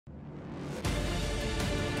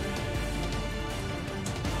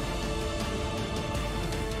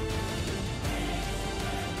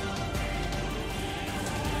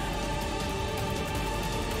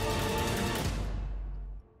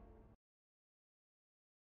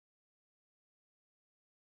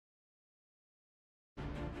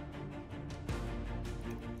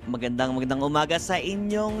magandang umaga sa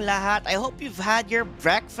inyong lahat. I hope you've had your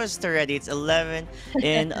breakfast already. It's 11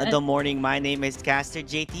 in the morning. My name is Caster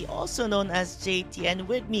JT, also known as JT, and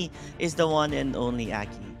with me is the one and only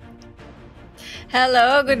Aki.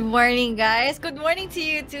 Hello, good morning, guys. Good morning to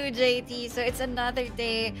you too, JT. So it's another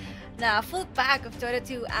day na full pack of Dota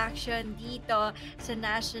 2 action dito sa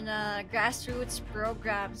National Grassroots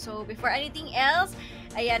Program. So before anything else,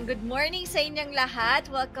 ayan, good morning sa inyong lahat.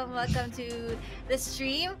 Welcome to the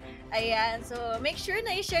stream. Ayan, so make sure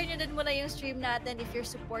na i-share nyo din muna yung stream natin if you're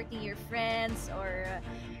supporting your friends or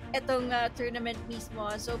itong tournament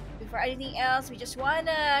mismo. So, before anything else, we just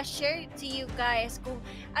wanna share to you guys kung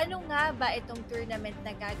ano nga ba itong tournament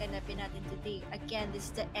na gaganapin natin today. Again,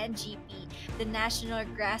 this is the NGP, the National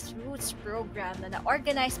Grassroots Program na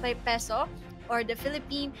organized by PESO or the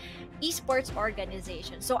Philippine Esports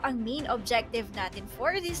Organization. So, ang main objective natin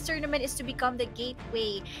for this tournament is to become the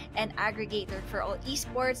gateway and aggregator for all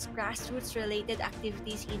esports, grassroots-related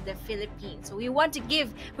activities in the Philippines. So, we want to be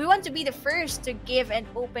the first to give and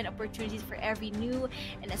open opportunities for every new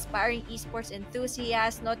and aspiring esports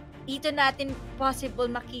enthusiast. No, dito natin possible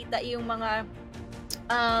makita yung mga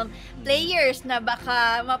players na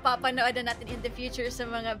baka mapapanood na natin in the future sa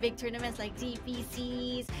mga big tournaments like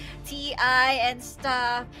GPCs, TI, and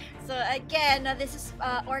stuff. So again, this is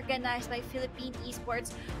organized by Philippine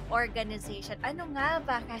Esports Organization. Ano nga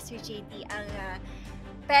ba, Caster JT, ang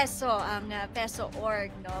PESO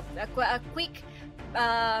org, no? A quick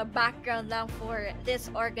background lang for this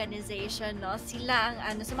organization, no? Sila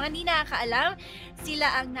ang sa mga hindi nakakaalam, sila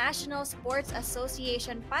ang National Sports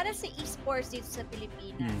Association para sa esports dito sa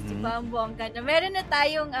Pilipinas. Diba, ang bongga na meron na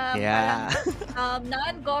tayong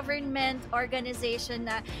non-government organization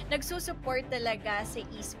na nagsusupport talaga sa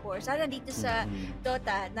esports. Dito sa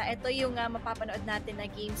Dota, na ito yung mapapanood natin na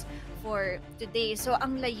games for today. So,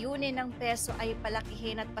 ang layunin ng PESO ay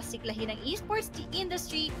palakihin at pasiklahin ang esports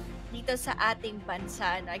industry dito sa ating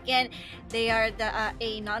bansa. Again, they are a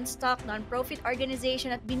non-stock, non-profit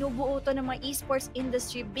organization at binubuo to ng mga esports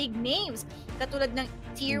industry big names katulad ng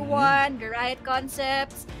Tier 1, Riot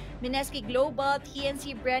Concepts, Mineski Global,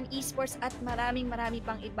 TNC Brand Esports at marami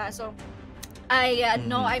pang iba. So,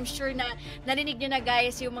 no, I'm sure na narinig nyo na,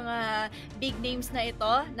 guys, yung mga big names na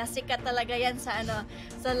ito. Nasikat talaga yan sa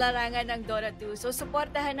larangan ng Dota 2. So,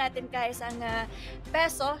 supportahan natin, guys, ang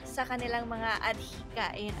PESO sa kanilang mga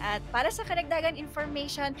adhikain. At para sa kanagdagan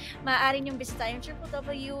information, maaari nyong bisitahin yung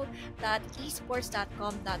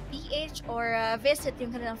www.esports.com.ph or visit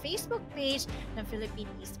yung kanilang Facebook page ng Philippine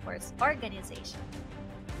Esports Organization.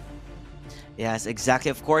 Yes,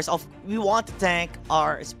 exactly. Of course, we want to thank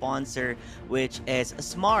our sponsor, which is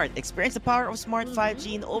Smart. Experience the power of Smart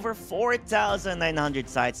 5G in over 4,900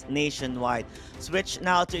 sites nationwide. Switch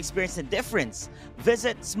now to experience the difference.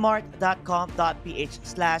 Visit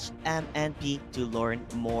smart.com.ph/MNP to learn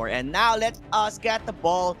more. And now let us get the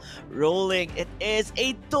ball rolling. It is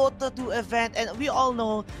a Dota 2 event, and we all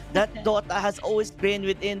know that Dota has always been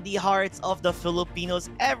within the hearts of the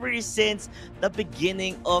Filipinos ever since the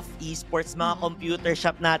beginning of esports. Mga computer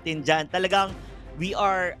shop natin dyan, talagang we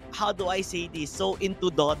are, how do I say this, so into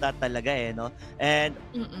Dota talaga no? And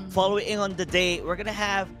following on the day, we're gonna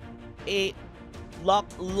have a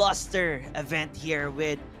blockbuster event here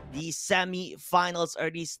with the semi-finals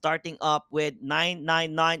already starting up with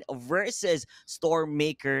 999 versus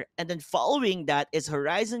Stormmaker, and then following that is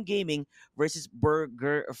Horizon Gaming versus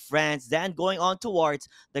Burger France, then going on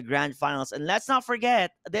towards the grand finals. And let's not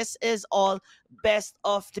forget, this is all best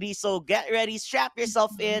of 3, so get ready, strap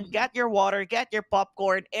yourself in, get your water, get your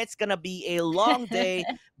popcorn. It's gonna be a long day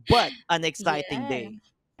but an exciting day.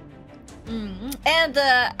 And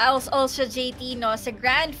also JT, no, sa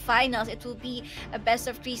grand finals, it will be a best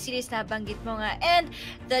of 3 series na banggit mo nga. And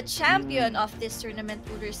the champion of this tournament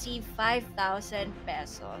will receive 5,000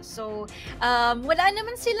 pesos. So, wala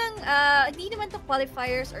naman silang, hindi naman to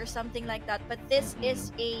qualifiers or something like that. But this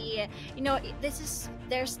is this is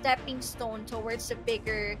their stepping stone towards a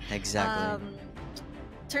bigger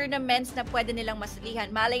tournaments na pwede nilang masalihan.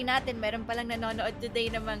 Malay natin, meron palang nanonood today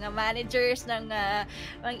ng mga managers ng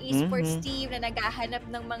mga esports team na naghahanap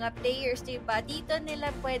ng mga players, diba? Dito nila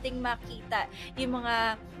pwedeng makita yung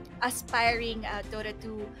mga aspiring Dota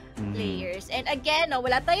 2 players. And again,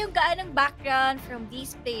 wala tayong gaanong background from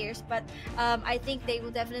these players, but I think they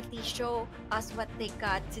will definitely show us what they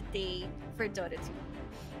got today for Dota 2.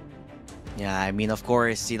 Yeah, I mean, of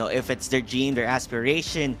course, if it's their dream, their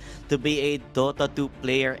aspiration to be a Dota 2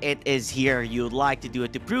 player, it is here. You'd like to do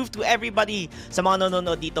it to prove to everybody sa mga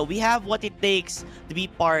nanonood dito, we have what it takes to be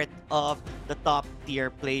part of the top tier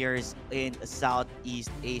players in Southeast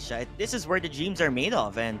Asia. This is where the dreams are made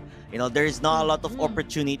of. And, there's not a lot of Mhm.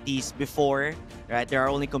 opportunities before, right? There are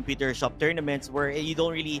only computer shop tournaments where you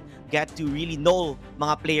don't really get to really know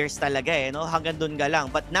mga players talaga, hanggang dun ka lang.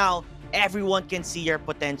 But now, everyone can see your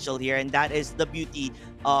potential here, and that is the beauty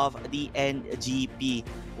of the NGP,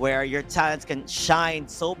 where your talents can shine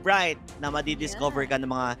so bright na madidiscover Yeah. ka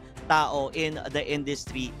ng mga tao in the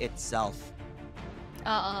industry itself.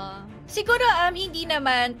 Oo. Siguro hindi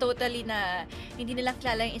naman totally na hindi nila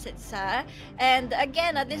kilala yung isa't isa. And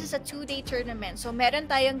again, this is a 2-day tournament. So meron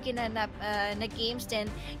tayong kinanap na games din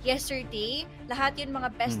yesterday. Lahat yun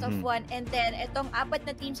mga best of 1. And then itong 4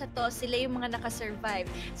 na teams na to, sila yung mga nakasurvive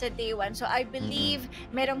sa day 1. So I believe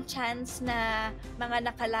merong chance na mga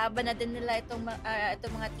nakalaban na din nila itong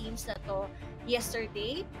mga teams na to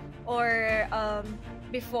yesterday or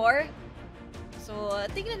before. So,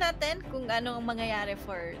 tingnan natin kung ano ang mangyayari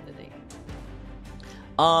for today.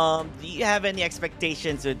 Do you have any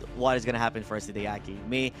expectations with what is gonna happen for us today, Aki?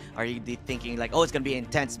 Are you thinking like, oh, it's gonna be an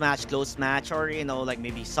intense match, close match, or like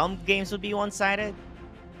maybe some games would be one-sided?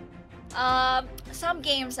 Some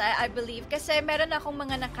games, I believe. Kasi meron akong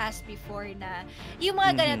mga na-cast before na yung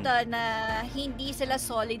mga ganito na hindi sila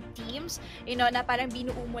solid teams, na parang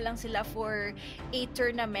binuo mo lang sila for a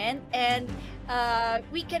tournament. And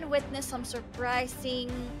we can witness some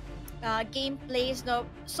surprising gameplays, no?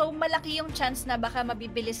 So, malaki yung chance na baka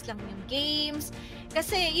mabibilis lang yung games.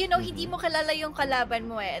 Kasi, hindi mo kilala yung kalaban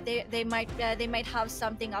mo eh. They might have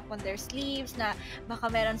something up on their sleeves na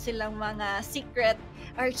baka meron silang mga secret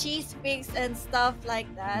or cheese picks and stuff like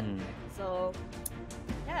that. So,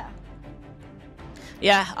 yeah.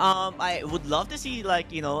 Yeah, I would love to see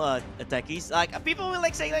Techies. Like people will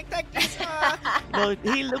say like Techies,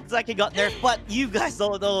 he looks like he got nerfed, but you guys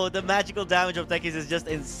don't know the magical damage of Techies is just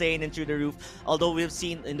insane and through the roof. Although we've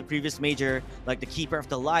seen in the previous major, like the Keeper of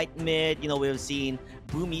the Light mid, we've seen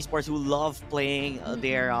Boom Esports who love playing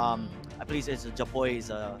their I believe it's Japoy's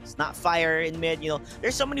Snapfire in mid.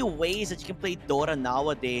 There's so many ways that you can play Dota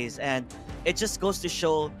nowadays, and it just goes to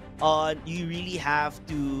show you really have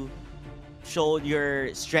to show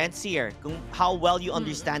your strengths here, how well you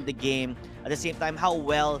understand the game, at the same time how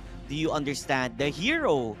well do you understand the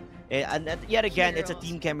hero. And yet again, it's a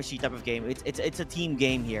team chemistry type of game. It's a team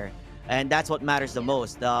game here, and that's what matters the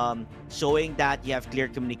most. Showing that you have clear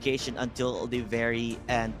communication until the very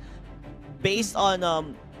end, based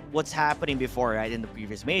on what's happening before, right, in the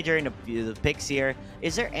previous major, in the picks here.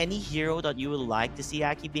 Is there any hero that you would like to see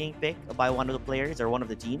Aki being picked by one of the players or one of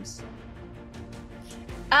the teams?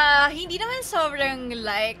 Hindi naman sobrang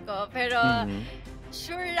like ko, pero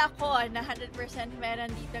sure ako na 100% meron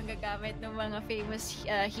dito ang gagamit ng mga famous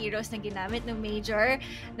heroes na ginamit ng major,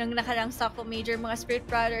 ng nakarang Sako major, mga Spirit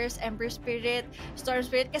Brothers, Ember Spirit, Storm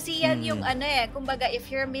Spirit, kasi yan yung kumbaga if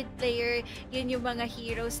you're mid player, yun yung mga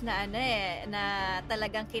heroes na na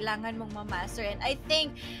talagang kailangan mong mamaster. And I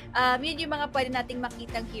think yun yung mga pwede nating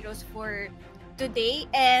makitang heroes for today.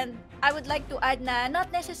 And I would like to add na not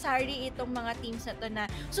necessarily itong mga teams na to na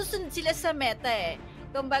susunod sila sa meta eh.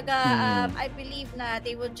 Kumbaga, I believe na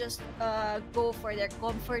they will just go for their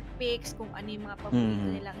comfort picks, kung ano yung mga paborito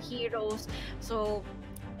nilang heroes. So,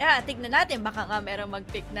 yeah, tignan natin, baka nga meron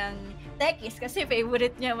mag-pick ng Techies kasi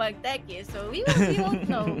favorite niya mag-Techies. So, we won't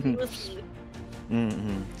know. We will see.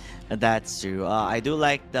 That's true. I do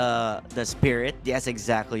like the spirit. Yes,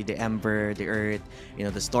 exactly. The Ember, the Earth,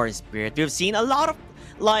 the Storm Spirit. We've seen a lot of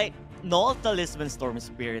null talisman Storm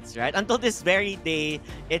Spirits, right? Until this very day,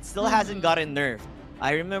 it still hasn't gotten nerfed.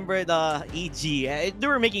 I remember the EG. They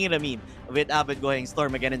were making it a meme with Abbott going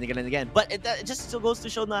Storm again and again and again. But it just goes to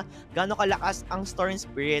show na gaano kalakas ang Storm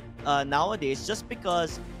Spirit nowadays, just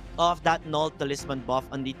because of that null talisman buff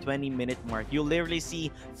on the 20-minute mark. You literally see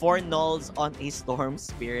 4 nulls on a Storm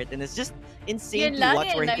Spirit, and it's just insane to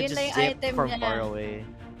watch where he can just zip from far away.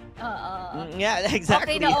 Yeah,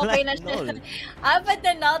 exactly. Okay na siya. Apat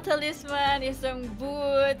na null talisman, isang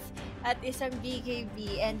boots, at isang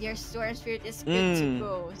BKB, and your Storm Spirit is good to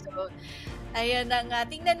go. So, ayun na nga.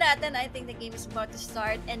 Tingnan natin. I think the game is about to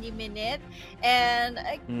start any minute. And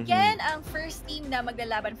again, ang first team na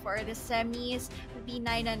maglalaban for the semis will be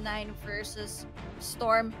 9-9 versus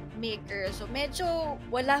Stormmaker. So, medyo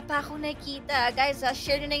wala pa akong nakita. Guys,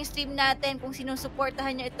 share nyo na yung stream natin kung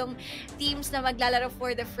sinusuportahan nyo itong teams na maglalaro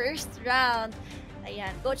for the first round.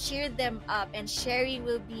 Ayan, go cheer them up, and sharing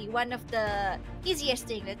will be one of the easiest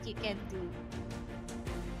thing that you can do.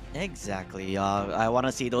 Exactly. I want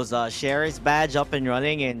to see those shares badge up and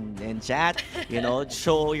running in chat.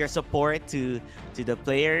 Show your support to the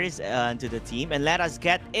players and to the team. And let us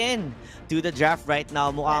get in to the draft right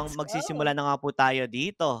now. Mukhang Let's go. magsisimula na nga po tayo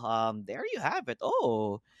dito. There you have it.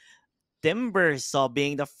 Oh, Timber saw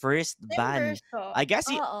being the first ban. Timbersaw. I guess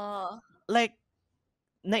he Oo. like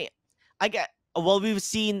na I get well we've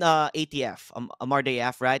seen ATF Amar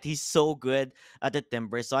AF, right? He's so good at the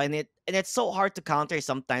timber saw, and it's so hard to counter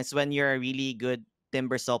sometimes when you're a really good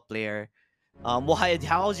timber saw player.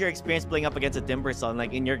 How's your experience playing up against a timber saw,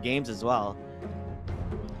 like in your games as well?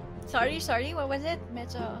 Sorry, what was it?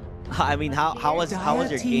 Medyo I mean, not clear. how was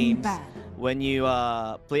Dire your team games ban. when you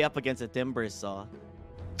play up against a timber saw?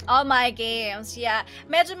 All my games, yeah.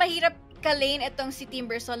 Medyo mahirap ka-lane itong si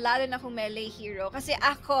Timberson, lalo na kung melee hero. Kasi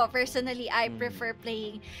ako, personally, I prefer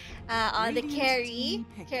playing on the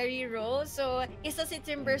carry role. So, isa si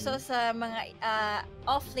Timberson sa mga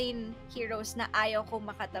off-lane heroes na ayaw ko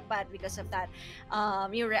makatapat because of that.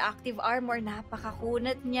 Yung reactive armor,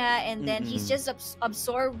 napakakunat niya, and then he's just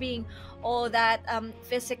absorbing all that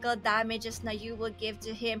physical damages na you will give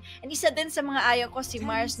to him. And isa din sa mga ayaw ko si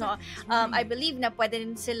Mars, no? I believe na pwede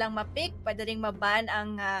rin silang ma-pick, pwede rin maban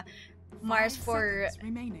ang Mars for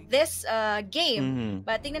this game.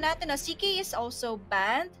 But tingnan natin, no? CK is also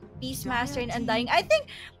banned, Beastmaster and Undying. I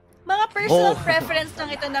think mga personal preference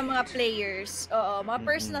lang ito ng mga players. Oo, mga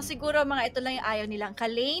personal. Siguro mga ito lang yung ayaw nilang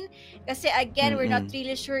ka-lane. Kasi again, we're not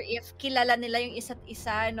really sure if kilala nila yung isa't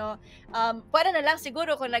isa, no? Pwede na lang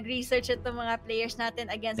siguro kung nag-research itong mga players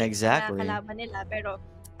natin against mga kalaban nila. Pero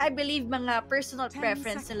I believe mga personal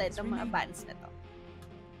preference nila itong mga bans na to.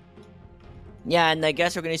 Yeah, and I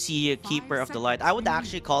guess we're gonna see a Keeper of the Light. I would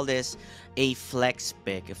actually call this a flex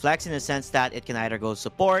pick. A flex in the sense that it can either go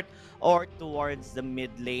support or towards the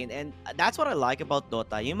mid lane. And that's what I like about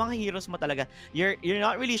Dota. Yung mga heroes mo talaga, you're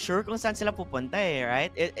not really sure kung saan sila pupunta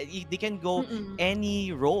right? They can go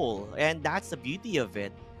any role, and that's the beauty of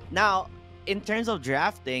it. Now, in terms of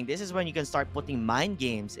drafting, this is when you can start putting mind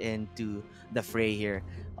games into the fray here.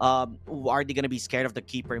 Are they gonna be scared of the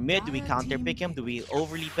keeper mid? Do we counter pick him? Do we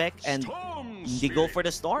overly pick? And they go for the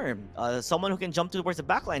storm. Someone who can jump towards the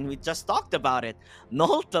backline. We just talked about it.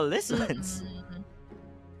 Nolta listens.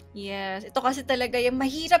 Yes, ito kasi talaga yung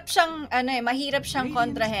mahirap siyang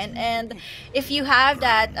kontrahen, and if you have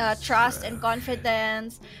that trust and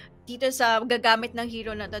confidence dito sa gagamit ng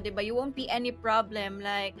hero na to, 'di ba? You won't be any problem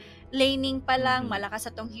like laning pa lang malakas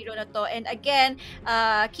atong hero na to. And again,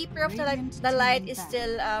 Keeper of the Light is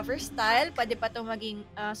still versatile, pwede pa tong maging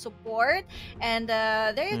support. And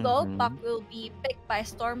there you go, Puck will be picked by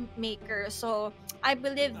Stormmaker. So I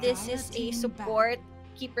believe this is a support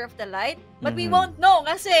Keeper of the Light. But we won't know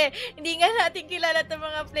kasi hindi nga natin kilala itong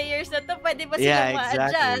mga players na to. Pwede ba silang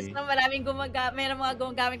ma-adjust? No? Mayroong mga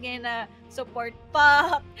gumagamit ngayon na support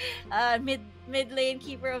Puck, mid lane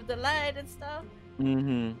Keeper of the Light and stuff.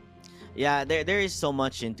 Yeah, there is so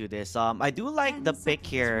much into this. I do like the pick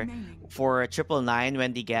here for 999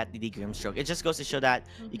 when they get the Grimstroke. It just goes to show that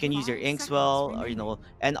you can use your Inkswell, or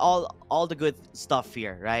and all the good stuff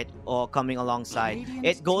here, right? Or coming alongside.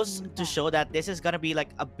 It goes to show that this is gonna be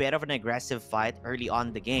like a bit of an aggressive fight early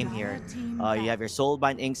on the game here. You have your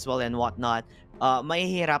Soulbind, Inkswell, and whatnot.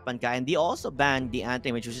 Mahihirapan ka, and they also banned the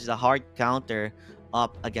Anti-Mage, which is a hard counter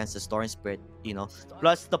up against the Storm Spirit.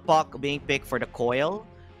 Plus the Puck being picked for the coil,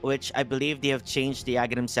 which I believe they have changed the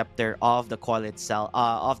Aghanim Scepter of the coil itself,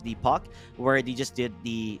 of the Puck, where they just did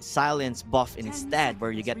the silence buff instead, where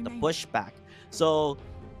you get the pushback. So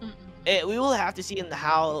we will have to see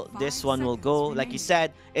how this one will go. Like you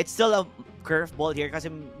said, it's still a curveball here because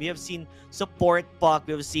we have seen support Puck,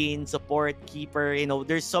 we have seen support Keeper.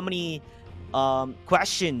 There's so many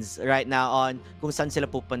questions right now on kung saan sila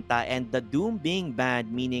pupunta, and the Doom being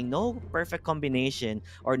banned, meaning no perfect combination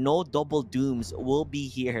or no double Dooms will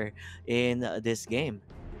be here in this game.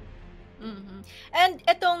 And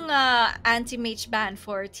itong anti-mage ban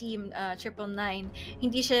for team 999,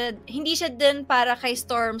 hindi siya din para kay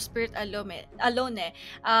Storm Spirit alone eh.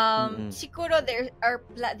 Siguro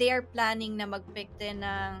they are planning na mag-pick din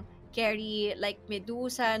ng carry like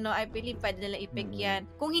Medusa, no? I believe pwede nila i-pick yan.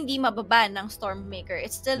 Kung hindi mababan ng Stormmaker,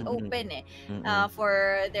 it's still open eh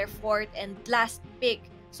for their fourth and last pick.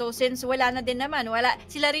 So since wala na din naman,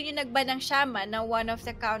 sila rin yung nagban ng Shaman na one of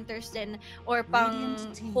the counters din or pang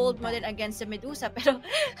hold mo din against the Medusa. Pero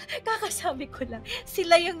kakasabi ko lang,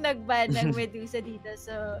 sila yung nagban ng Medusa dito.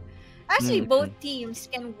 So actually both teams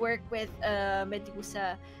can work with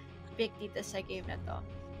Medusa pick dito sa game na to.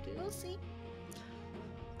 We'll see.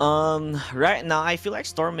 Right now I feel like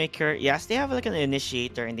Stormmaker, yes, they have like an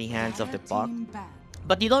initiator in the hands of the Puck.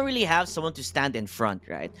 but you don't really have someone to stand in front,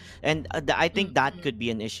 right? And I think that Mm-mm. could be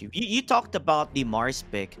an issue. You talked about the Mars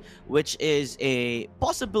pick, which is a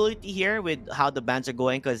possibility here with how the bans are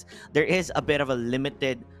going, because there is a bit of a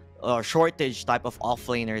limited or shortage type of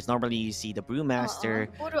offlaners. Normally, you see the Oo,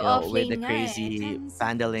 Brewmaster, puro with offlane the nga eh. crazy 10 seconds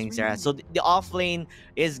pandelings. Yeah, so remaining. the offlane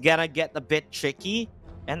is gonna get a bit tricky,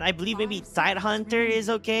 and I believe maybe 5 Tide seconds Hunter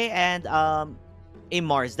is remaining. okay, and a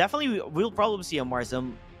Mars. Definitely, we'll probably see a Mars.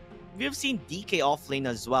 We've seen DK offlane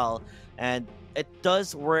as well, and it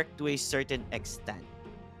does work to a certain extent.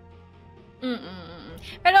 Mm.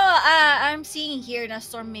 Pero I'm seeing here na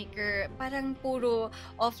Stormmaker, parang puro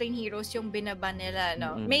offlane heroes yung binaban nila,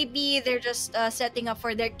 no? Mm-mm. Maybe they're just setting up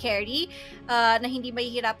for their carry, na hindi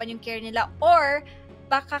mahihirapan yung carry nila, or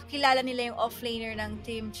baka kilala nila yung offlaner ng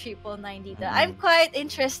Team 999 dito. I'm Mm-mm. quite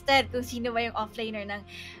interested kung sino ba yung offlaner ng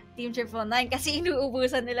Team 999 kasi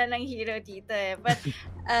inuubusan nila ng hero dito eh. But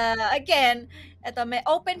again, eto, may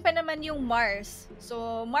open pa naman yung Mars.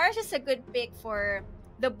 So Mars is a good pick for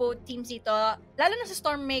the both teams dito. Lalo na sa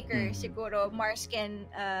Stormmaker, Mm. siguro Mars can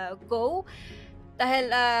go.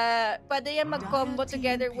 Dahil pwede yan mag-combo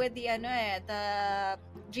together with the the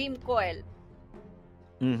Dream Coil.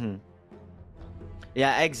 Mm-hmm.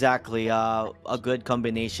 Yeah, exactly. A good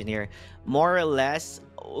combination here. More or less,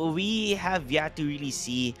 we have yet to really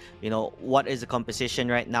see, what is the composition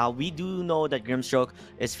right now. We do know that Grimstroke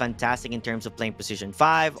is fantastic in terms of playing position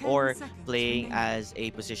 5 10 or seconds playing remaining. as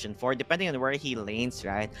a position 4, depending on where he lanes,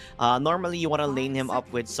 right? Normally, you want to 5 lane him up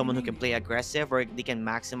with seconds someone who can remaining. play aggressive, or they can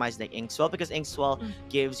maximize the Inkswell, because Inkswell Mm.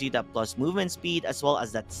 gives you that plus movement speed as well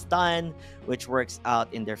as that stun, which works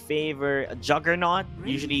out in their favor. Juggernaut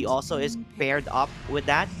usually also is paired up with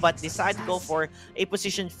that, but decide to go for a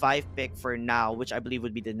position 5 pick for now, which I believe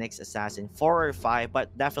would be the next assassin, 4 or 5, but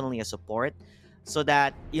definitely a support, so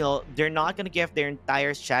that they're not going to give their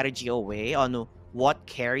entire strategy away on what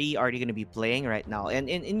carry are they going to be playing right now. And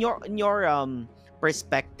in your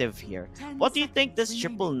perspective here, 10 what do you think seconds does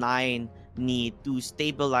remaining. 999 need to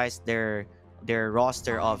stabilize their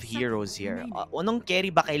roster 5 of heroes seconds here? remaining. Anong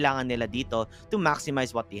carry ba kailangan nila dito to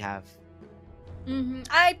maximize what they have?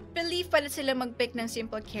 I believe pala sila mag-pick ng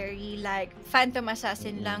simple carry like Phantom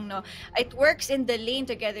Assassin Mm-mm. lang, no? It works in the lane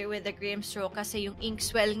together with the Grimstroke kasi yung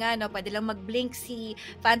Inkswell nga, no? Pwede lang mag-blink si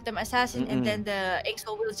Phantom Assassin and then the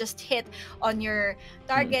Inkswell will just hit on your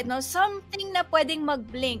target, no? Something na pwedeng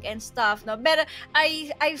mag-blink and stuff, no? Pero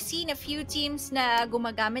I've seen a few teams na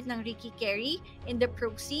gumagamit ng Ricky carry in the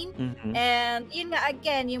pro scene. Mm-hmm. And yun nga,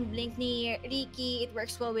 again, yung blink ni Ricky, it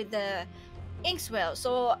works well with the Inkswell.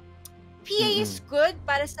 So, PA is good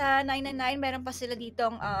para sa 999. Meron pa sila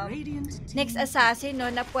ditong next assassin, no,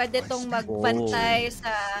 na pwede tong magbantay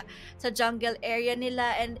sa jungle area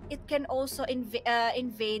nila, and it can also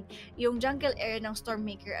invade yung jungle area ng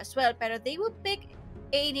Stormmaker as well. Pero they will pick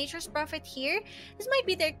a Nature's Prophet here. This might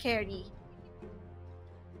be their carry.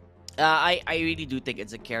 I really do think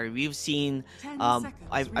it's a carry. We've seen, 10 I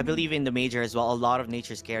seconds believe in the major as well, a lot of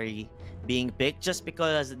nature's carry being picked just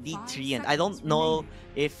because the 5 treant. I don't seconds know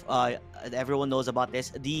remaining. if everyone knows about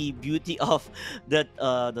this. The beauty of the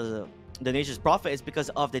nature's prophet is because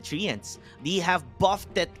of the treants. They have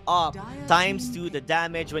buffed it up times 2 the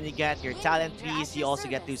damage. When you get your talent trees, you also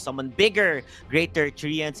get to summon bigger, greater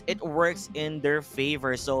treants. It works in their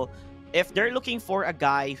favor. So if they're looking for a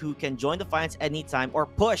guy who can join the fights anytime or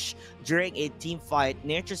push during a team fight,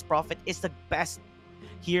 Nature's Prophet is the best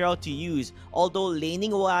hero to use. Although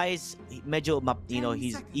laning wise, medyo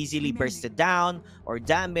he's easily bursted down or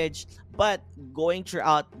damaged, but going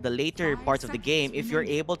throughout the later 5 parts of the game, seconds if you're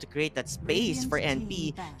remaining. able to create that space for Radiant NP,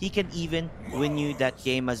 team he can even win you that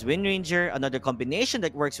game as Wind Ranger. Another combination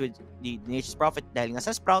that works with the Nature's Prophet dahil nga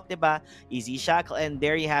sa Sprout, diba? Easy Shackle, and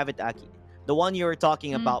there you have it, Aki. The one you were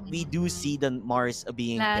talking about, we do see the Mars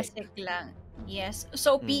being picked. Classic lang. Yes.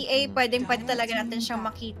 So, PA, pwede talaga natin siyang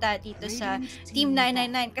makita dito sa Team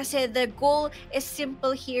 999 kasi the goal is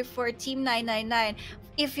simple here for Team 999.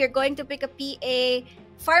 If you're going to pick a PA,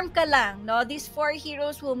 farm ka lang, no? These 4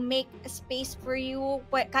 heroes will make a space for you.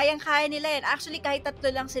 Kayang-kaya nila yan. Actually, kahit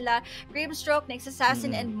 3 lang sila, Grimstroke, Next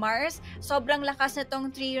Assassin, and Mars, sobrang lakas na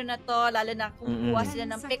tong trio na to, lalo na kung kuha sila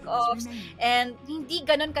ng pick-offs, and hindi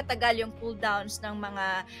ganun katagal yung cooldowns ng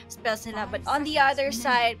mga spells nila. But on the other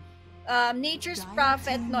side, Nature's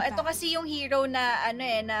Prophet, no? Ito kasi yung hero na,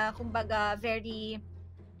 na kumbaga, very,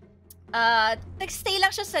 nagstay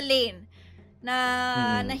lang siya sa lane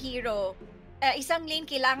na hero. Isang lane,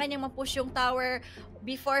 kailangan niyang ma-push yung tower.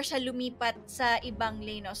 before siya lumipat sa ibang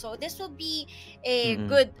lane, no? So this will be a Mm-mm.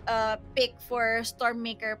 good pick for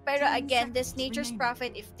Stormmaker. Pero 10 again, this seconds Nature's remaining.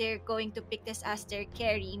 Prophet, if they're going to pick this as their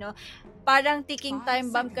carry, no? Parang ticking 5 time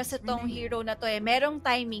bomb seconds kasi tong remaining. hero na to eh. Merong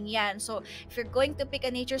timing yan. So, if you're going to pick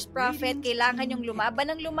a Nature's Prophet, Radiant kailangan team yung pick. lumaban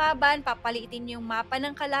ng lumaban, papalitin yung mapa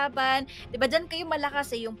ng kalaban. Diba dyan kayo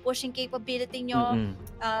malakas eh, yung pushing capability nyo,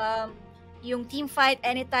 Mm-mm. yung team fight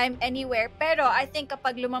anytime, anywhere. Pero I think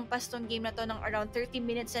kapag lumampas tong game na to ng around 30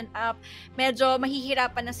 minutes and up, medyo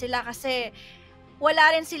mahihirapan na sila kasi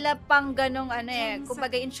wala rin sila pang ganong ano eh, 10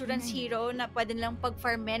 kumbaga seconds insurance remaining. hero na pwede lang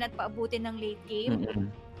pag-farmen at paabutin ng late game. Mm-mm.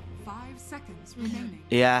 5 seconds remaining.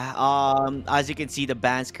 Yeah, as you can see, the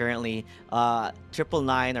bans currently,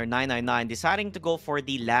 999 or 999 deciding to go for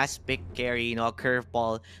the last pick carry, a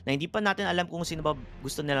curveball na hindi pa natin alam kung sino ba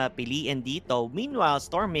gusto nila piliin dito. Meanwhile,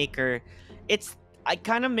 Stormmaker, it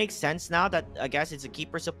kind of makes sense now that I guess it's a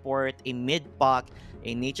keeper support, a mid puck,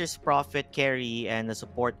 a Nature's Prophet carry, and a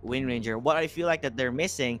support Wind Ranger. What I feel like that they're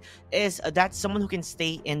missing is that someone who can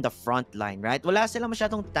stay in the front line, right? Wala sila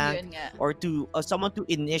masyadong tank Yun nga. or to someone to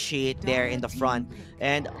initiate there in the Dire front, team pick.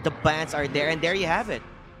 and the bans are there, and there you have it.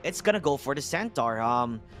 It's gonna go for the Centaur.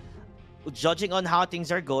 Judging on how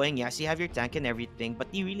things are going, yes, you have your tank and everything, but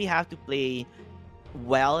you really have to play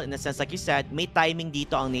well in the sense, like you said, may timing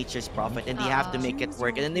dito ang Nature's Prophet, and they have to make it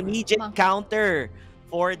work. And an immediate Monkey. counter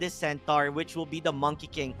for this Centaur, which will be the Monkey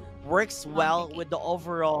King, works well Monkey King. with the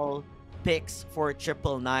overall picks for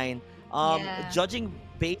 999. Yeah. Judging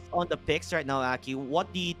based on the picks right now, Aki, what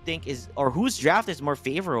do you think is, or whose draft is more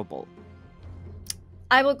favorable?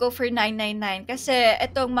 I will go for 999 kasi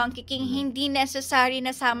itong Monkey King hindi necessary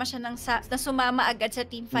na sama siya na sumama agad sa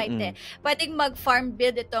team fight eh. Pwedeng mag-farm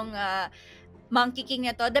build itong Monkey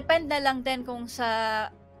King na to. Depende na lang din kung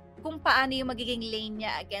paano yung magiging lane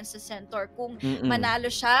niya against the Centaur. Kung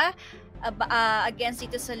manalo siya against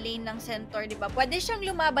dito sa lane ng Centaur, di ba? Pwede siyang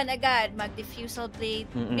lumaban agad, mag-diffusal blade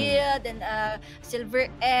build, and silver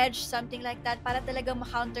edge, something like that, para talagang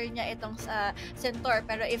ma-counter niya itong sa Centaur.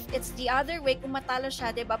 Pero if it's the other way, kung matalo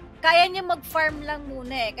siya, di ba? Kaya niya mag-farm lang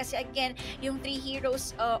muna eh. Kasi again, yung 3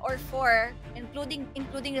 heroes or 4, including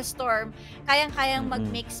the Storm, kayang-kayang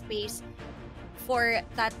mag-make space for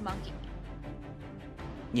that Monkey King.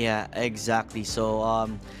 Yeah, exactly. So,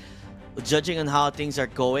 judging on how things are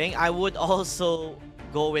going, I would also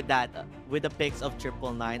go with that, with the picks of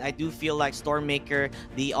 999. I do feel like Stormmaker,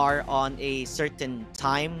 they are on a certain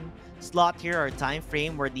time slot here or time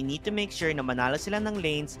frame where they need to make sure na manalo sila ng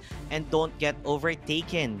lanes and don't get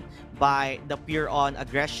overtaken by the pure on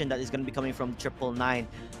aggression that is going to be coming from 999.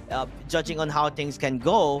 Judging on how things can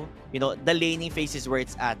go, the laning phase is where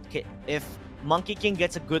it's at. If Monkey King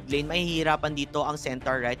gets a good lane, mahihirapan dito ang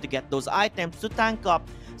Centaur, right, to get those items to tank up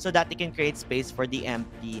so that they can create space for the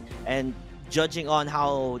MP. And judging on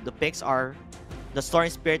how the picks are, the Storm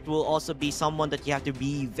Spirit will also be someone that you have to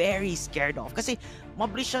be very scared of. Kasi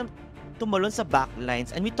mabilis siya tumalon sa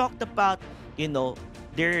backlines. And we talked about,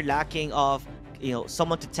 they're lacking of,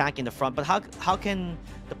 someone to tank in the front. But how can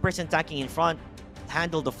the person tanking in front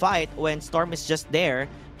handle the fight when Storm is just there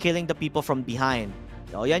killing the people from behind?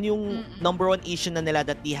 Yan yung number one issue na nila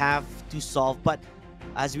that they have to solve. But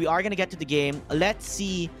as we are gonna get to the game, let's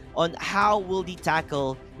see on how will they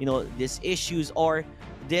tackle, these issues or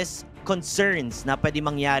these concerns na pwede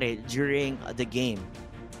mangyari during the game.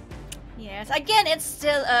 Yes. Again, it's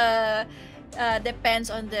still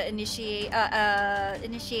depends on the initiation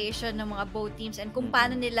ng mga both teams and kung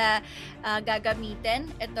paano nila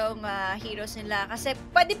gagamitin itong heroes nila. Kasi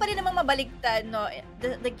pwede pa rin namang mabaliktad, no?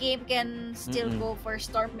 The game can still go for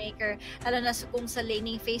Stormmaker. Lalo na kung sa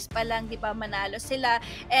laning phase pa lang, di ba, manalo sila.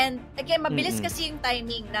 And again, mabilis kasi yung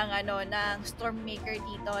timing ng Stormmaker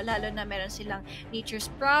dito. Lalo na meron silang Nature's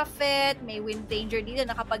Prophet, may Wind Ranger dito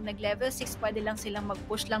na kapag nag-level 6, pwede lang silang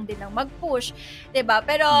mag-push lang din ng mag-push. Di ba?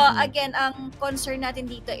 Pero again, ang concern natin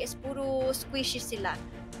dito is puro squishy sila.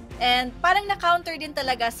 And parang na-counter din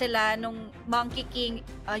talaga sila nung Monkey King.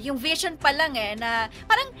 Yung vision pa lang na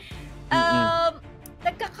parang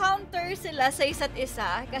nagka-counter sila sa isa't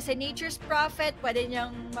isa kasi Nature's Prophet, pwede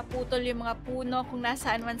niyang maputol yung mga puno kung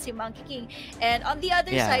nasaan man si Monkey King. And on the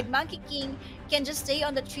other side, Monkey King can just stay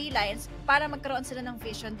on the tree lines para magkaroon sila ng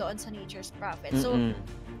vision doon sa Nature's Prophet. So,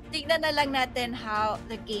 tignan na lang natin how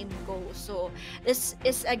the game goes. So, this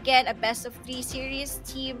is again a best of 3 series,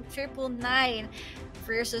 Team 999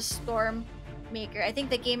 versus Stormmaker. I think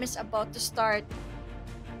the game is about to start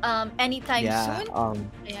anytime soon.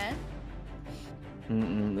 Ayan.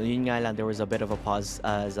 Yun nga lang, there was a bit of a pause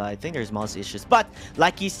as I think there's mouse issues. But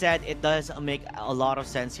like you said, it does make a lot of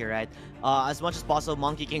sense here, right? As much as possible,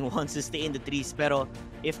 Monkey King wants to stay in the trees, pero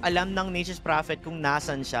if alam ng Nature's Prophet kung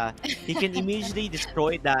nasan siya, he can immediately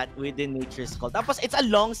destroy that within Nature's Call. Tapos it's a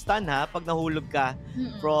long stun ha pag nahulog ka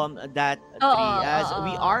from that Oo, tree, as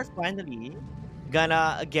we oo. are finally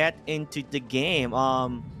gonna get into the game. Uh,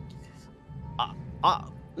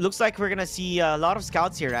 looks like we're gonna see a lot of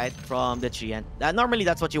scouts here, right, from the Treant. Normally,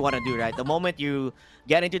 that's what you want to do, right? The moment you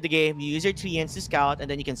get into the game, you use your Treants to scout, and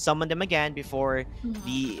then you can summon them again before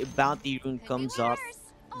the bounty rune comes up.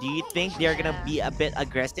 Do you think they're gonna Yeah. be a bit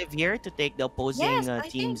aggressive here to take the opposing Yes, I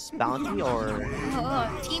think. team's bounty, or? Oo.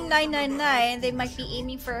 Team 999, they might be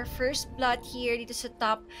aiming for a first blood here dito sa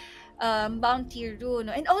top bounty rune.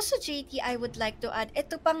 No? And also, JT, I would like to add,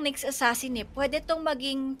 ito pang next assassin pwede tong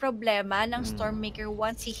maging problema ng Stormmaker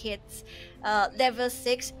once he hits level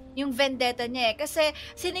 6, yung vendetta niya Kasi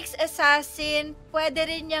si Nyx Assassin, pwede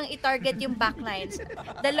rin niyang i-target yung backlines.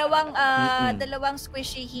 Dalawang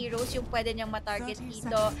squishy heroes yung pwede niyang ma-target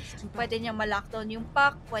dito. Pwede niyang ma-lockdown yung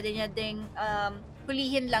pack, pwede niya ding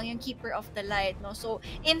hulihin lang yung Keeper of the Light. No? So,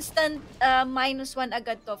 instant -1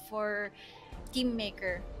 agad to for Team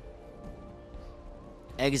Maker.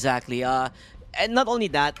 Exactly. And not only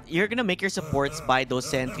that, you're gonna make your supports buy those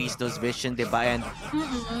sentries, those vision, diba? And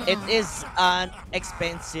it is an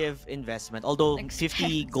expensive investment. Although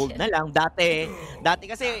 50 gold na lang, dati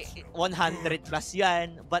kasi 100 plus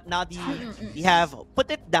yan. But now they have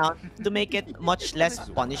put it down to make it much less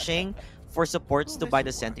punishing for supports to buy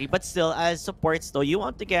the sentry. But still, as supports though, you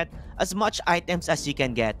want to get as much items as you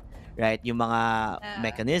can get. Right, yung mga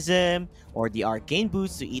mechanism or the arcane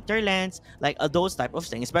boots to Ether Lens, like those type of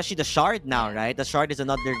things, especially the shard now, right? The shard is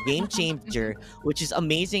another game changer, which is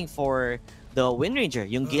amazing for the Wind Ranger.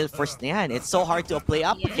 Yung Gale Force na yan, it's so hard to play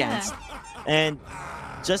up against. And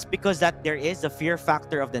just because that there is the fear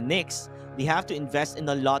factor of the Nyx, they have to invest in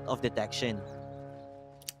a lot of detection.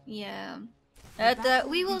 Yeah.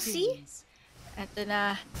 We will see. Ito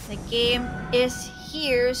na, the game is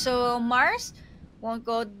here. So, Mars won't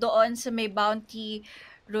go doon sa may bounty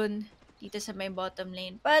rune dito sa may bottom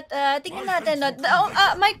lane. But tingnan natin,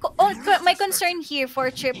 my concern here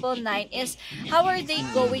for 999 is how are they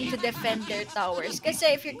going to defend their towers?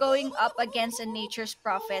 Kasi if you're going up against a Nature's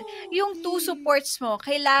Prophet, yung 2 supports mo,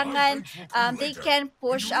 kailangan they can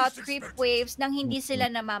push out creep waves nang hindi sila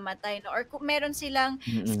namamatay. No? Or kung meron silang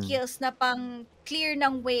skills na pang clear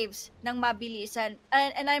ng waves ng mabilisan.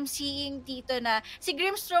 And I'm seeing dito na si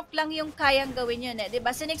Grimstroke lang yung kayang gawin yun Diba?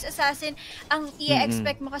 Si Nyx Assassin, ang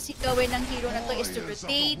i-expect mo kasi gawin ng hero na to is to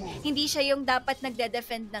rotate. Hindi siya yung dapat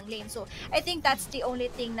nagde-defend ng lane. So, I think that's the only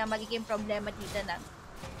thing na magiging problema dito ng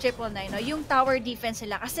 999. No? Yung tower defense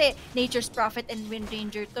nila. Kasi Nature's Prophet and Wind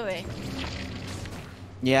Ranger to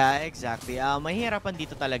Yeah, exactly. Mahirapan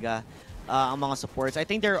dito talaga ang mga supports. I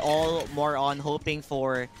think they're all more on hoping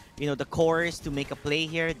for, the cores to make a play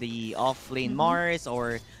here, the off-lane Mars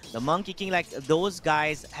or the Monkey King. Like, those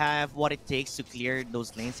guys have what it takes to clear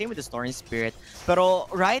those lanes. Same with the Storm Spirit. Pero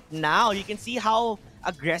right now, you can see how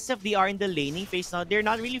aggressive they are in the laning phase now. They're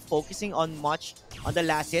not really focusing on much on the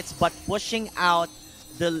last hits, but pushing out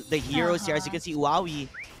the heroes here. As you can see, Wowie,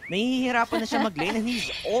 nahihirapan na siya mag-lane and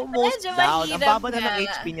he's almost down. Ang baba na ng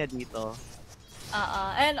HP niya dito.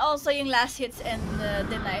 And also yung last hits and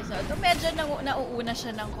denies. So medyo nauuna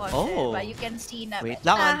siya ng konti. But you can see na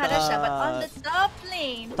nahara siya. But on the top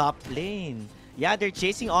lane. Top lane. Yeah, they're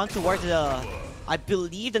chasing on towards the... I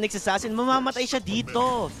believe the Nyx Assassin, mamamatay siya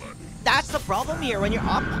dito. That's the problem here. When you're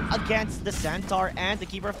up against the Centaur and the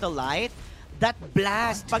Keeper of the Light, that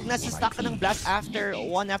blast, pag nasa-stack ka ng blast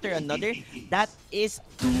one after another, that is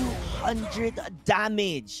 200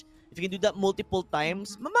 damage. If you can do that multiple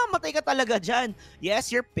times, mamamatay ka talaga dyan. Yes,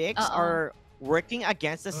 your picks are working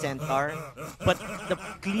against the Centaur, but the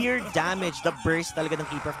clear damage, the burst talaga ng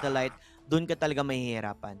Keeper of the Light, dun ka talaga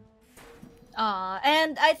mahihirapan.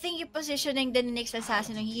 And I think yung positioning the Nyx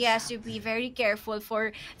Assassin, he has to be very careful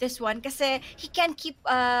for this one kasi he can't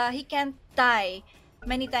die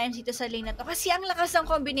many times dito sa lane na to. Kasi ang lakas ng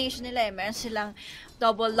combination nila Meron silang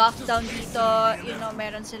double lockdown dito,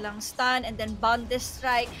 meron silang stun and then boundless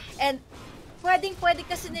strike. And pwede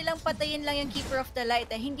kasi nilang patayin lang yung Keeper of the Light.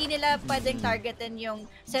 Hindi nila pwedeng targetin yung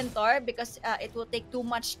Centaur because it will take too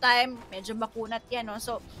much time. Medyo makunat yan, no?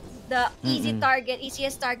 So, the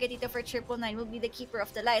easiest target dito for 999 will be the Keeper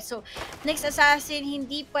of the Light. So, Nyx Assassin,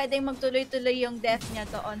 hindi pwedeng magtuloy-tuloy yung death niya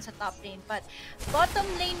doon sa top lane. But, bottom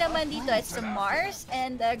lane naman dito, it's the Mars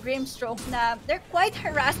and the Grimstroke na they're quite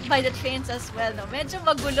harassed by the trains as well, no? Medyo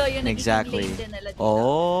magulo yung nagiging lane din nila dito.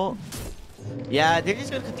 Yeah, they're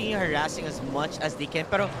just gonna continue harassing as much as they can.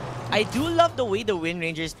 Pero I do love the way the Wind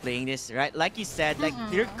Ranger is playing this, right? Like you said, like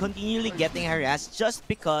they're continually getting harassed just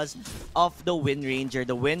because of the Wind Ranger.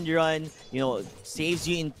 The Wind Run, saves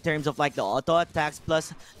you in terms of like the auto attacks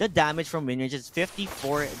plus the damage from Wind Ranger is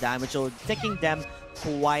 54 damage, so taking them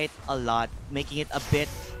quite a lot, making it a bit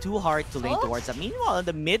too hard to lane Oh, towards them. Meanwhile, in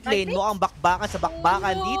the mid right lane, base? mukhang bakbakan sa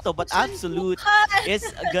bakbakan Oh, dito, but Absolute sundukan! is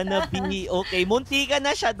gonna be okay. Muntika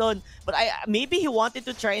na siya doon. But maybe he wanted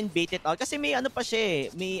to try and bait it out kasi may ano pa siya eh.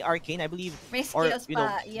 May arcane, I believe. May Or, skills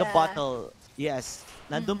pa, the yeah. bottle. Yes.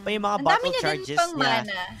 Nandun pa yung mga Ang dami bottle niya din charges pang niya.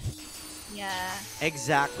 mana. Yeah.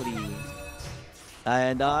 Exactly.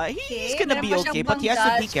 And he's Okay, gonna meron be pa siyang okay, but he has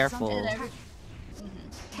to be bang careful. dodge.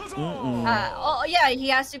 Mm-mm. Oh yeah,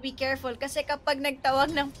 he has to be careful kasi kapag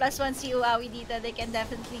nagtawag ng +1 si Uawi dito, they can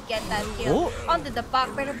definitely get that kill onto the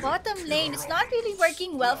pack. Pero bottom lane, it's not really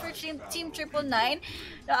working well for Team 999.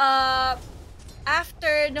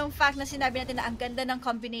 After nung fact na sinabi natin na ang ganda ng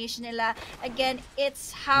combination nila, again,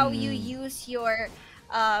 it's how you use your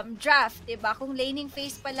draft, diba? Kung laning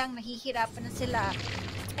phase pa lang, nahihirapan na sila.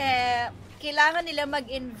 Kailangan nila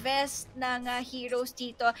mag-invest ng heroes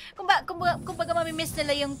dito. Kumbaga mamimiss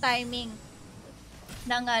nila yung timing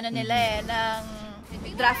ng ng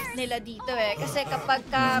draft nila dito eh. Kasi kapag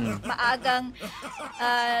maagang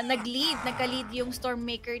nagka-lead yung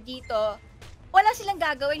Stormmaker dito, wala silang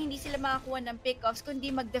gagawin, hindi sila makakuha ng pick-offs, kundi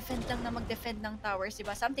mag-defend ng towers,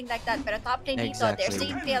 diba? Something like that. Pero top lane dito, they're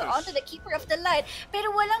saying fail onto the Keeper of the Light,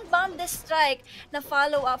 pero walang bomb the strike na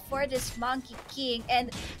follow-up for this Monkey King.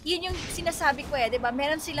 And yun yung sinasabi ko eh, diba?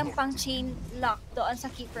 Meron silang pang chain lock doon sa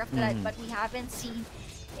Keeper of the Light, but we haven't seen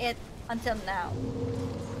it until now.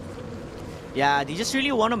 Yeah, they just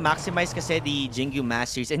really want to maximize kasi the Jingu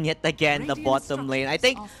Masters, and yet again, the bottom lane. I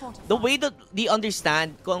think the way that they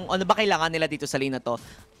understand kung ano ba kailangan nila dito sa lane na to,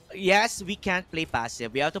 yes, we can't play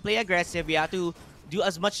passive. We have to play aggressive. We have to do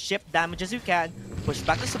as much chip damage as we can, push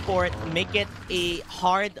back the support, make it a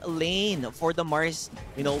hard lane for the Mars,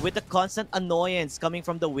 with the constant annoyance coming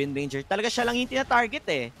from the Wind Ranger. Talaga siya lang yung tina-target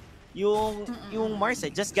eh. Yung Mars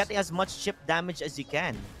eh, just getting as much chip damage as you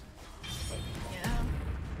can.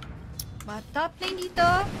 But top lane dito,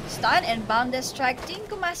 stun and boundless strike.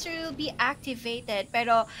 Jingu Master will be activated.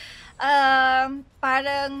 Pero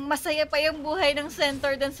parang masaya pa yung buhay ng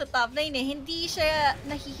center dun sa top lane eh. Hindi siya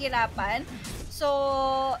nahihirapan.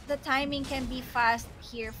 So the timing can be fast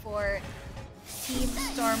here for Team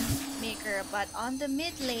Stormmaker. But on the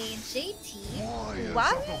mid lane, JT,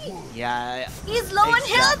 Uawi? Yeah. He's low on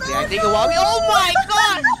health! I think Uawi, oh my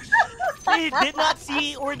god! He did not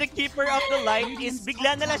see where the Keeper of the Light is.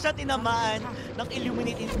 Bigla na lang siya tinamaan ng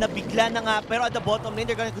Illuminate na bigla na nga. Pero at the bottom lane,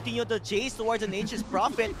 they're gonna continue to chase towards the Nature's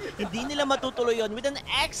Prophet. Hindi nila matutuloy yun with an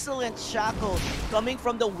excellent shackle coming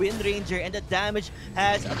from the Wind Ranger, and the damage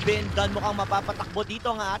has been done. Mukhang mapapatakbo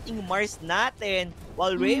dito ang ating Mars natin.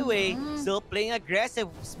 While Weiwei still playing aggressive,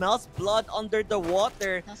 smells blood under the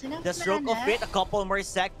water. The stroke of it, a couple more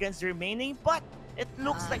seconds remaining, but it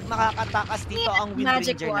looks like makakatakas dito ang Wind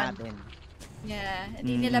Ranger natin. Yeah,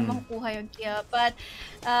 hindi nila makukuha yung kill. But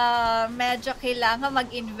medyo kailangan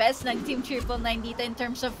mag-invest ng Team 999 dito in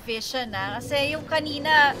terms of vision. Kasi yung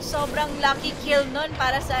kanina, sobrang lucky kill nun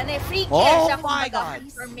para sa free kill siya kung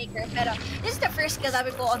Stormmaker. Pero this is the first kill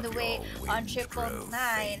sabi ko on the way on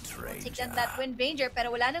 999. Take down that Wind Ranger.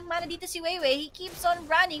 Pero wala nang mana dito si Weiwei. He keeps on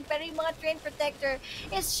running. Pero yung mga Train Protector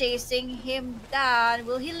is chasing him down.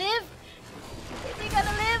 Will he live? Is he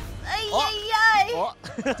gonna live? Ay!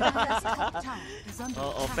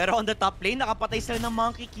 Pero on the top lane, nakapatay sila ng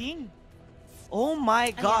Monkey King. Oh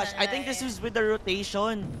my gosh, I think this is with the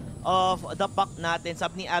rotation of the pack natin.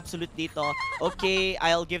 Sabi ni Absolute dito, okay,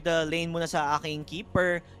 I'll give the lane muna sa aking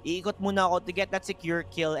keeper. Iikot muna ako to get that secure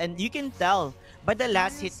kill. And you can tell by the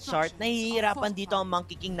last hit chart, nahihirapan dito ang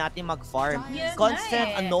Monkey King natin mag-farm.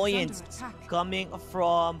 Constant annoyance coming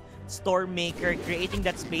from Stormmaker, creating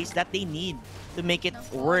that space that they need to make it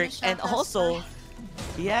work. And also,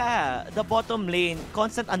 yeah, the bottom lane,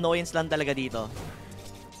 constant annoyance lang talaga dito.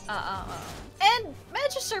 And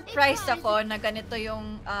medyo surprised ako na ganito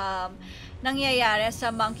yung nangyayari sa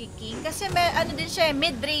Monkey King. Kasi ano din siya,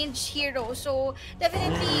 mid-range hero. So,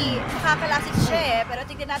 definitely, makakalasik siya eh. Pero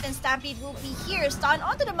tignan natin, Stampede will be here. Stun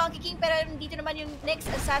onto the Monkey King. Pero dito naman yung next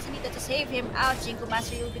assassin dito to save him out. Jingu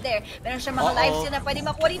Master will be there. Meron siya mga lives na pwede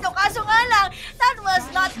makuha dito. Kaso nga lang, that was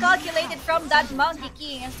not calculated from that Monkey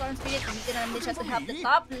King. And Storm Spirit, dito na naman din siya to help the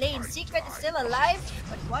top lane. Secret is still alive.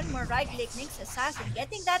 But one more right click makes assassin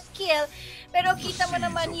getting that kill. Pero kita mo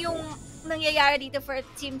naman yung nangyayari dito for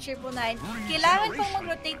Team 999. Kailangan pang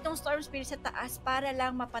mag-rotate ng Storm Spirit sa taas para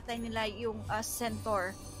lang mapatay nila yung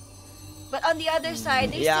Centaur. But on the other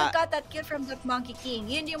side, they still Yeah. got that kill from the Monkey King.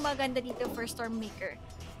 Yun yung maganda dito for Stormmaker.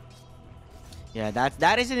 Yeah,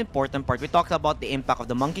 that is an important part. We talked about the impact of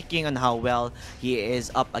the Monkey King and how well he is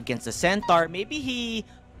up against the Centaur. Maybe he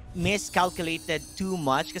miscalculated too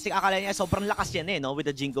much kasi akala niya sobrang lakas yan no? With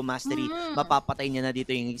the Jingo Mastery. Mapapatay niya na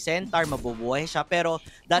dito yung Centaur, mabubuhay siya. Pero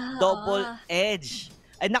that double edge,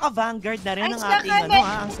 ay naka-vanguard na rin Ay, ang saka ating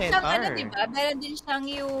ang Centaur. diba? Meron din siyang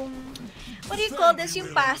yung, what do you call this?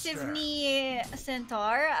 Yung passive ni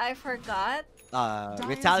Centaur? I forgot.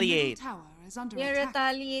 Retaliate. Yung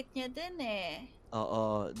retaliate niya din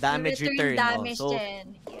Oo, damage return. Damage So,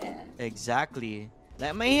 din. Yeah. exactly.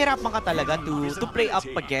 Like, mahihirapan ka talaga to play up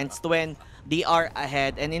against when they are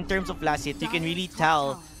ahead. And in terms of last hit, you can really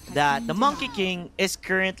tell that the Monkey King is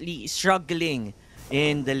currently struggling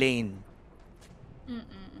in the lane.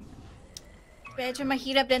 Medyo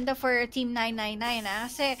mahirap din to for Team 999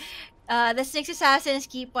 kasi the 6 Assassins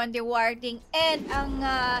keep on rewarding, and ang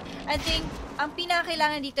I think ang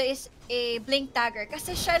pinakailangan dito is a Blink Dagger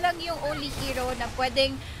kasi siya lang yung only hero na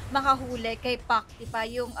pwedeng makahuli kay Pak, diba?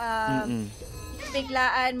 Yung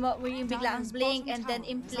biglaan mo, yung biglaang blink and then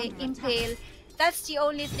impale. That's the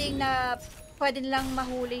only thing na pwede lang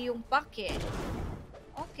mahuli yung Pak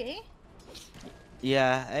Okay.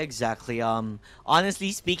 Yeah, exactly.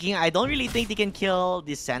 Honestly speaking, I don't really think they can kill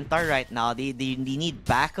the Centaur right now. They need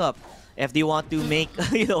backup if they want to make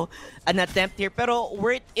an attempt here. Pero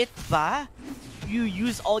worth it ba? You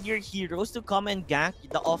use all your heroes to come and gank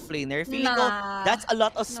the offlaner. Feeling ko that's a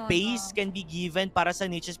lot of space can be given para sa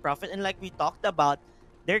Nature's Prophet. And like we talked about,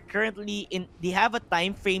 they're currently they have a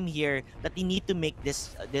time frame here that they need to make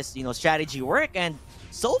this strategy work, and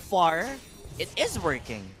so far it is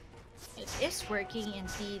working. It is working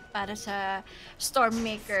indeed para sa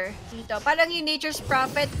Stormmaker dito. Parang yung Nature's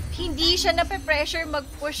Prophet, hindi siya nape-pressure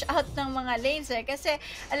mag-push out ng mga lanes kasi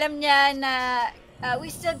alam niya na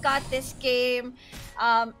we still got this game.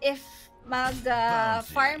 If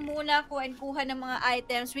mag-farm muna, kuha ng mga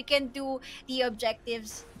items, we can do the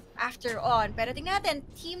objectives after on. Pero tingnan natin,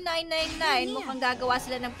 Team 999, mukhang gagawa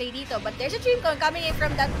sila ng play dito. But there's a dream cone coming in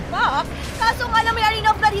from that Pak. Kaso nga naman,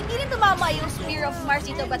 Arena of Blood, hindi rin tumama yung Spear of Mars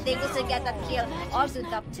dito, but they will still get that kill also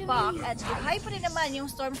the Pak. At high pa rin naman yung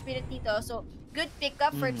Storm Spirit dito. So, good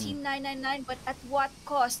pickup for Team 999, but at what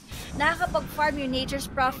cost? Nakakapag-farm yung Nature's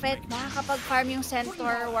Prophet, nakakapag-farm yung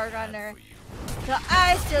Centaur Warrunner. So,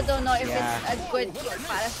 I still don't know if it's a good kill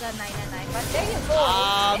para sa 999. But there you go.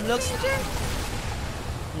 Looks...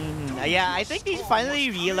 Yeah, I think they finally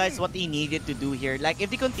realized what they needed to do here. Like, if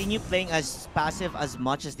they continue playing as passive as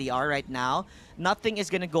much as they are right now, nothing is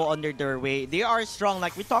gonna go under their way. They are strong,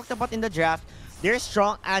 like we talked about in the draft. They're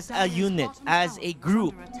strong as a unit, as a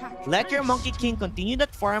group. Let your Monkey King continue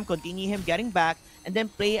that farm, continue him getting back, and then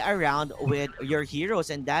play around with your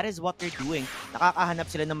heroes. And that is what they're doing. Nakakahanap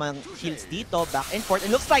sila ng mga kills dito, back and forth.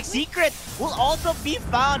 It looks like Secret will also be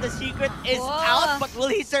found. The Secret is out, but will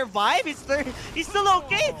he survive? He's still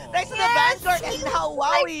okay. Next to the Vanguard, and now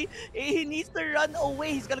Wowie, he needs to run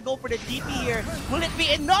away. He's gonna go for the TP here. Will it be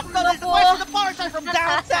enough? No, there's the power charge from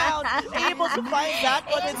downtown. Able to find that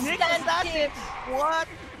one. And Nick Assassin, what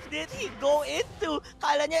did he go into?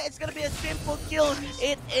 Kala niya it's gonna be a simple kill.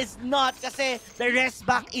 It is not kasi the rest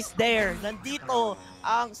back is there. Nandito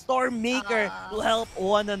ang Stormmaker to help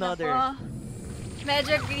one another.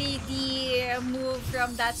 Medyo greedy move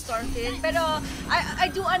from that Stormfield. Pero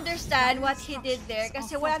I do understand what he did there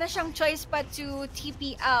kasi wala na siyang choice pa to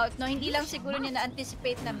TP out. No? Hindi lang siguro niya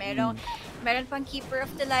na-anticipate na meron pang Keeper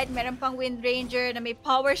of the Light, meron pang Wind Ranger na may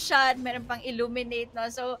power shot, meron pang Illuminate. No?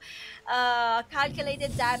 So,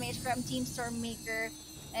 calculated damage from Team Stormmaker.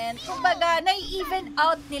 And kumbaga, nai-even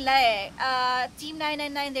out nila Team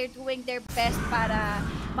 999, they're doing their best para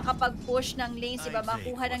makapag-push ng lanes, diba?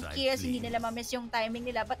 Makuha ng kills, hindi nila ma-miss yung timing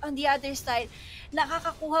nila. But on the other side,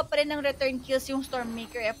 nakakakuha pa rin ng return kills yung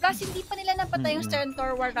Stormmaker. Plus, hindi pa nila napatay yung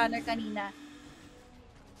Centaur Warrunner kanina.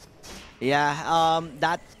 Yeah,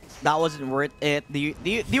 that wasn't worth it.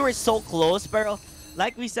 They were so close, pero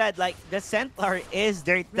like we said, like the Centaur is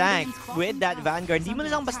their tank with that Vanguard. Hindi mo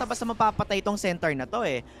lang basta-basta mapapatay itong Centaur na to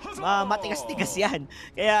matigas-tigas yan.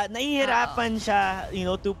 Kaya nahihirapan siya,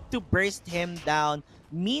 to burst him down.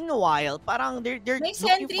 Meanwhile, parang they're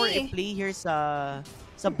looking for a play here sa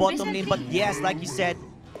bottom lane. But yes, like you said,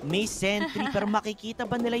 may sentry. Pero makikita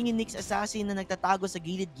ba nila yung Nyx Assassin na nagtatago sa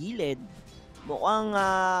gilid-gilid? Mukhang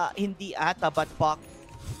hindi ata, but Puck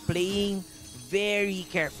playing very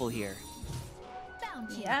careful here.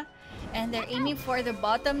 Yeah. And they're aiming for the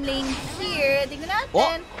bottom lane here. Tingnan Oh!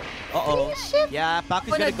 natin. Uh-oh. Shift. Yeah,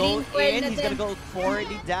 Paku's gonna go Drink well in. na He's gonna din. go for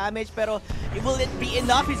the damage. Pero will it be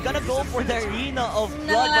enough? He's gonna go for the Arena of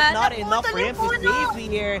Blood, but Na, not enough naputol for him yung to puno.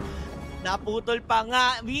 save here. Naputol pa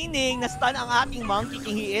nga, meaning na-stun ang ating Monkey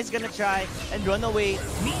King. He is gonna try and run away.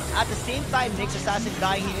 At the same time, Nyx Assassin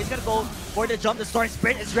dying. He is gonna go for the jump. The Storm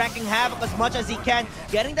Spirit is wrecking havoc as much as he can,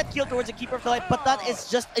 getting that kill towards the Keeper of the Light, but that is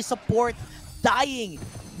just a support dying.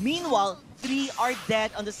 Meanwhile, 3 are dead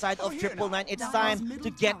on the side of 999. It's time to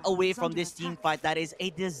get away from this team fight. That is a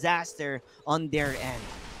disaster on their end.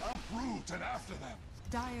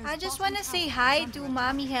 I just want to say hi to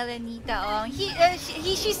Mommy Helenita.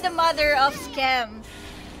 She's the mother of Scam.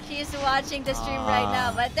 She's watching the stream right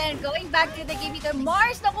now. But then, going back to the game dito,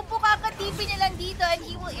 Mars, naku po, kakatipin niya lang dito and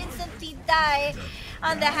he will instantly die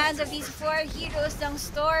on the hands of these 4 heroes ng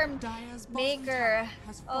Storm Maker.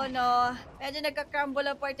 Oh no, medyo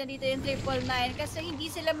nagka-crumble apart na dito yung 999 kasi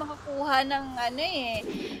hindi sila makakuha ng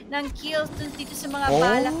ng kills dito sa mga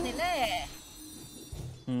balak nila eh.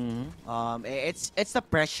 It's the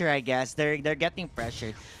pressure, I guess. They're getting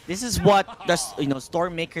pressured. This is what the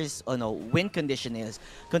Stormmakers win condition is.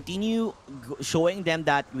 Continue showing them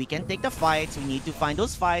that we can take the fights. We need to find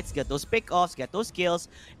those fights, get those pick-offs, get those kills,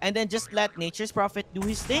 and then just let Nature's Prophet do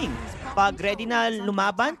his thing. Pag ready na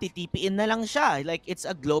lumaban, titipiin na lang siya. Like, it's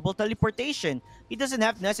a global teleportation. He doesn't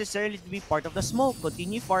have necessarily to be part of the smoke.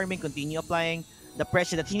 Continue farming, continue applying the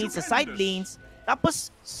pressure that he needs sa side lanes. Tapos,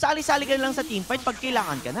 sali-sali ka lang sa teamfight pag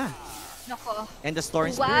kailangan ka na. Nako. And the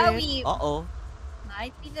Storm Spirit. Uh-oh.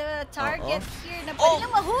 Might be the target here na pwede lang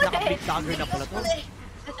mahuli. Naka-big dagger na pala to.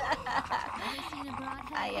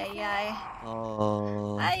 Ay.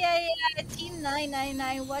 Oh. Ay. Team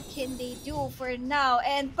 999, what can they do for now?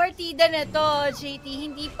 And partida na to, JT,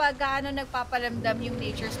 hindi pa gaano nagpaparamdam yung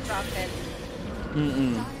Nature's Prophet.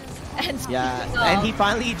 And he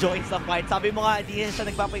finally joins the fight. Sabi mo nga, hindi siya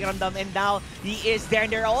nagpapakiramdam, and now he is there.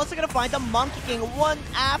 And they're also gonna find the Monkey King one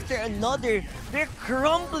after another. They're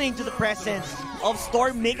crumbling to the presence of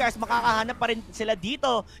Stormmakers. Makakahanap pa rin sila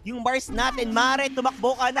dito. Yung Mars natin, Mare,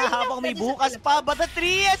 tumakbo ka na habang may bukas pa. But the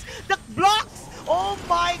 3S, the blocks! Oh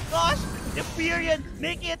my gosh! The period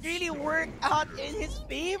making it really work out in his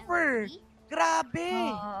favor.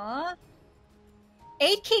 Grabe!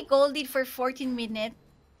 8k gold lead for 14 minutes.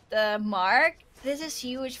 Mark, this is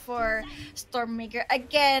huge for Stormmaker.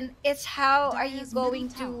 Again, it's how are you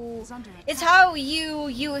going to, it's how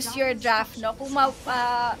you use your draft, no? Kung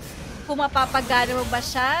mapapagana mo ba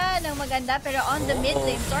siya ng maganda, pero on the mid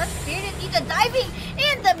lane, Storm Spirit dito diving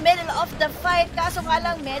in the middle of the fight. Kaso nga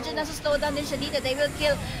lang, medyo nasa slowdown din siya dito. They will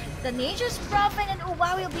kill the Nature's Prophet, and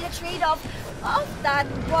wow, will be the trade-off of that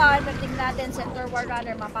one. But tingnan natin, Centaur War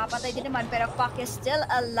Runner, mapapatay din naman, pero Puck is still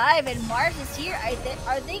alive, and Mars is here.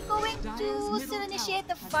 Are they going to still initiate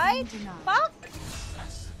the fight? Puck?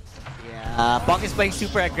 Yeah, Puck is playing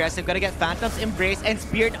super aggressive. Gonna get Phantom's Embrace and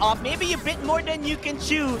Speared off. Maybe a bit more than you can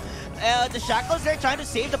chew. The Shackles are trying to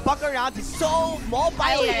save the Puck around. He's so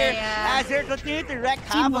mobile here as they're continuing to wreak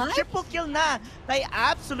havoc. Triple kill na kay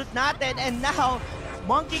Absolute natin, and now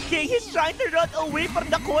Monkey King is trying to run away from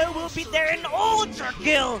the coil. Will be there, an ultra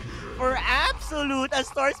kill for Absolute as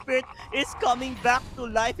Star Spirit is coming back to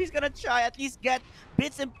life. He's gonna try at least get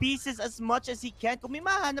bits and pieces as much as he can. Kung may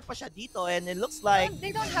mahanap pa siya dito, and it looks like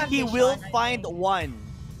he will find one.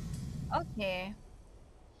 Okay.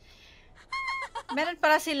 Meron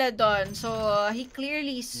para sila doon. So, he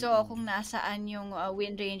clearly saw kung nasaan yung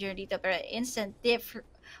Wind Ranger dito. Pero instant diff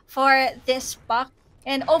for this Puck.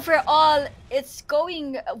 And overall, it's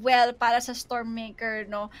going well para sa Stormmaker,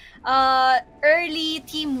 no? Early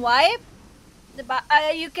team wipe, diba?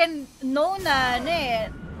 You can know na,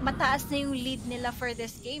 mataas na yung lead nila for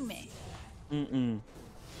this game, eh.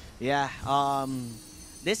 Yeah,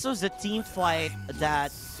 this was a team fight that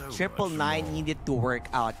 999 needed to work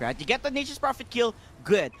out, right? You get the Nature's Prophet kill,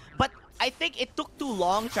 good. But I think it took too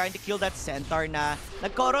long trying to kill that Centaur na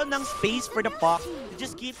nagkaroon ng space for the Puck to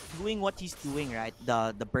just keep doing what he's doing, right?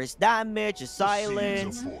 The burst damage, the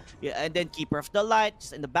silence, and then Keeper of the Light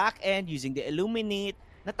just in the back end using the Illuminate.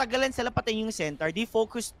 Natagalan sila pati yung Centaur. They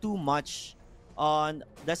focused too much on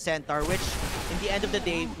the Centaur, which in the end of the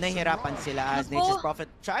day, nahihirapan sila as Nature's Prophet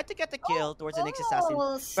tried to get the kill towards the next assassin.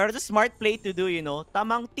 Pero the smart play to do,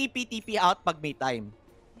 tamang TP out pag may time.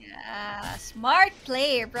 Yeah, smart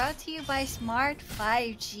play brought to you by Smart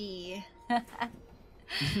 5G.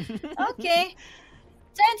 Okay.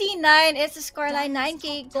 29 is the scoreline,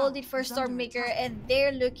 9k golded for Stormmaker, and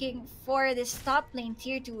they're looking for this top lane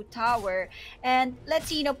tier 2 tower. And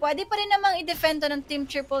let's see, pwede pa rin namang i-defend to ng Team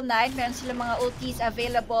 999. Meron silang mga ultis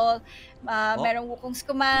available, Oh, merong Wukong's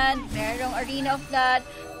Command, merong Arena of Blood.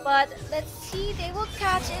 But let's see, they will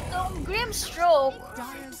catch itong Grimstroke.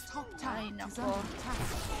 Ay, nako.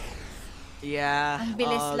 yeah. Ang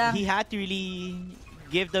bilis lang. He had to really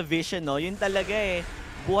give the vision, no? Yun talaga eh.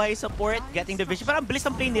 Buhay support, getting the vision. Parang bilis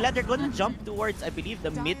ang play nila. They're gonna jump towards, I believe,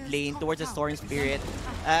 the mid lane, towards the Storm Spirit.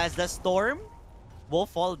 As the Storm will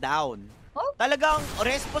fall down. Oh, Talagang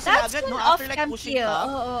respo sila that's agad, an no? After like off-cam pushing kill. top.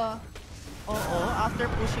 Oo. Oo, after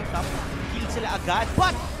pushing top, heal sila agad.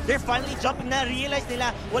 But they're finally jumping na. Realize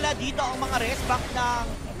nila, wala dito ang mga rest back ng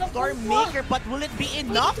Stormmaker. But will it be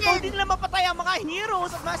enough? Hindi nila mapatay ang mga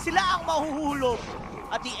heroes at sila ang mahuhulog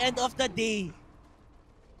at the end of the day.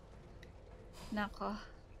 Nako.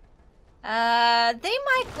 They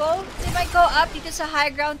might go up dito sa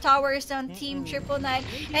high ground towers ng Team 999.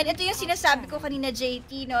 And ito yung sinasabi ko kanina,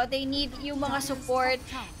 JT, no? They need yung mga support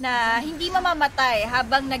na hindi mamamatay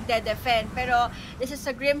habang nagde-defend. Pero this is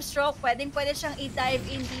a Grimstroke. Pwede siyang i-dive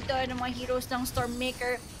in dito ng mga heroes ng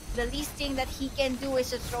Stormmaker. The least thing that he can do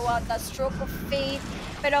is to throw out that stroke of fate.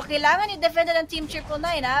 Pero kailangan i-defend ng Team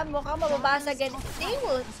 999, ha? Mukhang mababasag, and they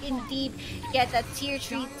will indeed get a tier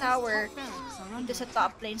 3 tower dito sa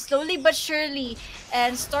top lane. Slowly but surely.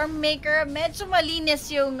 And Stormmaker, medyo malinis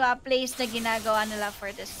yung plays na ginagawa nila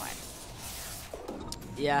for this one.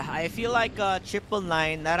 Yeah, I feel like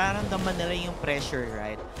 999, nararamdaman nila yung pressure,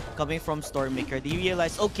 right? Coming from Stormmaker. They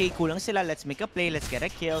realize, okay, kulang sila, let's make a play, let's get a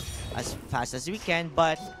kill as fast as we can.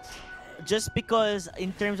 But just because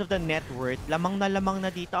in terms of the net worth, lamang na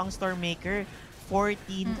dito ang Stormmaker.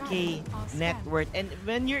 14k net worth. And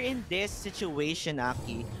when you're in this situation,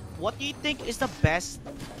 Aki, what do you think is the best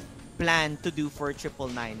plan to do for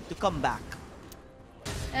 999 to come back?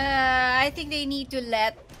 I think they need to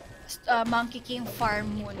let Monkey King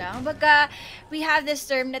farm muna. Kumbaga, we have this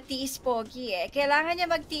term na tiis pogi eh. Kailangan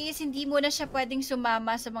niya magtiis, hindi muna siya pwedeng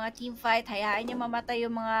sumama sa mga team fight. Hayaan niya mamatay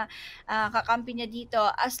yung mga kakampi niya dito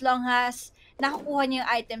as long as nakukuha niya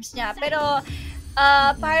yung items niya. Pero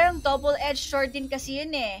parang double-edged sword din kasi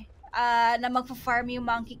yun eh. Na magpa-farm yung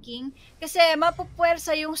Monkey King. Kasi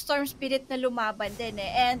mapupwersa yung Storm Spirit na lumaban din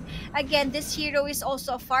eh. And again, this hero is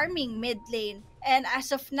also farming mid lane. And as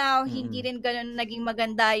of now, hindi rin ganun naging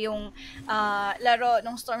maganda yung laro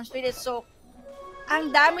ng Storm Spirit. So,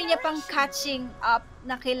 ang dami niya pang catching up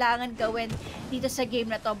na kailangan gawin dito sa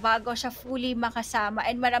game na to bago siya fully makasama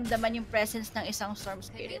and maramdaman yung presence ng isang Storm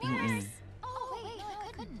Spirit.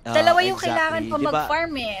 Dalawa yung kailangan pa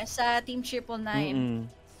mag-farm eh sa Team 999.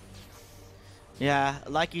 Yeah,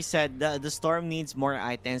 like you said, the Storm needs more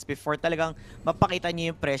items before talagang mapakita niya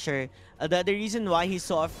yung pressure. The reason why he's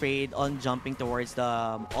so afraid on jumping towards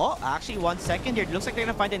the... Oh, actually, 1 second here. It looks like they're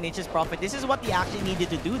gonna find the Nature's Prophet. This is what he actually needed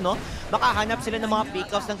to do, no? Makahanap sila ng mga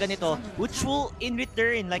pick-offs ng ganito, which will, in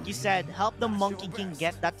return, like you said, help the Monkey King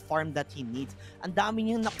get that farm that he needs. Ang dami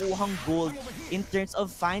niyang nakuhang gold in terms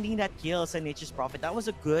of finding that kill sa Nature's Prophet. That was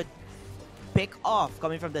a good pick-off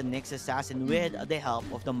coming from the Nyx Assassin with the help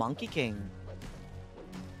of the Monkey King.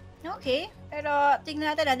 Okay, pero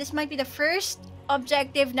tingnan natin this might be the first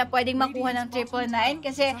objective na pwedeng makuha ng 999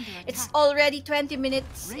 kasi it's already 20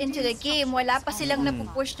 minutes into the game. Wala pa silang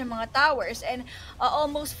napupush ng mga towers and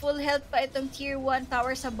almost full health pa itong tier 1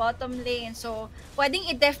 tower sa bottom lane. So, pwedeng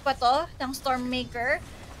i-def pa to ng Stormmaker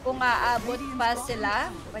kung aabot pa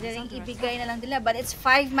sila. Pwede rin ibigay na lang nila. But it's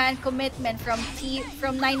 5-man commitment from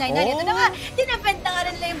 999. Ito na nga, dinefend na nga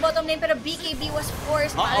rin nila yung bottom lane pero BKB was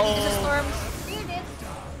forced para dito sa Storm Spirit.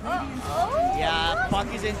 Yeah, Puck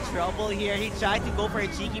is in trouble here. He tried to go for a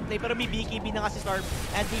cheeky play, pero may BKB na nga si Storm,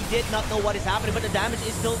 and he did not know what is happening, but the damage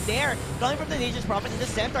is still there. Coming from the Nature's Prophet in the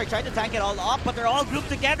center, trying to tank it all up, but they're all grouped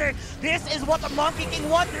together. This is what the Monkey King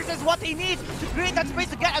wants. This is what he needs to create that space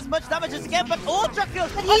to get as much damage as he can, but Ultra Kill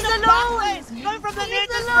on the back coming from the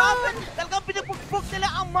Nature's Prophet. Talagang pinupugpug nila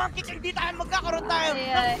ang Monkey King. Di tayo magkakaroon tayo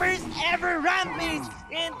ng first ever rampage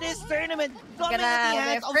in this tournament. Coming at the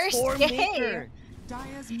hands of Stormmaker.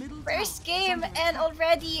 First game and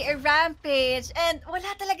already a rampage and wala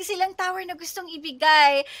talaga silang tower na gustong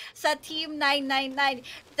ibigay sa Team 999.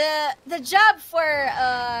 The job for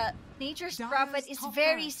Nature's Prophet is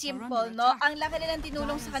very simple, no? Ang laki nilang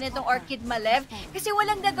tinulong sa kanitong Orchid Malev kasi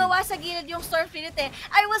walang nagawa sa gilid yung Storm Spirit eh.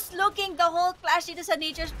 I was looking the whole clash dito sa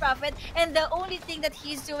Nature's Prophet and the only thing that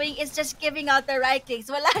he's doing is just giving out the right clicks.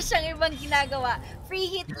 Wala siyang ibang ginagawa. Free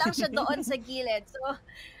hit lang siya doon sa gilid. So,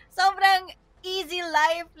 sobrang easy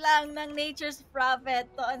life lang ng Nature's Prophet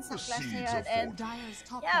doon sa clash na yun. And Dire's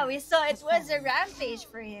top yeah, we tower saw it has was a fallen. rampage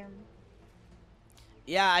for him.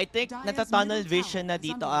 Yeah, I think Dire's natatunnel middle vision tower na is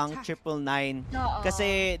dito under ang attack. 999. Oo. Kasi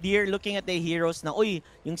they're looking at the heroes na, uy,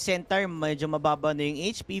 yung center medyo mababa na yung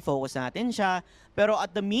HP, focus natin siya. Pero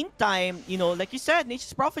at the meantime, you know, like you said,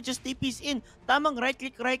 Nature's Prophet just TPs in. Tamang right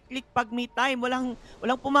click pag may time. Walang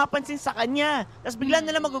pumapansin sa kanya. Tapos bigla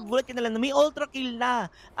na lang magugulat ka na lang na may ultra kill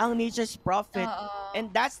na ang Nature's Prophet. Oo.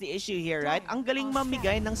 And that's the issue here, right? Ang galing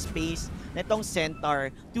mamigay ng space nitong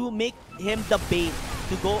centaur to make him the bait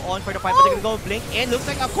to go on for the fight. But they're gonna go blink in. Looks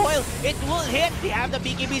like a coil. It will hit. They have the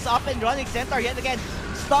BKBs up and running. Centaur yet again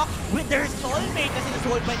stuck with their soulmate kasi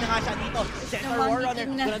na-soulmate na nga siya dito. Centaur Warrunner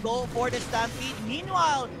gonna go for the stampede.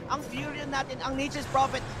 Meanwhile, ang Furion natin, ang Nature's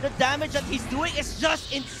Prophet, the damage that he's doing is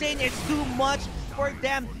just insane. It's too much for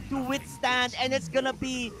them to withstand, and it's gonna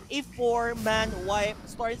be a 4-man wipe.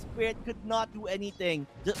 Star Spirit could not do anything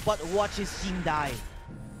but watch his team die.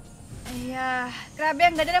 Yeah, grabe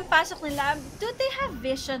ang ganda ng pasok nila. Do they have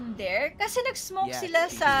vision there? Kasi nag-smoke Yes, sila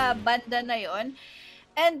they sa do. banda na yon.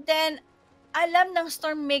 And then, alam ng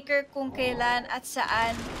Stormmaker kung kailan at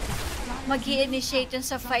saan mag-i-initiate yun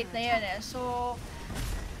sa fight na yun eh. So,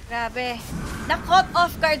 grabe. Na-caught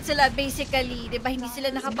off guard sila basically. Diba? Hindi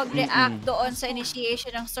sila nakapag-react doon sa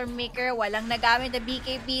initiation ng Stormmaker. Walang nagamit na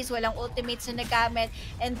BKBs, walang ultimates na nagamit.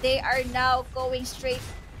 And they are now going straight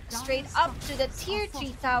up to the tier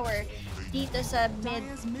 3 tower dito sa mid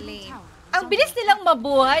lane. Ang bilis nilang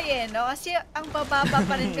mabuhay eh, no? Kasi ang bababa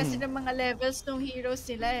pa rin kasi ng mga levels ng heroes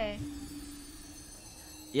nila eh.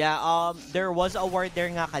 Yeah, there was a ward there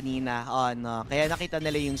nga kanina on, kaya nakita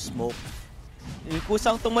nila yung smoke.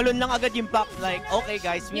 Kusang tumalon lang agad yung pack, like, okay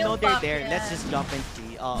guys, we know they're there, let's just jump and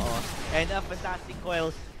see. And a fantastic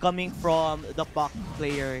coil coming from the Puck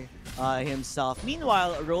player himself.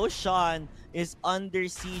 Meanwhile, Roshan is under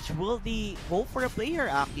siege. Will they go for a player,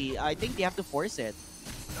 Aki? I think they have to force it.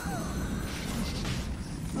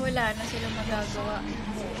 Wala na silang magagawa.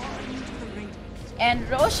 And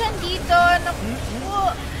Roshan dito,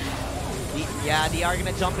 naku! Yeah, they are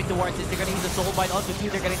gonna jump in towards it. They're gonna use the soul bite onto two.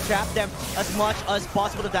 They're gonna trap them as much as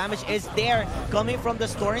possible. The damage is there coming from the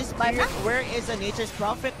Storm Spirit. Where is the Nature's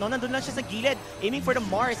Prophet? No, nandun lang siya sa gilid, aiming for the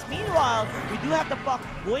Mars. Meanwhile, we do have the Puck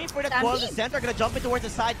going for the coil. The center gonna jump in towards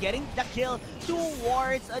the side, getting the kill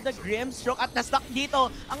towards the Grimstroke. At na-stuck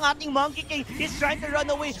dito ang ating Monkey King. He's trying to run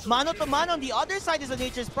away. Mano to mano. On the other side is the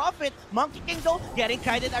Nature's Prophet. Monkey King though, getting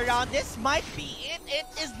kited around. This might be it. It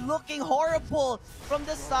is looking horrible from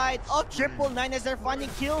the side of 999 as they're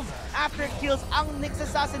finding kills after kills. Ang Nyx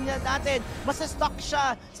Assassin natin, masa-stuck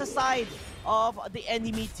siya sa side of the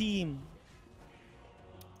enemy team.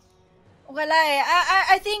 Wala eh.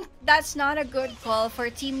 I think that's not a good call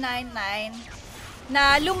for Team 99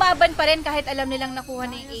 na lumaban pa rin kahit alam nilang nakuha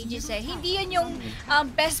na yung Aegis eh. Hindi yun yung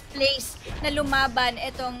best place na lumaban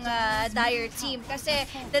itong Dire team. Kasi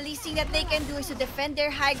the least thing that they can do is to defend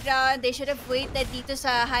their high ground. They should have waited dito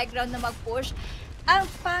sa high ground na mag-push. Ang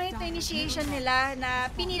pangit na initiation nila na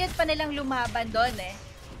pinilit pa nilang lumaban doon eh.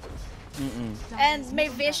 And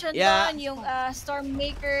may vision doon, yung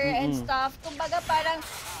Stormmaker and stuff. Kumbaga parang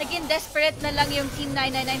naging desperate na lang yung Team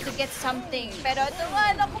 999 to get something. Pero ito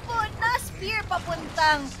nga, naku po, na-spear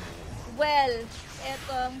papuntang, well,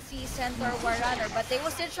 etong si Centaur Warrunner. But they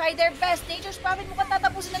will still try their best. Nature's Prophet mukhang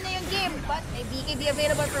tatapusin na yung game. But may BKB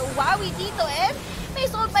available for Wowie dito. And may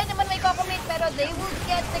Soulbite naman may Cocommate. Pero they will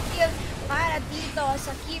get the kill para dito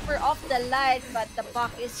sa Keeper of the Light. But the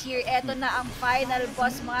Puck is here. Eto na ang final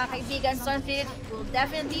boss, mga kaibigan. Stormfield will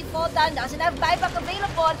definitely fall down. Doesn't have buyback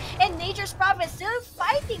available. And Nature's Prophet still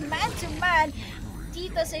fighting man-to-man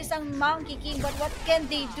dito sa isang Monkey King. But what can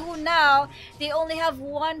they do now? They only have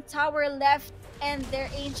one tower left. And their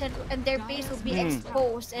ancient and their base will be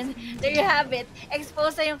exposed. And there you have it.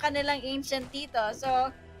 Exposed na yung kanilang ancient dito. So,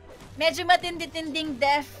 medyo matindi-tinding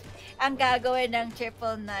death ang gagawin ng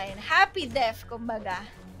 999. Happy death, kumbaga.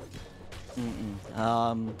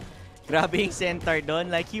 Grabe yung center doon.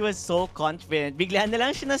 Like, he was so confident. Bigla na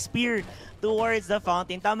lang siya na-spear towards the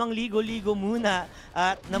fountain. Tamang ligo-ligo muna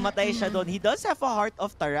at namatay siya doon. He does have a Heart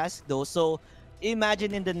of Tarask though. So,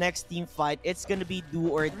 imagine in the next team fight, it's gonna be do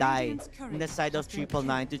or die in the side of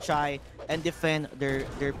 999 to try and defend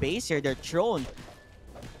their base here, their throne.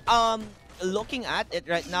 Looking at it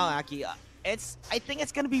right now, Aki, I think it's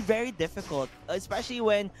gonna be very difficult, especially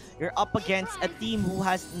when you're up against a team who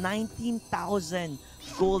has 19,000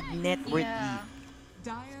 gold net worth. Yeah.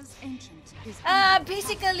 Dire's ancient is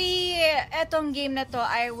Basically, etong game na to,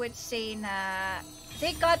 I would say na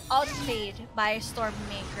they got outplayed by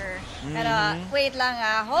Stormmaker. Pero, wait lang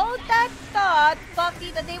hold that thought. Fuck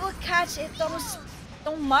dito, they will catch itong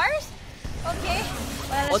Mars? Okay.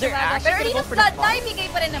 Wala na they're siya magawa. Pero actually yung go for the flood, bomb. naibigay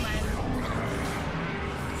pa rin naman.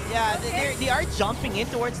 Yeah, they are jumping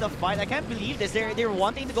in towards the fight. I can't believe this. They're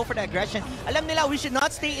wanting to go for the aggression. Alam nila, we should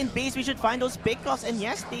not stay in base. We should find those pickoffs. And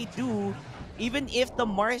yes, they do. Even if the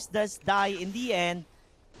Mars does die in the end.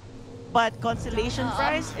 But consolation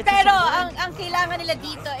prize, it's Pero a ang kailangan nila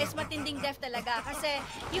dito is matinding def talaga. Kasi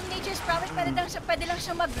yung Nature's Prophet pwede lang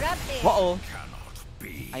siya mag-grab eh. Uh-oh.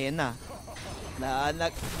 Ayan na.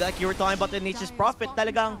 Like you were talking about the Nature's Prophet,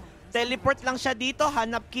 talagang teleport lang siya dito,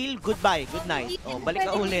 hanap kill, goodbye, good night. Oh, balik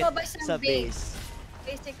ka ulit sa base.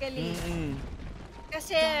 Basically.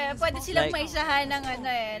 Kasi pwede silang maisahan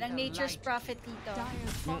ng Nature's Prophet dito.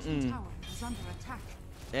 Dire's bottom tower is under attack.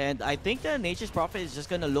 And I think the Nature's Prophet is just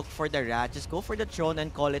gonna look for the rat, just go for the throne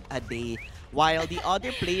and call it a day. While the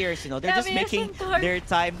other players, you know, they're just making their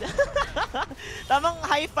time. Tamang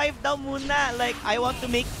high five daw muna, like I want to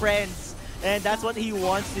make friends. And that's what he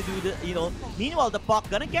wants to do, you know. Meanwhile, the Puck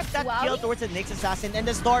gonna get that kill towards the Nyx Assassin. And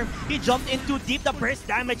the Storm, he jumped in too deep. The burst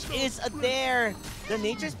damage is there. The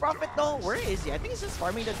Nature's Prophet though, where is he? I think he's just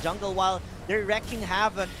farming the jungle while they're wrecking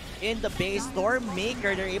havoc in the base.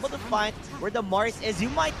 Stormmaker, they're able to find where the Mars is. You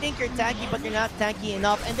might think you're tanky, but you're not tanky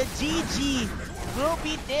enough. And the GG will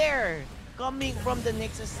be there. Coming from the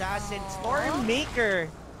Nyx Assassin. Stormmaker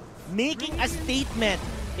making a statement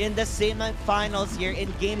in the semifinals here in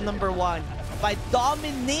game number 1 by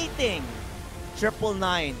dominating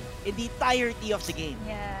 999 in the entirety of the game.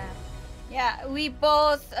 Yeah, we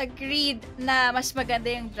both agreed na mas maganda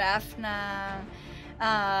yung draft ng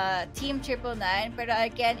Team 999, pero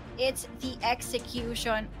again, it's the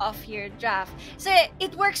execution of your draft. So,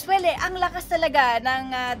 it works well eh. Ang lakas talaga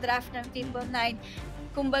ng draft ng 999.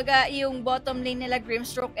 Kumbaga, yung bottom lane nila,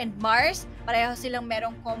 Grimstroke and Mars, pareho silang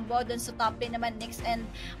merong combo. Doon sa top lane naman, Nyx and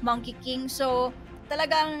Monkey King. So,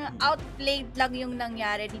 talagang outplayed lang yung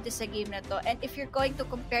nangyari dito sa game na to. And if you're going to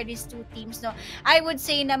compare these two teams, no, I would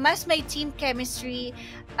say na mas may team chemistry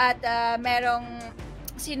at merong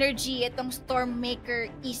synergy itong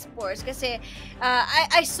Stormmaker Esports. Kasi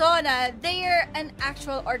I saw na they're an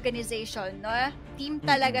actual organization, no? Team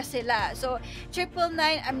talaga sila. So,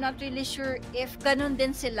 999, I'm not really sure if ganun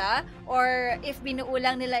din sila or if binuo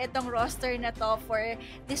lang nila itong roster na to for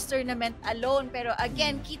this tournament alone. Pero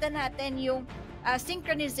again, kita natin yung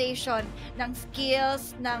synchronization ng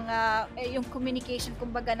skills, ng yung communication,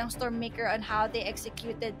 kumbaga, ng Stormmaker on how they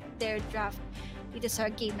executed their draft dito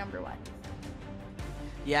sa game number 1.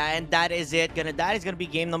 Yeah, and that is it. That is gonna be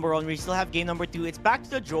game number 1. We still have game number 2. It's back to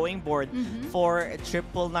the drawing board for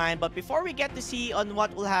 999. But before we get to see on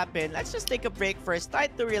what will happen, let's just take a break first.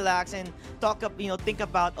 Time to relax and think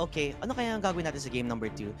about, okay, ano kaya ang gagawin natin sa game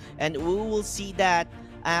number 2? And we will see that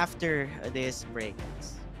after this break.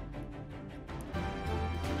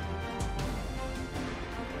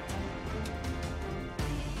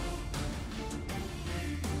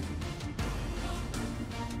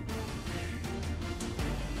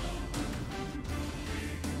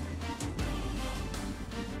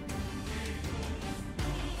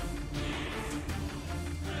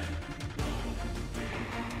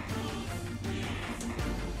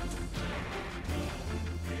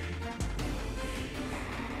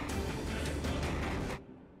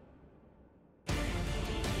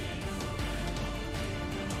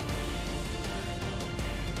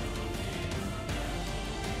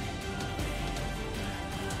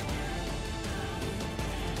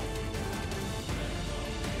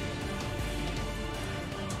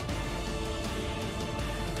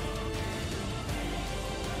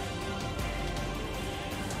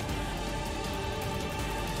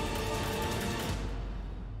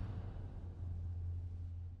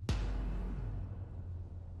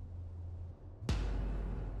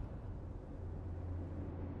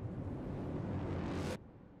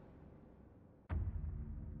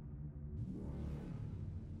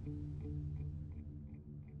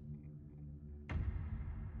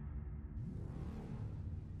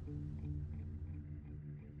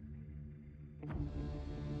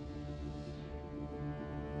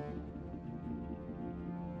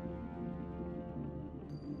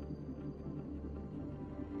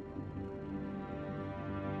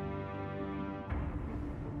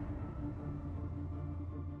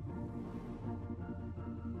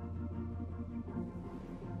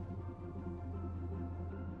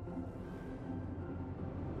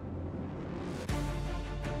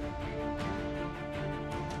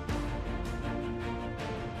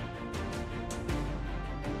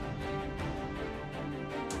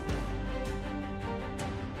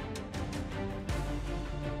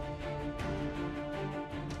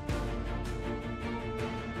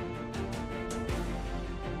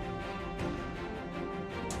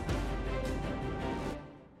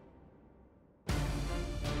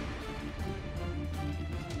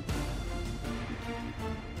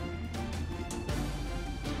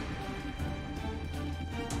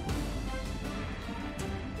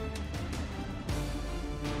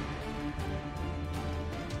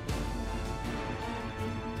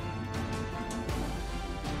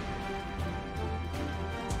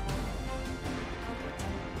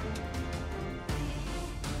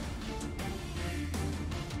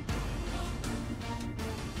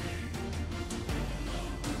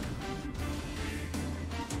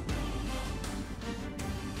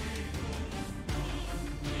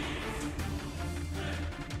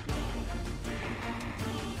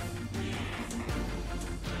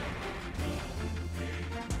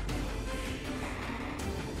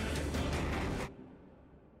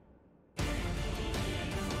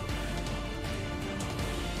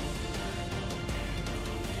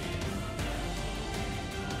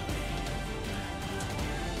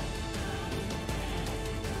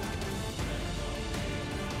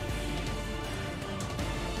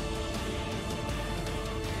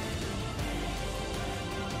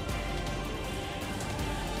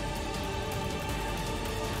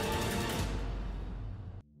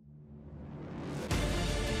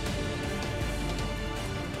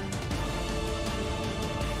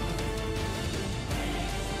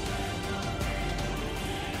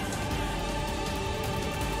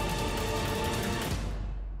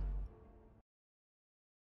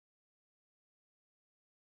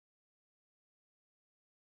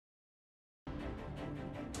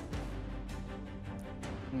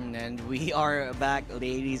 And we are back,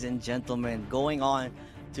 ladies and gentlemen, going on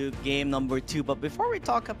to game number two. But before we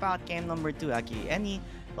talk about game number two, Aki,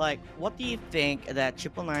 what do you think that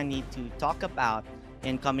Triple Nine need to talk about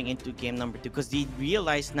in coming into game number two? Because they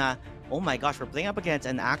realize na, oh my gosh, we're playing up against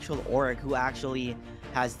an actual org who actually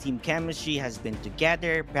has team chemistry, has been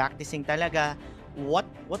together, practicing talaga. What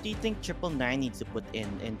do you think Triple Nine needs to put in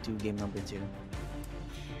into game number two?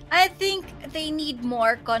 I think they need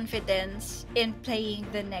more confidence in playing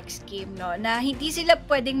the next game, no? Na hindi sila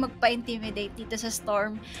pwedeng magpa-intimidate dito sa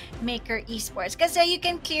Stormmaker Esports. Kasi you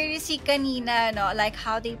can clearly see kanina, no? Like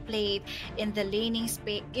how they played in the laning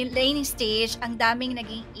stage. Ang daming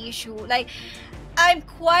naging issue. Like, I'm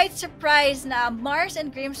quite surprised na Mars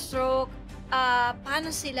and Grimstroke,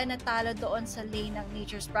 paano sila natalo doon sa lane ng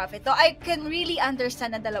Nature's Prophet. So, I can really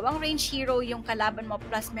understand na dalawang range hero yung kalaban mo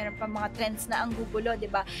plus meron pa mga trends na ang gugulo,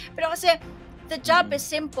 di ba? Pero kasi, the job is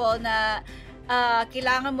simple na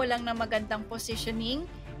kailangan mo lang ng magandang positioning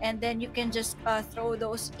and then you can just throw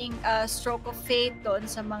those stroke of fate doon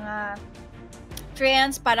sa mga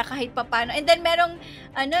trends para kahit papano. And then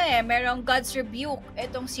merong God's Rebuke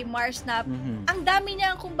itong si Mars na ang dami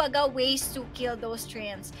niya kumbaga ways to kill those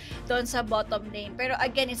trends doon sa bottom lane. Pero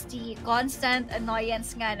again, it's the constant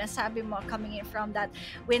annoyance nga na sabi mo coming in from that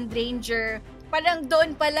Wind Ranger. Parang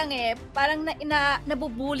doon pa lang parang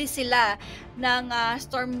nabubuli sila ng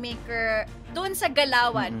Stormmaker doon sa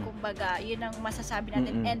galawan, kumbaga. Yun ang masasabi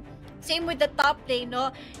natin. And same with the top lane,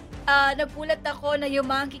 no? Nagulat ako na yung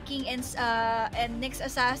Monkey King and Nyx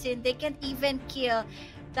Assassin, they can't even kill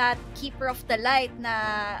that Keeper of the Light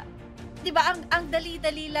na, di ba, ang dali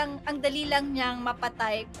lang niyang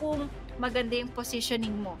mapatay kung maganda yung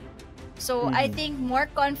positioning mo. So, I think more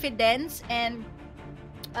confidence and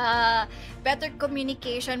better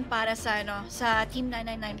communication para sa Team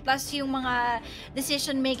 999. Plus, yung mga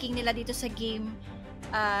decision making nila dito sa game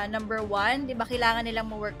number 1, di ba, kailangan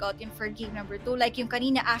nilang ma-workout in for game number 2. Like yung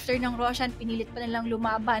kanina, after ng Roshan, pinilit pa nilang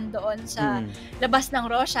lumaban doon sa labas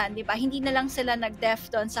ng Roshan, di ba? Hindi na lang sila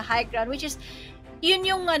nag-def doon sa high ground, which is, yun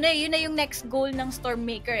na yung next goal ng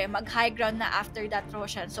Stormmaker, mag-high ground na after that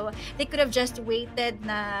Roshan. So, they could have just waited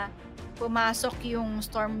na pumasok yung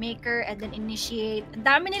Stormmaker and then initiate. Ang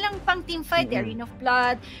dami nilang pang teamfight, the Arena of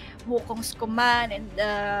Blood, Wukong's Command, and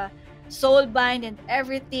Soulbind, and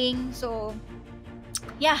everything. So,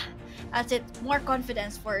 yeah, that's it. More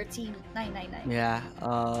confidence for Team 999.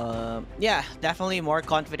 Yeah, definitely more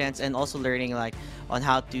confidence and also learning like on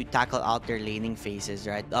how to tackle out their laning phases,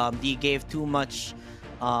 right? They gave too much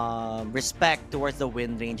respect towards the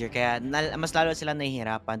Wind Ranger, kaya mas lalo sila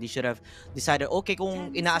nahihirapan. They should have decided, okay,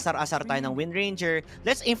 kung inaasar-asar tayo ng Wind Ranger,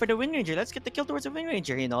 let's aim for the Wind Ranger. Let's get the kill towards the Wind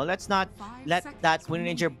Ranger, you know? Let's not let that Wind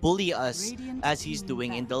Ranger bully us as he's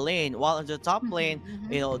doing in the lane. While in the top lane,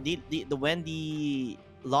 you know, when the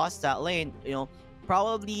lost that lane, you know,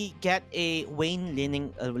 probably get a Wayne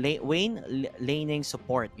laning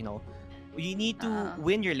support, you know. You need to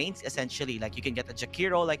win your lanes essentially. Like you can get a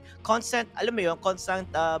Jakiro, like constant, alam mo yun, constant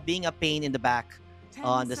being a pain in the back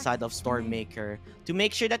on the side of Stormmaker to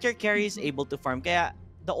make sure that your carry is able to farm. Kaya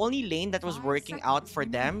the only lane that was working out for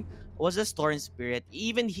them was a Storm Spirit.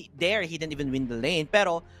 Even he didn't even win the lane,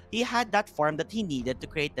 pero he had that farm that he needed to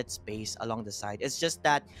create that space along the side. It's just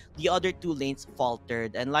that the other two lanes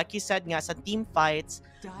faltered. And like you said nga, sa team fights,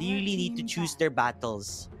 they really need to choose their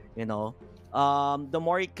battles, you know. The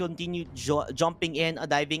more you continue jumping in,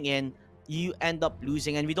 diving in, you end up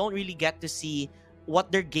losing, and we don't really get to see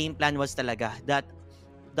what their game plan was talaga. That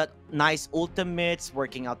nice ultimates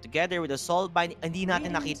working out together with the Soulbind, hindi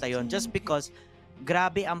natin nakita yon just because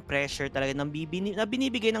grabe ang pressure talaga na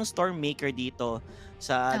binibigay ng Stormmaker dito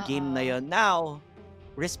sa game na yon. Now,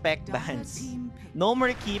 respect bans. No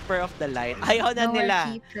more Keeper of the Light. Ayaw na nila.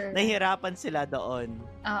 Nahirapan sila doon.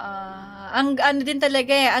 Ang din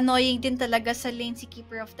talaga annoying din talaga sa lane si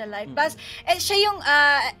Keeper of the Light. Plus, siya yung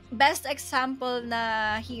best example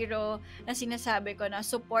na hero na sinasabi ko na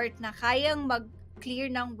support na kayang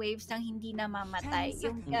clear ng waves nang hindi namamatay.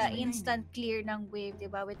 Yung instant clear ng wave,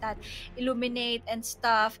 diba? With that illuminate and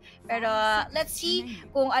stuff. Pero let's see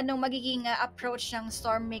kung anong magiging approach ng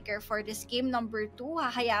Stormmaker for this game number 2.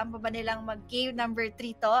 Hahayaan pa ba nilang mag-game number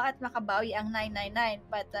 3 to at makabawi ang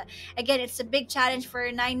 999? But again, it's a big challenge for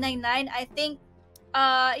 999. I think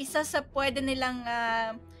isa sa pwede nilang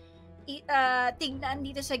tignan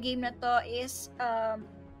dito sa game na to is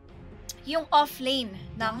yung off-lane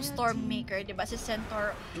ng Stormmaker, di ba? Si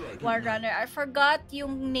Centaur Warrunner. I forgot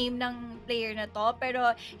yung name ng player na to,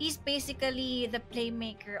 pero he's basically the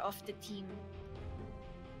playmaker of the team.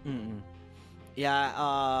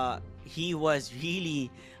 Yeah, he was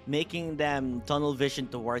really making them tunnel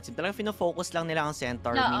vision towards him. Talagang fino-focus lang nila ang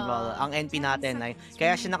center. Meanwhile, ang NP natin ay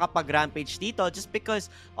kaya siya nakapag-rampage dito just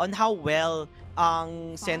because on how well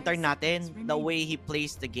ang center natin, the way he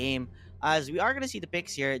plays the game. As we are gonna see the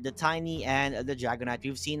picks here, the Tiny and the Dragonite.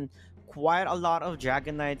 We've seen quite a lot of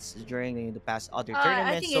Dragonites during the past other I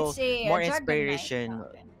tournaments, think so it's a more Dragonite. inspiration.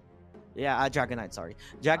 Okay. Yeah, Dragonite, sorry.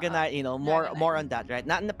 Dragonite, you know, more Dragonite. on that, right?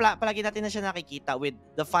 Palagi natin na siya nakikita with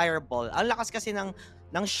the Fireball. Ang lakas kasi ng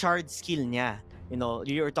shard skill niya. You know,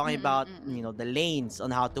 you're talking about, you know, the lanes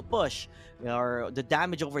on how to push or the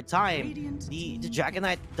damage over time. The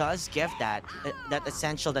Dragonite does give that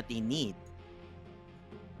essential that they need.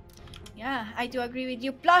 Yeah, I do agree with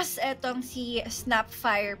you. Plus, etong si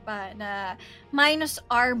Snapfire pa na minus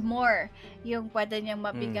armor yung pwede niyang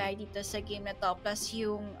mabigay dito sa game na to. Plus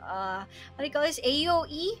yung, what do you call this?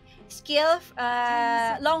 AOE skill,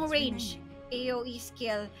 long range AOE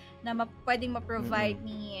skill na pwedeng ma-provide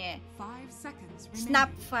ni 5 seconds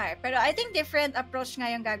Snapfire. Pero I think different approach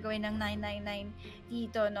nga yung gagawin ng 999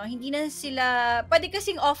 dito, no? Hindi na sila, pwede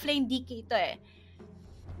kasing offlane DK ito eh.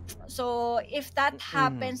 So, if that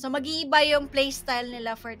happens, so mag-iiba yung playstyle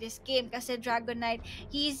nila for this game kasi Dragonite,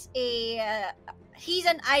 he's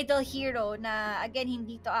an idle hero na, again,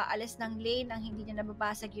 hindi to aalis ng lane nang hindi niya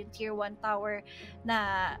nababasag yung tier 1 tower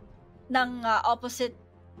na ng opposite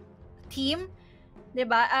team. 'Di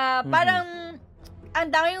ba? Parang ang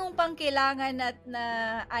dami mong pang kailangan na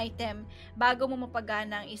item bago mo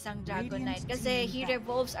mapagana ang isang Dragonite kasi he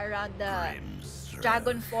revolves around the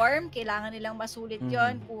dragon form. Kailangan nilang masulit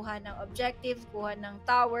yon, kuha ng objective, kuha ng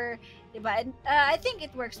tower, 'di ba? And I think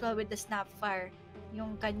it works well with the Snapfire,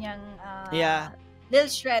 yung kanyang little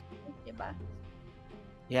shred, 'di ba?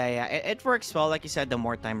 Yeah, it works well. Like you said, the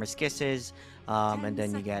more timers kisses, and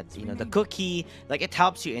then you get, you know, the cookie. Like, it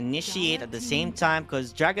helps you initiate at the same time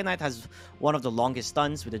because Dragonite has one of the longest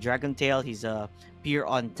stuns with the Dragon Tail. He's a pure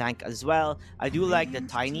on tank as well. I do like the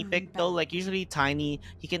Tiny pick though. Like, usually Tiny,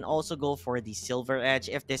 he can also go for the Silver Edge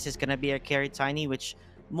if this is gonna be a carry Tiny, which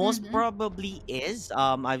most probably is.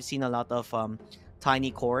 I've seen a lot of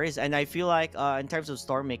Tiny cores, and I feel like in terms of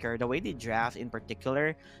Stormmaker, the way they draft in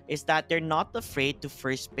particular is that they're not afraid to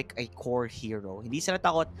first pick a core hero. Hindi sila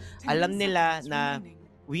takot. Alam nila na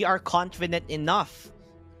we are confident enough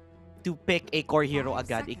to pick a core hero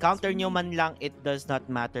agad. I-counter nyo man lang, it does not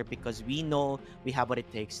matter because we know we have what it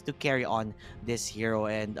takes to carry on this hero.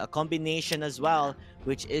 And a combination as well,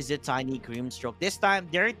 which is the Tiny Grimstroke. This time,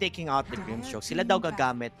 they're taking out the Grimstroke. Sila daw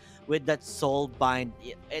gagamit with that Soul Bind.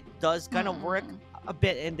 It does kind of work a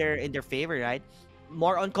bit in their favor, right?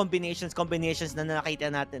 More on combinations na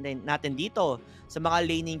nakita natin dito sa mga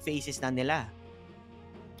laning phases na nila.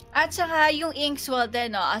 At saka yung Inkswell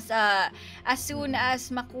din, no, as soon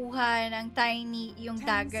as makuha ng Tiny yung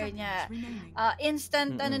dagger niya,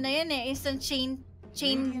 instant ano na yun eh, instant chain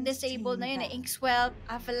disable na yun eh, Inkswell,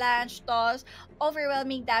 Avalanche, Toss,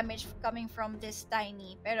 overwhelming damage coming from this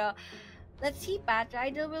Tiny. Pero let's see, Pat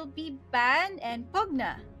Rider will be banned and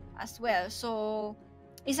Pugna as well. So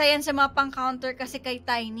isa yan sa mga pang-counter kasi kay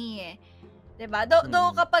Tiny eh. Diba?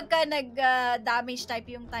 Though kapag ka nag-damage type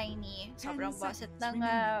yung Tiny, sobrang baset ng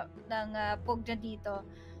Pugna dito.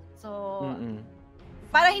 So,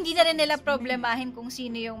 para hindi na rin nila problemahin kung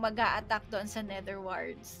sino yung mag-a-attack doon sa Nether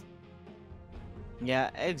Wards.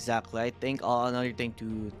 Yeah, exactly. I think another thing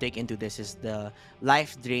to take into this is the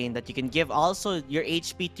life drain that you can give also your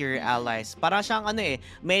HP to your allies. Para siyang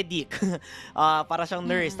medic. Para siyang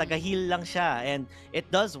nurse, taga-heal lang siya, and it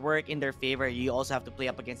does work in their favor. You also have to play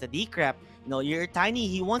up against the decrep. You know, you're Tiny,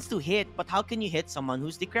 he wants to hit, but how can you hit someone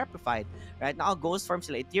who's decrepified? Right now, ghost form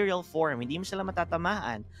sila, ethereal form, hindi mo sila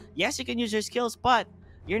matatamaan. Yes, you can use your skills, but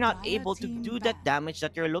you're not able to do that damage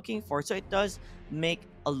that you're looking for. So it does make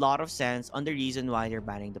a lot of sense on the reason why they're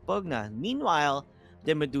banning the Pugna. Meanwhile,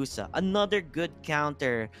 the Medusa, another good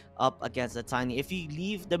counter up against the Tiny. If you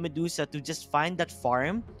leave the Medusa to just find that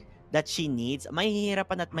farm that she needs,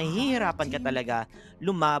 mahihirapan ka talaga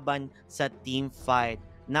lumaban sa team fight.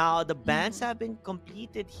 Now, the bans have been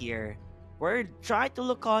completed here. We're trying to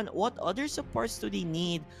look on what other supports do they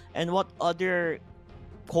need and what other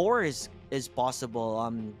cores is possible.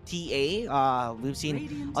 TA, we've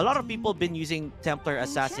seen a lot of people been using Templar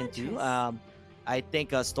Assassin too. I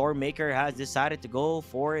think Stormmaker has decided to go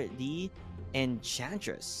for the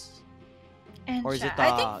Enchantress. Or is it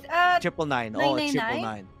I think 999? Oh,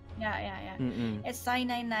 999. Yeah. It's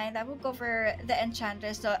 999. That would go for the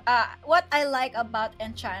Enchantress. So, what I like about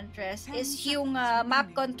Enchantress is yung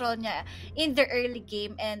map control niya in the early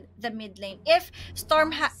game and the mid lane. If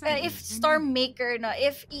Stormmaker, no,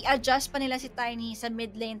 if i-adjust pa nila si Tiny sa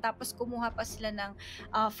mid lane tapos kumuha pa sila ng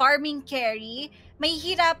farming carry, may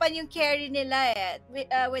hirapan yung carry nila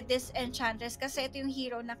with this Enchantress kasi ito yung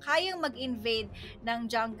hero na kayang mag-invade ng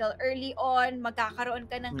jungle early on, magkakaroon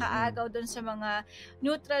ka ng kaagaw dun sa mga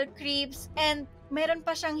neutral creeps, and meron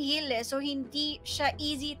pa siyang heal so hindi siya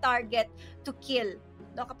easy target to kill.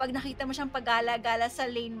 No, kapag nakita mo siyang pagala-gala sa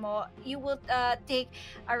lane mo, you will take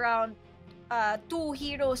around 2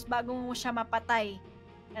 heroes bago mo siya mapatay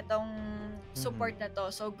itong support na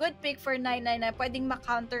to. So, good pick for 99 na pwedeng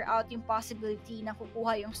ma-counter out yung possibility na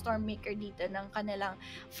kukuha yung Stormmaker dito ng kanilang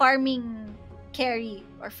farming carry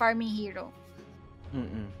or farming hero.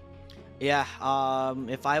 Yeah,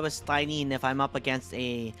 if I was Tiny and if I'm up against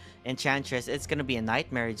a Enchantress, it's gonna be a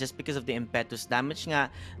nightmare just because of the impetus damage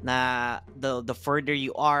nga na the further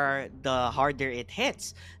you are, the harder it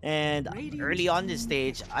hits. And early on this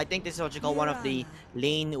stage, I think this is what you call one of the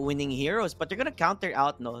lane winning heroes, but they're gonna counter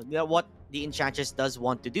out what the Enchantress does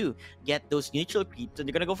want to do. Get those neutral creeps, and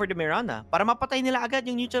they're gonna go for the Mirana para mapatay nila agad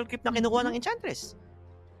yung neutral creep na kinukuha ng Enchantress.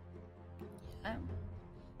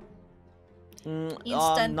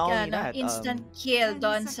 Instant kill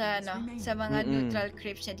doon sa mga neutral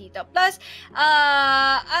creeps niya dito. Plus,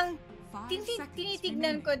 ang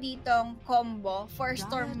tinitignan ko ditong combo for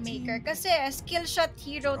Stormmaker kasi skill shot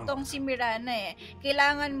hero tong si Mirana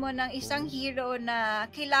Kailangan mo ng isang hero na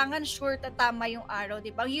kailangan sure tatama yung arrow,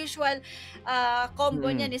 di ba? Usual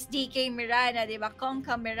combo niyan is DK Mirana, di ba?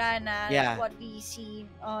 Conca Mirana, that's what we see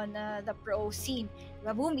on the pro scene.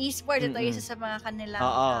 Diba? Boom Esports, ito isa sa mga kanilang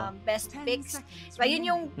best picks. Diba? Yun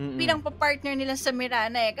yung pinang-partner nila sa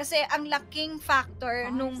Mirana kasi ang laking factor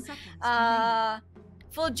nung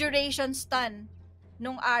full duration stun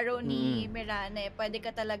nung arrow ni Mirana pwede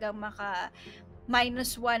ka talagang maka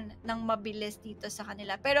 -1 ng mabilis dito sa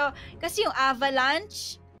kanila. Pero kasi yung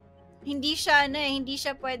avalanche hindi siya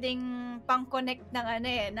pwedeng pang-connect ng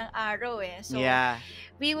ng arrow So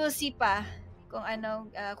we will see pa kung ano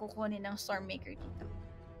kukunin ng Stormmaker dito.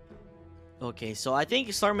 Okay, so I think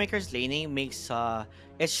Stormmaker's laning makes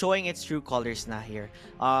it's showing its true colors na here.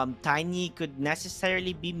 Tiny could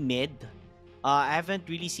necessarily be mid. I haven't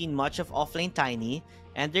really seen much of offlane Tiny,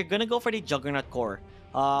 and they're gonna go for the Juggernaut core.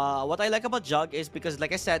 What I like about Jug is because, like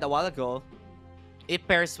I said a while ago, it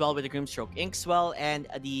pairs well with the Grimstroke, Inkswell, and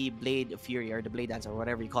the Blade Fury or the Blade Dance or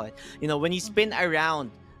whatever you call it. You know, when you spin around,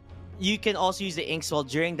 you can also use the Inkswell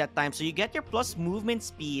during that time, so you get your plus movement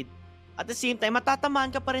speed. At the same time,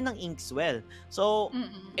 matatamaan ka pa rin ng Inkswell. So,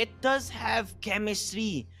 it does have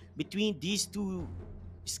chemistry between these two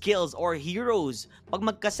skills or heroes pag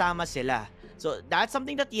magkasama sila. So, that's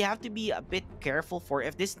something that you have to be a bit careful for.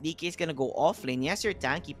 If this DK is gonna go offlane, yes, you're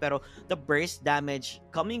tanky, pero the burst damage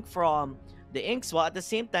coming from the Inkswell, at the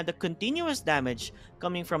same time, the continuous damage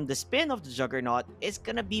coming from the spin of the Juggernaut is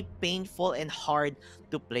gonna be painful and hard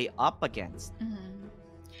to play up against.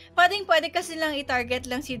 Pwede kasi lang i-target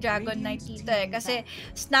lang si Dragon Knight dito kasi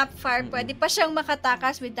Snapfire pwede pa siyang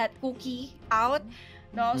makatakas with that cookie out,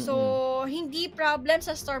 no? So hindi problem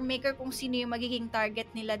sa Stormmaker kung sino yung magiging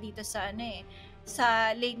target nila dito sa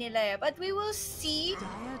sa lane nila but we will see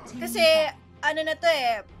kasi na to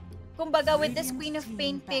kumbaga with this Queen of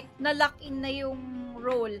Pain pick na lock in na yung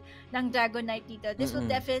role ng Dragon Knight dito. This will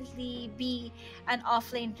definitely be an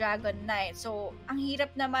offlane Dragon Knight. So, ang hirap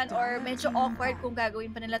naman or medyo awkward kung gagawin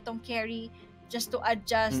pa nila tong carry just to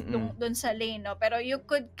adjust dun sa lane, no? Pero you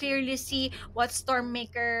could clearly see what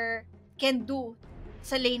Stormmaker can do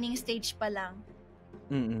sa laning stage pa lang.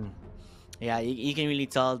 Yeah, you can really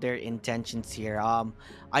tell their intentions here.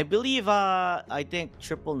 I believe, I think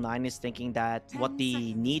 999 is thinking that what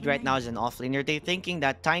they need right now is an offlaner. They're thinking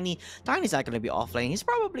that Tiny's not going to be offlane. He's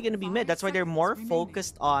probably going to be mid. That's why they're more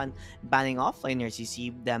focused on banning offlaners. You see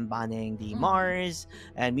them banning the Mars.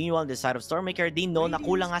 And meanwhile, on the side of Stormmaker, they know na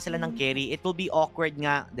kulang nga sila ng carry. It will be awkward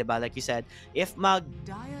nga, diba? Like you said, if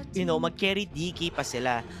mag-carry DK pa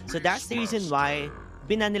sila. So that's the reason why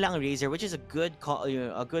binan nila ang Razor, which is a good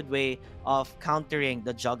way of countering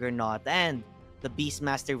the Juggernaut, and the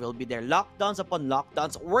Beastmaster will be there. Lockdowns upon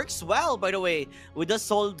lockdowns works well, by the way, with the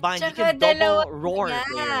Soul Bind. You can double roar.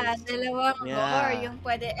 Dalawang roar yung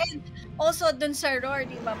pwede. And also dun sa roar,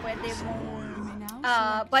 di ba,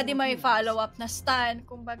 pwede may follow-up na stun.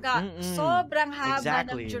 Kumbaga, sobrang haba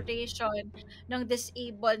ng duration ng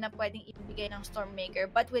disable na pwedeng ibigay ng Stormmaker.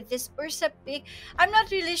 But with this Ursa pick, I'm not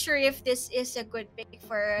really sure if this is a good pick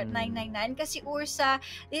for 999 kasi Ursa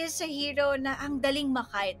is a hero na ang daling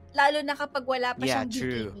makite. Lalo na kapag wala pa siyang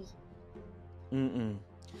true. DKB.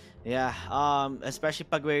 Yeah, especially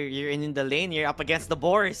pag you're in the lane, you're up against the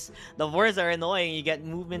boars. The boars are annoying. You get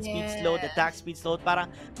movement speed slowed, Yeah. attack speed slowed.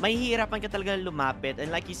 Parang mahihirapan ka talaga lumapit.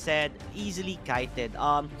 And like you said, easily kited.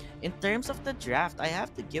 In terms of the draft, I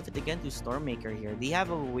have to give it again to Stormmaker here. They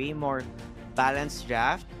have a way more balanced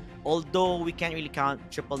draft. Although we can't really count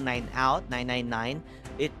 999 out, 999,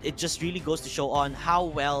 it just really goes to show on how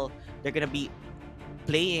well they're gonna be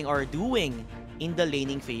playing or doing in the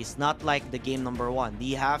laning phase, not like the game number 1.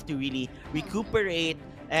 They have to really recuperate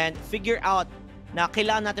and figure out na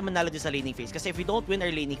kailangan natin manalo din sa laning phase. Kasi if we don't win our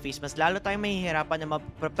laning phase, mas lalo tayong mahihirapan na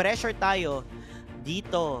ma-pressure tayo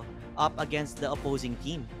dito up against the opposing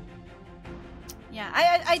team. Yeah,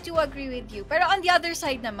 I do agree with you. Pero on the other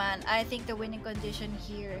side naman, I think the winning condition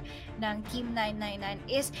here ng Team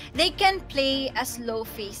 999 is they can play a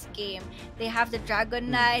slow-paced game. They have the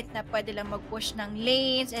Dragon Knight na pwede lang mag-push ng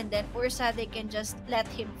lanes, and then Ursa, they can just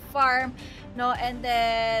let him farm, no? And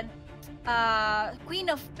then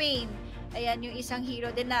Queen of Pain, ayan yung isang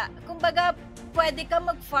hero din na kumbaga pwede kang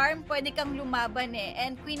mag-farm, pwede kang lumaban eh.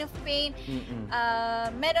 And Queen of Pain,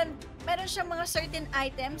 meron siyang mga certain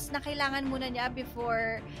items na kailangan muna niya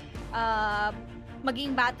before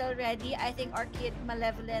maging battle ready. I think Orchid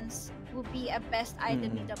Malevolence will be a best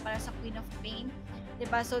item dito para sa Queen of Pain.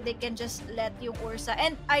 Diba? So they can just let yung Ursa.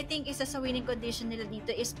 And I think isa sa winning condition nila dito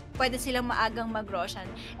is pwede silang maagang mag-Roshan.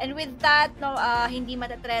 And with that, no, hindi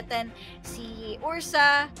matatreten si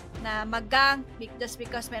Ursa na mag-gank just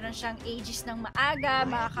because meron siyang Aegis ng maaga,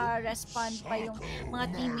 makaka-respond pa yung mga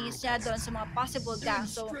teammates niya doon sa mga possible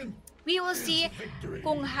ganks. So we will see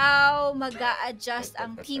kung how mag-a-adjust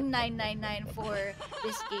ang Team 999 for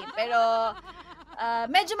this game. Pero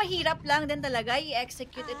medyo mahirap lang din talaga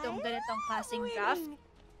i-execute itong ganitong klaseng draft.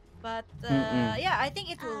 But yeah, I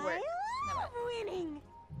think it will work.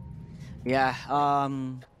 Yeah,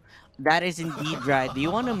 that is indeed right.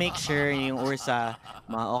 You want to make sure yung Ursa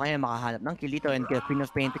okay makahanap ng Kilito and Queen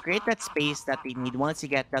of Pain to create that space that they need once you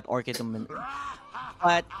get that Orchid.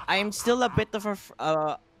 But I'm still a bit of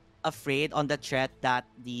afraid on the threat that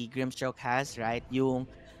the Grimstroke has, right? Yung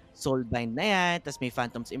Soulbind na yan, tas may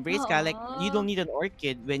Phantom's Embrace ka. Like, you don't need an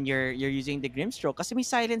Orchid when you're using the Grimstroke kasi may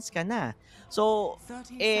silence ka na. So,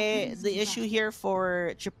 the issue here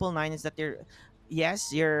for 999 is that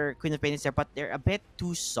yes, your Queen of Pain is there, but they're a bit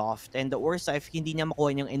too soft. And the Ursa, if hindi niya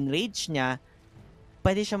makuha yung enrage niya,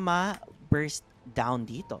 pwede siya ma-burst down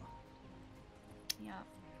dito.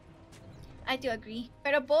 I do agree.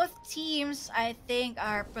 Pero both teams, I think,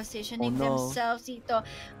 are positioning themselves dito.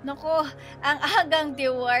 Naku, ang agang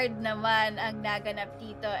reward naman ang naganap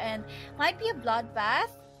dito. And might be a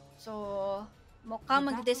bloodbath. So,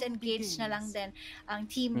 mukhang mag-disengage na lang din ang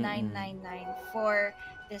Team 999 for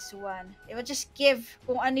this one. They will just give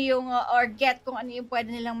kung ano yung, or get kung ano yung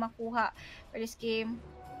pwede nilang makuha for this game.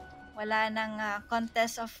 Wala nang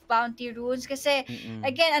contest of bounty runes kasi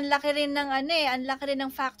again ang laki rin ng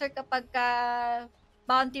factor kapag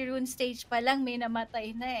bounty rune stage pa lang may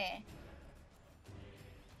namatay na eh.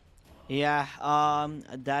 Yeah,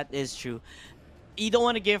 that is true. You don't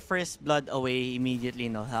want to give first blood away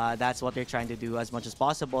immediately, no? That's what they're trying to do as much as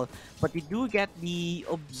possible. But you do get the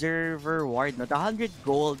Observer Ward, no? The 100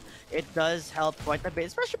 gold, it does help quite a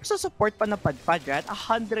bit. Especially sa support pa na padpad, right?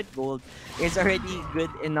 100 gold is already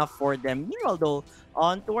good enough for them. Meanwhile, though,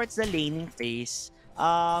 towards the laning phase,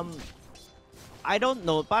 I don't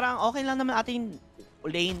know. Parang okay lang naman ating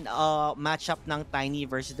lane matchup ng Tiny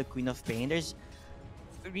versus the Queen of Pain. There's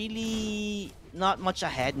really not much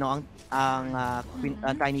ahead no ang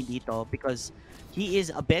Tiny dito because he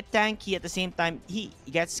is a bit tanky at the same time he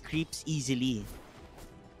gets creeps easily.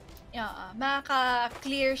 Yeah,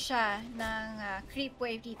 makaka-clear siya ng creep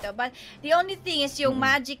wave dito. But the only thing is yung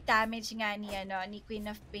magic damage nga ni Queen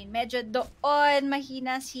of Pain. Medyo doon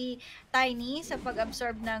mahina si Tiny sa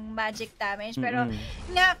pag-absorb ng magic damage. Pero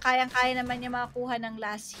nga, kayang-kaya naman niya makakuha ng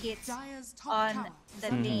last hits on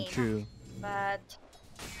the lane. True. But,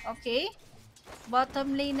 okay.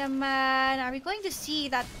 Bottom lane naman, are we going to see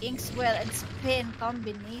that Inkswell and Spin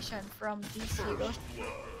combination from these heroes?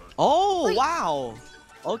 Oh, wow!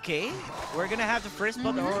 Okay, we're gonna have the first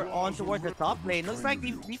blood on towards the top lane. Looks like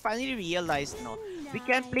we finally realized, no, we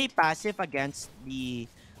can play passive against the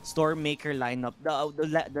Stormmaker lineup.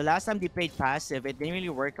 The last time they played passive, it didn't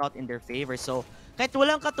really work out in their favor. So, kahit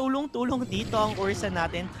walang katulong-tulong dito ang Ursa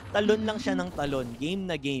natin, talon lang siya ng talon. Game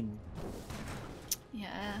na game.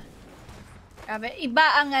 Yeah.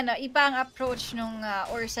 Iba ang approach nung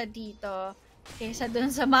Ursa dito kaysa dun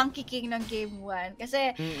sa Monkey King ng Game 1.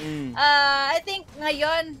 Kasi, I think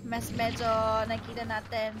ngayon, mas medyo nakita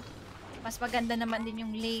natin mas maganda naman din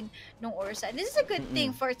yung lane ng Ursa. This is a good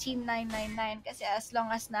thing for Team 999 kasi as long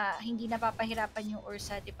as na hindi napapahirapan yung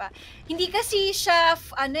Ursa, di ba? Hindi kasi siya,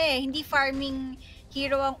 hindi farming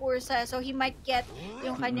hero ang Ursa. So, he might get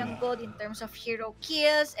yung kanyang gold in terms of hero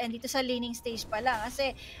kills and dito sa laning stage pa lang.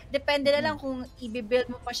 Kasi, depende na lang kung i-build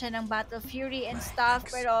mo pa siya ng Battle Fury and stuff.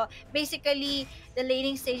 Pero, basically, the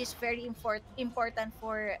laning stage is very important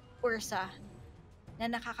for Ursa na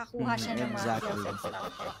nakakakuha siya ng mga kills and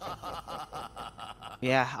stuff.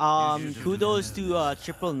 Yeah, kudos to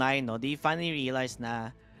 999, no? They finally realized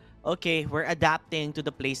na, okay, we're adapting to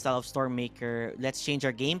the playstyle of Stormmaker. Let's change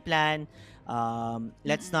our game plan.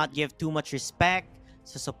 Let's not give too much respect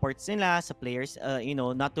sa supports nila, sa players,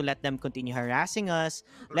 not to let them continue harassing us.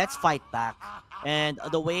 Let's fight back. And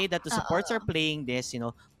the way that the supports are playing this,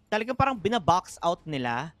 talagang parang binabox out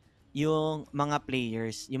nila yung mga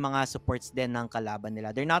players, yung mga supports din ng kalaban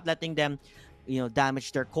nila. They're not letting them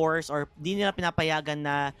damage their cores or di nila pinapayagan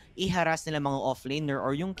na i-harass nila mga offlaner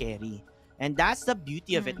or yung carry. And that's the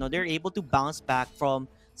beauty of it, no? They're able to bounce back from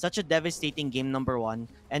such a devastating game number 1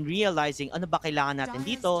 and realizing ano ba kailangan natin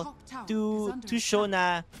dito to show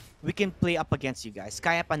na we can play up against you guys.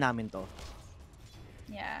 Kaya pa namin to.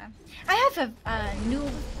 Yeah. I have a new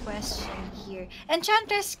question here.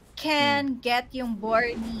 Enchantress can get yung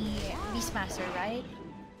board ni Beastmaster, right?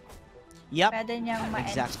 Yep. Pwede niyang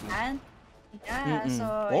ma-enchant. Exactly. Yeah, so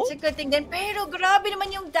it's a good thing din. Pero grabe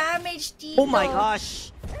naman yung damage dito. Oh my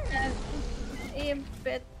gosh!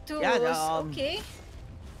 Impetus. Yeah, okay.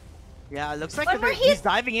 Yeah, looks like he's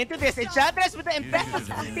diving into this. Enchantress with the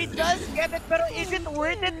impetus. He does get it, pero is it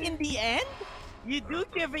worth it in the end? You do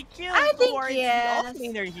give a kill towards the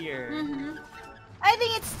offlaner here. I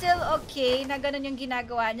think it's still okay na ganun yung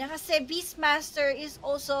ginagawa niya kasi Beastmaster is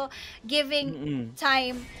also giving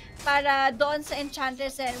time para doon sa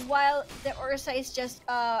Enchantress and while the Ursa is just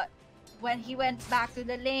when he went back to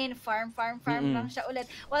the lane, farm lang siya ulit.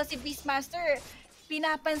 While si Beastmaster,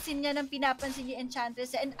 pinapansin yung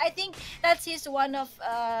Enchantress and I think that's one of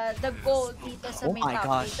the goal dito sa main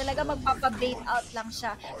top lane. Talaga magpapa-bait out lang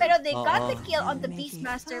siya. Pero they got the kill on the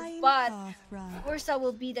Beastmaster but Ursa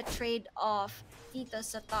will be the trade-off dito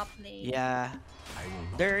sa top lane. Yeah.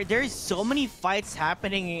 There's so many fights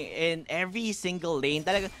happening in every single lane.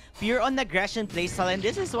 Talaga pure on aggression playstyle, and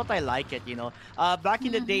this is what I like it, Back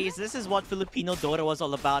in the days, this is what Filipino Dota was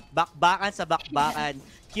all about. Bakbakan sa bakbakan.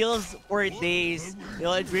 Kills for days.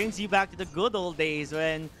 It brings you back to the good old days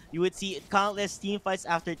when you would see countless team fights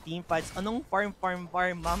after team fights. Anong farm,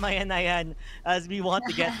 mamaya na yan as we want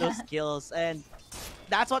to get those kills. And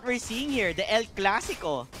that's what we're seeing here. The El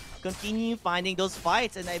Clasico. Continue finding those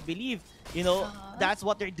fights, and I believe that's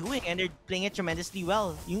what they're doing and they're playing it tremendously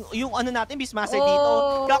well. Yung ano natin, Beastmaster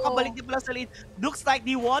dito, kakabalik din pala sa lead. Looks like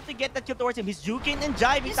they want to get that kill towards him. He's juking and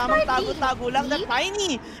jiving, tamang tago-tago lang. The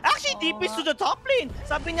Tiny actually deepest to the top lane.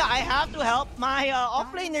 Sabi niya, I have to help my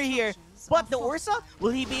offlaner here. But the Ursa,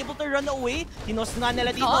 will he be able to run away? Sinusna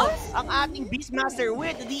nila dito ang ating Beastmaster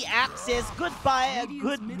with the axes. Goodbye,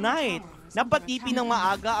 good night. Napatipi ng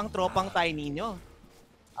maaga ang tropang Tiny nyo.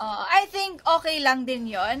 I think okay lang din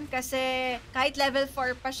yon kasi kahit level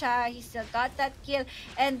 4 pa siya, he still got that kill.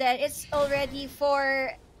 And then it's already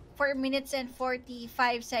 4 minutes and 45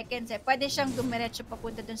 seconds. Pwede siyang dumiretso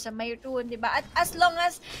papunta dun sa may rune, di ba? At as long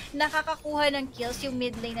as nakakakuha ng kills yung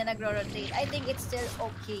mid lane na nagro-rotate, I think it's still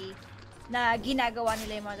okay na ginagawa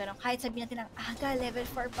nila yung mga ganun. Kahit sabihin natin ng aga, level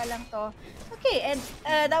 4 pa lang to. Okay, and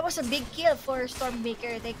that was a big kill for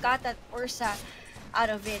Stormmaker. They got that Ursa out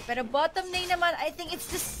of it. Pero bottom lane naman, I think it's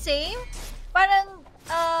the same. Parang,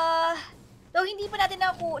 though hindi pa natin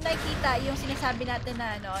nakikita yung sinasabi natin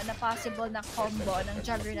na, na possible na combo ng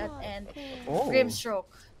Juggernaut and Grimstroke.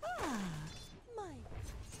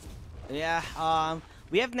 Yeah,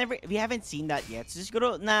 we haven't seen that yet. So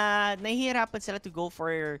siguro na nahihirapan sila to go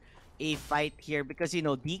for a fight here because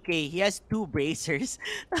DK, he has 2 bracers.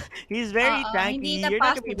 He's very tanky. You're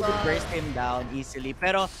not gonna be able to burst him down easily.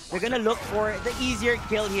 Pero they're gonna look for the easier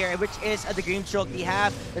kill here, which is the Grimstroke. They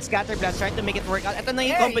have the Scatter Blast trying to make it work out. Ito na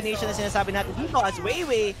yung combination na sinasabi natin dito as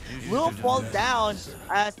Weiwei will fall down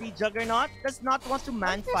as the Juggernaut does not want to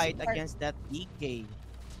man fight against that DK.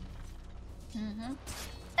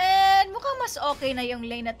 And mukhang mas okay na yung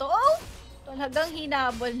lane na to. Talagang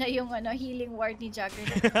hinabol na yung healing ward ni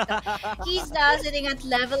Juggernaut. He's now sitting at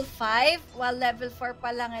level 5 while level 4 pa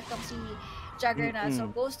lang itong si Juggernaut. So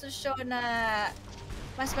goes to show na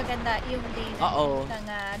mas maganda yung lane ng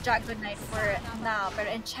Juggernaut for now. Pero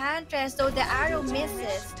Enchantress, though the arrow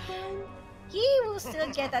misses, he will still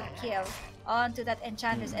get that kill onto that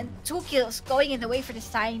Enchantress. And 2 kills going in the way for this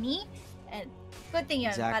Tiny. And good thing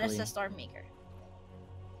yun para sa Stormmaker.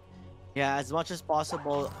 Yeah, as much as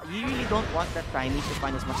possible. You really don't want that Tiny to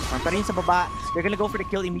find as much as farm. Pero yun sa baba, they're gonna go for the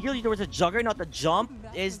kill immediately towards the Juggernaut. The jump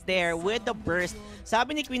is there with the burst.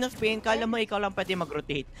 Sabi ni Queen of Pain, kala mo ikaw lang pwede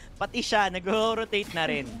mag-rotate. Pati siya, nag-rotate na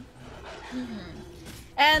rin.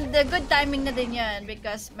 And good timing na din yan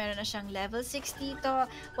because meron na siyang level 6 dito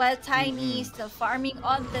while Tiny still farming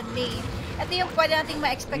on the lane. Ito yung pwede nating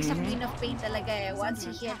ma-expect sa Queen of Pain talaga eh. Once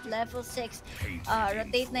he hit level 6,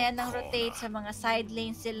 rotate na yan ng rotate sa mga side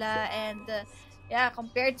lanes sila. And yeah,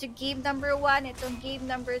 compared to game number 1, itong game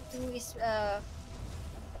number 2 is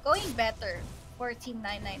going better for Team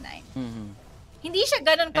 999. Hindi siya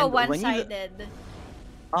ganun ka one-sided.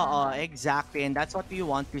 Exactly. And that's what we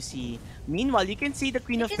want to see. Meanwhile, you can see the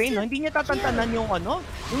Queen of Pain, no? Hindi niya tatantanan yung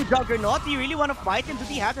yung Juggernaut. Do you really want to fight him? Do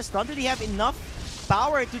they have the stun? Do they have enough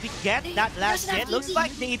power to get that last hit? Looks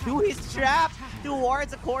like they do. His trap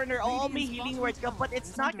towards the corner. Oh, may healing words ka, but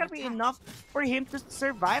it's not gonna be enough for him to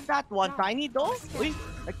survive that one. Tiny though? Uy,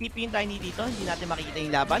 nag-TP yung Tiny dito. Hindi natin makikita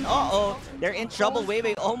yung laban. They're in trouble. Wei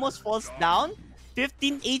almost falls down.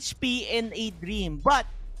 15 HP in a dream. But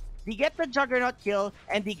they get the Juggernaut kill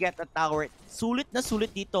and they get the tower. Sulit na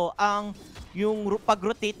sulit dito ang yung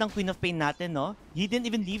pag-rotate ng Queen of Pain natin, no? He didn't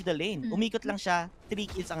even leave the lane. Umikot lang siya. 3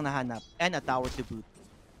 kills ang nahanap and a tower to boot.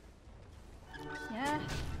 Yeah.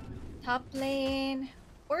 Top lane.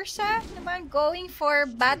 Ursa naman going for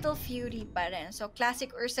Battle Fury pa rin. So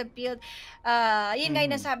classic Ursa build. Yun nga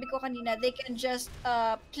yung nasabi ko kanina, they can just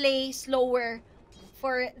play slower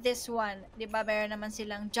for this one, 'di ba? Meron naman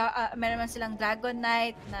silang Dragon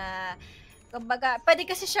Knight na kumbaga, pwede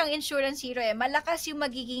kasi siyang insurance hero eh. Malakas yung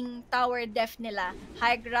magiging tower def nila,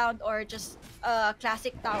 high ground or just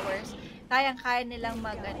classic towers. Kayang-kaya nilang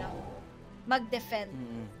mag-defend.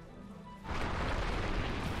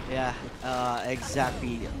 Yeah,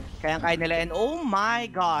 exactly. Kayang-kaya nila and oh my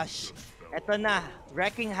gosh. Eto na,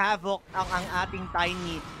 wrecking havoc ang ating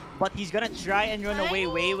Tiny. But he's gonna try and run away.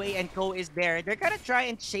 Wei and Co is there. They're gonna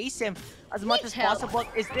try and chase him as much as possible.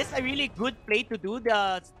 Is this a really good play to do?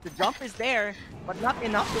 The jump is there, but not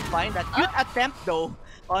enough to find that. Cute attempt though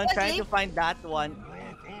on trying to find that one.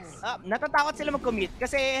 Natatakot sila mag-commit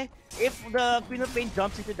kasi if the Queen of Pain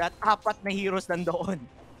jumps into that, 4 na heroes nandoon.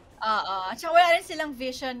 Tsaka wala rin silang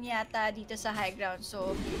vision yata dito sa high ground.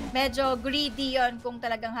 So, medyo greedy yon kung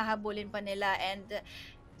talagang hahabulin pa nila. And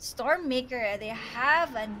Stormmaker, they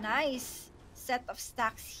have a nice set of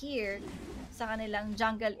stacks here sa kanilang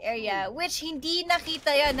jungle area, which hindi nakita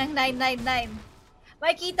yan ng 999.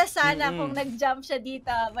 Makikita sana kung nag-jump siya dito,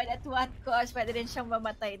 but at what cost? Pwede rin siyang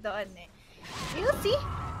mamatay doon eh. You'll see.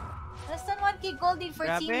 Less than 1k gold din for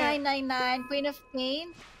Team 999. Queen of Pain.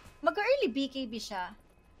 Mag-early BKB siya.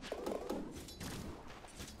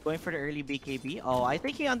 Going for the early BKB? Oh, I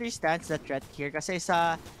think he understands the threat here kasi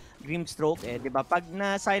sa Grimstroke eh, 'di ba? Pag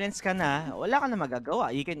na-silence ka na, wala ka na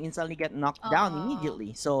magagawa. You can instantly get knocked down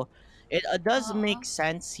immediately. So, it does make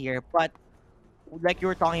sense here. But like you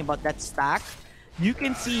were talking about that stack, you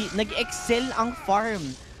can see nag-excel ang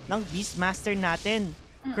farm ng Beastmaster natin.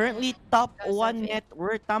 Currently top 1 net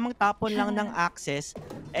worth, tamang tapon lang ng access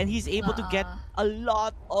and he's able to get a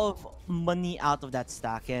lot of money out of that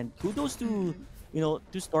stack. And kudos to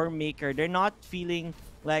to Stormmaker. They're not feeling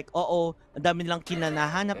like, ang dami nilang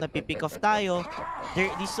kinanahanap, napipick off tayo.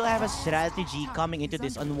 They still have a strategy coming into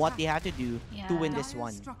this on what they have to do to win this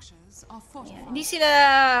one. Hindi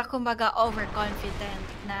sila, kumbaga, overconfident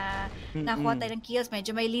na nakuha tayo ng kills.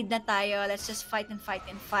 Medyo may lead na tayo. Let's just fight and fight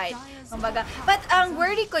and fight. Kumbaga. But ang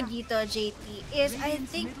worry ko dito, JT, is I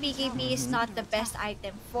think BKB is not the best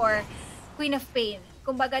item for Queen of Pain.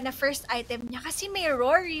 Kumbaga, na first item niya. Kasi may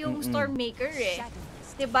roar yung Stormmaker eh.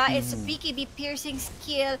 Diba? It's a BKB piercing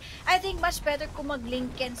skill. I think much better kung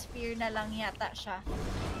mag-Lincoln Spear na lang yata siya.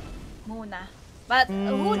 Muna. But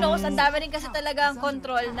who knows, ang dami rin kasi talaga ang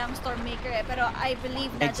control ng Stormmaker eh. Pero I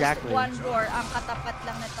believe na just one roar ang katapat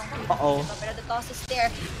lang na itong Queen. Diba? Pero the toss is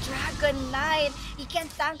there. Dragon Knight! He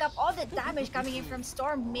can tank up all the damage coming in from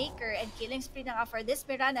Stormmaker and killing spree na nga for this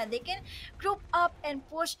Mirana. They can group up and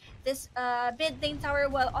push this mid lane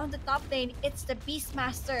tower while on the top lane, it's the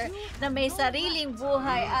Beastmaster na may sariling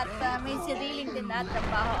buhay at may sariling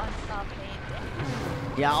tinatrabaho on the top lane.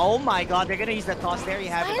 Yeah, oh my god, they're gonna use the toss. There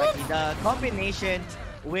you have it. Like, the combination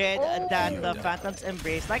with the Phantom's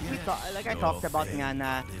Embrace. Like I talked about nga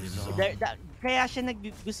na, kaya siya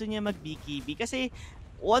gusto niya mag-BKB. Kasi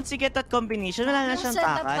once you get that combination, wala na siyang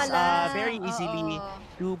takas. Very easily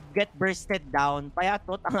to get bursted down.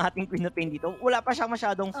 Payatot ang ating Queen of Pain dito. Wala pa siyang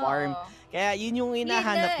masyadong farm. Kaya yun yung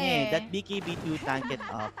hinahanap niya eh. That BKB to tank it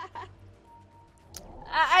up.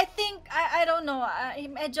 I think, I don't know,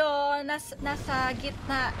 medyo nasa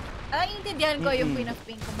gitna Naiintindihan ko yung Queen of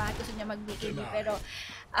Pain kung bakit gusto niya mag-BKB, pero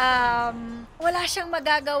wala siyang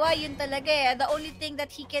magagawa, yun talaga eh. The only thing that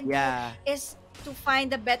he can do is to find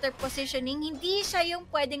the better positioning. Hindi siya yung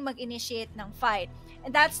pwedeng mag-initiate ng fight. And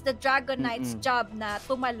that's the Dragon Knight's job na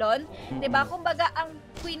tumalon. Diba? Kumbaga, ang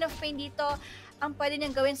Queen of Pain dito, ang pwede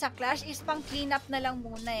niyang gawin sa Clash is pang clean up na lang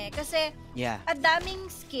muna eh. Kasi, ang daming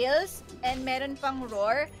skills and meron pang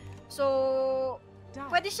roar. So,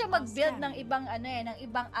 pwede siya mag-build ng ibang ng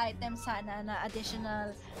ibang item sana na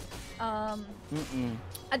additional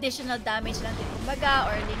damage lang din kumbaga,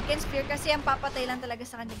 or Lincoln Spear, kasi ang papatay lang talaga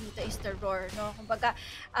sa kanya dito is the roar, no? Kumbaga,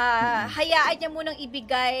 hayaan niya munang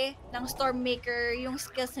ibigay ng Stormmaker yung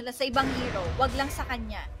skills nila sa ibang hero, wag lang sa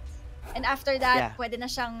kanya. And after that, pwede na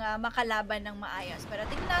siyang makalaban ng maayos. Pero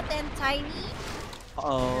tingnan natin, Tiny.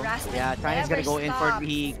 Tiny's gonna go in for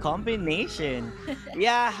the combination.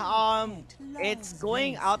 It's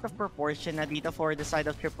going out of proportion na dito for the side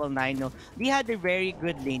of 999. No, they had a very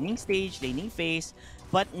good laning stage, laning phase,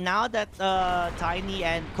 but now that Tiny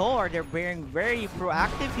and Core, they're being very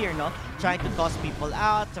proactive here, no, trying to toss people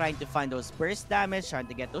out, trying to find those burst damage, trying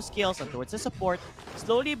to get those kills and towards the support.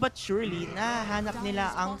 Slowly but surely, nahanap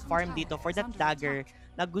nila ang farm dito for that dagger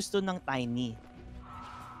na gusto ng Tiny.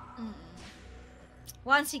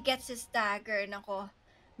 Once he gets his dagger, nako,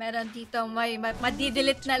 meron dito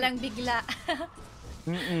madidelete na lang bigla.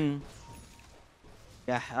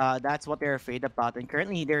 That's what they're afraid about. And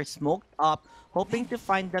currently, they're smoked up, hoping to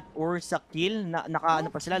find that Ursa kill. Naka ano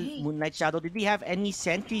pa sila, Moonlight Shadow. Did they have any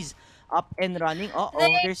sentries up and running?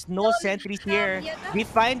 There's no sentries here. They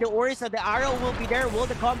find the Ursa. The arrow will be there. Will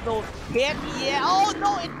the combo hit? Yeah. Oh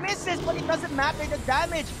no, it misses, but it doesn't matter the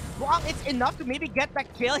damage. Mukhang it's enough to maybe get that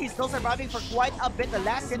kill. He's still surviving for quite a bit. The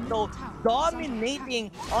last hit though,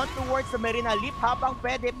 dominating on towards the Marina Leap habang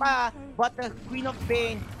pwede pa. But the Queen of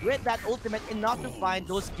Pain with that ultimate enough to find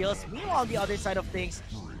those kills. Meanwhile, on the other side of things,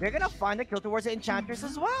 they're gonna find a kill towards the Enchantress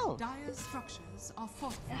as well.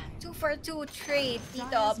 2-for-2 trade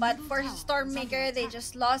dito, but for Stormmaker, they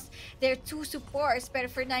just lost their 2 supports.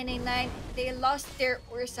 But for 999, they lost their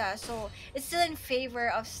Ursa. So it's still in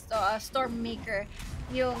favor of Stormmaker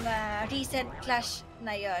yung recent clash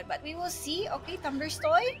na yun. But we will see. Okay,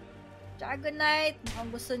 Thunderstoy, Dragon Knight,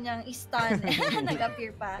 mukhang gusto niyang i-stun.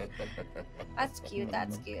 Nag-appear pa. That's cute,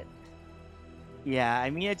 that's cute. Yeah, I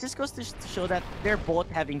mean, it just goes to show that they're both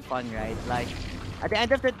having fun, right? Like, at the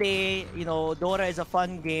end of the day, you know, Dota is a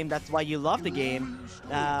fun game. That's why you love the game.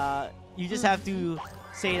 You just have to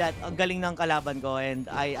say that ang galing ng kalaban ko, and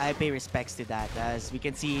I pay respects to that. As we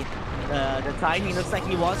can see, the Tiny looks like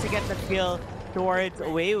he wants to get the kill towards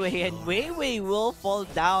Weiwei, and Weiwei will fall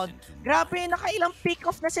down. Grabe, nakailang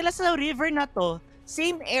pick-off na sila sa river na to.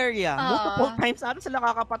 Same area. Multiple times ata sila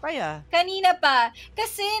kakapatay Kanina pa.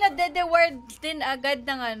 Kasi nade-word din agad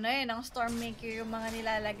ng Stormmaker yung mga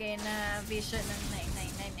nilalagay na vision ng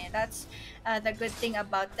 999 eh. That's the good thing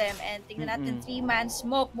about them. And tingnan natin, 3-man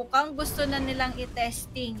smoke. Mukhang gusto na nilang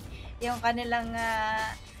i-testing yung kanilang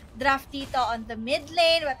draft dito on the mid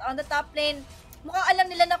lane, but on the top lane, mukhang alam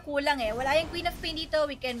nila na kulang eh. Wala yung Queen of Pain dito.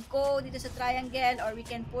 We can go dito sa triangle, or we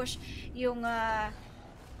can push yung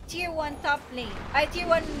tier 1 top lane. Ay, tier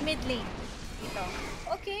 1 mid lane. Dito.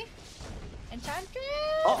 Okay.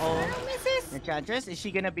 Enchantress! Misses! Enchantress, is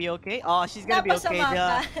she gonna be okay? Oh, she's gonna be okay.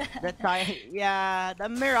 The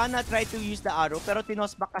Mirana tried to use the arrow, pero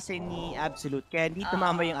tinosback kasi ni Absolute, kaya hindi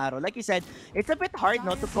tumama yung arrow. Like you said, it's a bit hard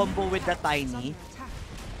to combo with the Tiny.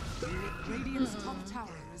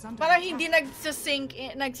 Parang hindi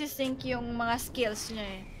nagsisync yung mga skills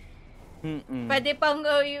niya eh. Pwede pang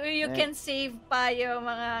you can save pa yung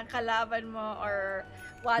mga kalaban mo or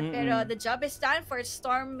what, pero the job is done for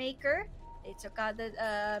Stormmaker. They took out the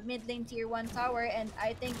mid lane tier 1 tower, and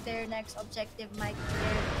I think their next objective might be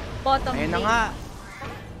their bottom lane.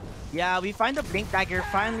 Yeah, we find the Blink Dagger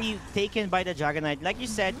finally taken by the Dragon Knight. Like you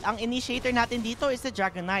said, ang initiator natin dito is the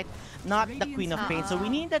Dragon Knight, not the Queen of Pain. So we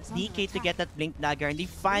need that DK to get that Blink Dagger, and they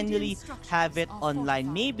finally have it online.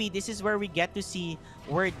 Maybe this is where we get to see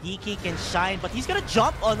where DK can shine, but he's gonna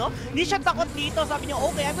jump, Hindi siya takot dito. Sabi niya,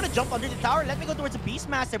 okay, I'm gonna jump under the tower. Let me go towards the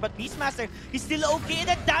Beastmaster, but Beastmaster, he's still okay.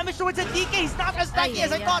 And that damage towards the DK, he's not as tanky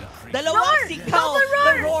as I thought. Dalawang sigaw,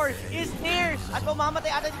 the roar is there. At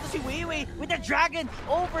mamamatay ata dito si Weiwei with the dragon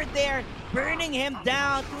over there, burning him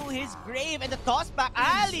down to his grave. And the toss back,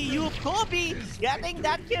 alley-oop, Kobe getting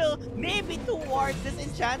that kill, maybe towards this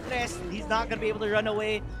Enchantress. He's not gonna be able to run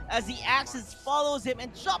away as the Axis follows him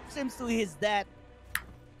and chops him to his death.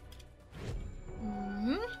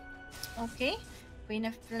 Okay. Queen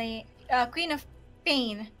of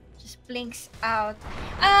Pain just blinks out.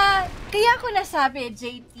 Kaya ako nasabi,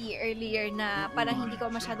 JT, earlier na parang hindi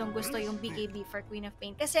ko masyadong gusto yung BKB for Queen of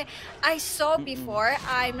Pain. Kasi I saw before,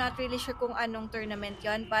 I'm not really sure kung anong tournament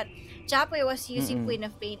yon, but Japoy was using Queen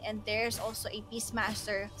of Pain and there's also a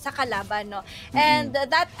Peacemaster sa kalaban, no? And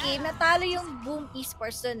that game, natalo yung Boom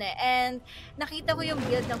Esports dun eh. And nakita ko yung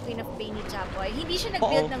build ng Queen of Pain ni Japoy. Hindi siya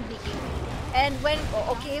nag-build ng BKB. And when,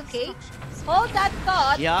 okay. Hold that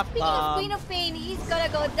thought. Yep, Speaking of Queen of Pain, he's gonna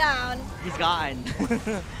go down. He's gone.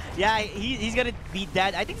 Yeah, he's gonna be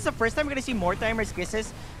dead. I think it's the first time we're gonna see more timers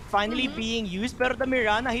kisses finally being used. Pero the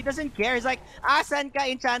Mirana, he doesn't care. He's like, asan ka,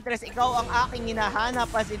 Enchantress? Ikaw ang aking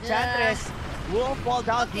hinahanap as Enchantress. Will fall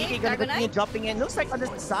down. DK gonna continue jumping in. Looks like on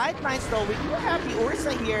the sidelines though, we do have the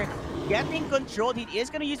Ursa here getting controlled. He is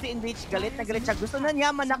gonna use the enrage. Galit na galit siya. Gusto na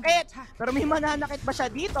niya manakit. Pero may mananakit ba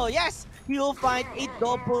siya dito? Yes! He will find a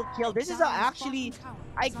double kill. This is actually,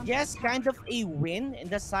 I guess, kind of a win in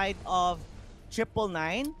the side of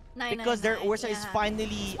 999 because their Ursa is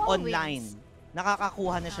finally online.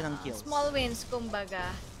 Nakakakuha na siya ng kills. Small wins, kumbaga.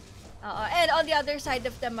 And on the other side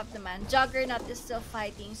of the map naman, Juggernaut is still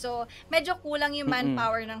fighting. So, medyo kulang yung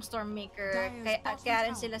manpower ng Stormmaker. Kaya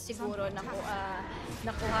rin sila siguro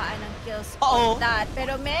nakuhaan ng kills on that.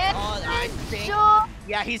 Pero medyo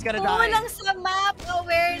yeah, he's gonna die. kulang sa map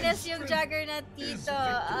awareness yung Juggernaut dito.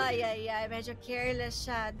 Medyo careless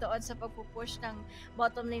siya doon sa pagpupush ng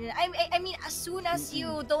bottom lane. I mean, as soon as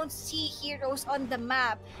you don't see heroes on the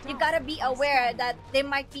map, you gotta be aware that they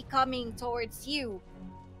might be coming towards you.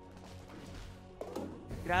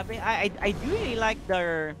 Grabe, I do really like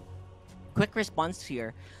their quick response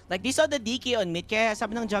here. Like, they saw the DK on mid, kaya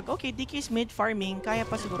sabi ng Jug, okay, DK is mid farming, kaya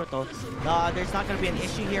pa siguro to. There's not gonna be an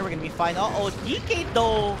issue here, we're gonna be fine. DK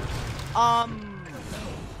though, I'm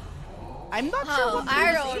not sure what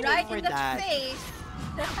arrow right for in the that. face.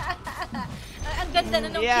 Ang ganda na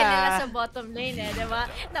nung kill nila sa bottom lane diba?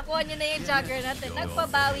 Nakuha nyo na yung Juggernaut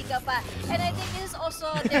nagpabawi ka pa. And I think this is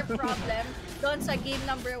also their problem doon sa game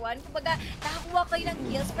number 1. Kumbaga, nakakuha kayo ng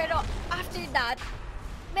kills pero after that,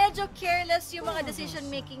 medyo careless yung mga decision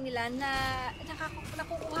making nila na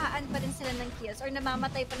nakukuhaan pa rin sila ng kills or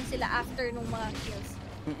namamatay pa rin sila after nung mga kills.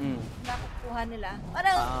 Nakukuha nila.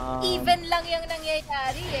 Parang even lang yung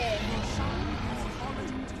nangyayari eh.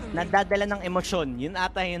 Nadadala ng emosyon. Yun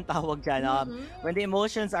ata yung tawag dyan. When the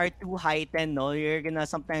emotions are too heightened, no, you're gonna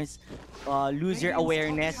sometimes lose your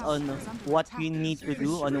awareness on what you need to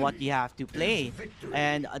do, on what you have to play.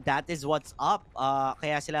 And that is what's up.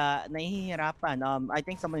 Kaya sila nahihirapan. I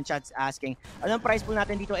think someone in chat's asking, anong prize pool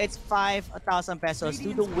natin dito? It's 5,000 pesos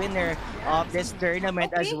to the winner of this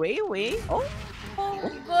tournament as Wei.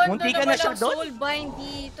 Munti ka na siya doon. Soulbind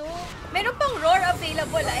dito. Meron pang roar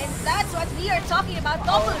available and that's what we are talking about.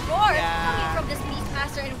 Double roar coming from the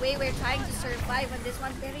Speedmaster and Wei. We're trying to survive on this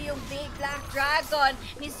one. Pero yung big black dragon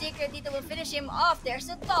ni Secret dito will finish him off.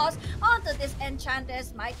 There's a toss onto this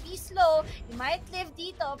Enchantress. Might be slow. He might live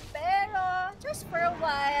dito. Pero just for a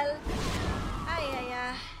while.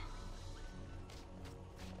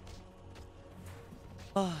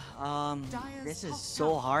 This is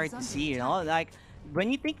so hard to see, you know? Like,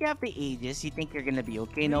 when you think you have the Aegis, you think you're gonna be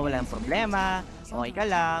okay, no? Walang problema, okay ka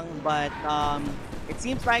lang. But, it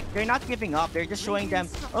seems like they're not giving up. They're just showing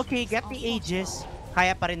them, okay, get the Aegis,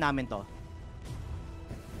 kaya pa rin namin to.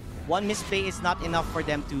 One misplay is not enough for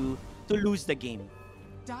them to lose the game.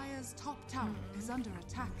 Dire's top tower is under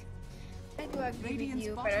attack. I do agree with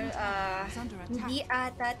you, pero hindi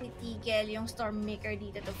ata titigil yung Stormmaker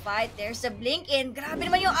dito to fight. There's a blink in. Grabe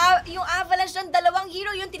naman yung avalanche doon. Dalawang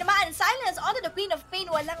hero yung tinamaan. Silence onto the Queen of Pain.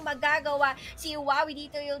 Walang magagawa. Si Huawei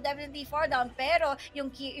dito yung definitely fall down. Pero yung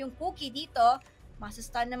Cookie dito,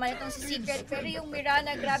 masastun naman itong si Secret. Pero yung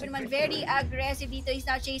Mirana, grabe naman, very aggressive dito. He's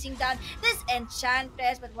now chasing down this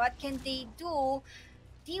Enchantress. But what can they do?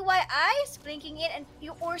 DYI blinking in and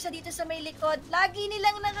yung Ursa dito sa may likod. Lagi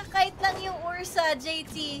nilang nakakite lang yung Ursa,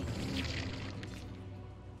 JT.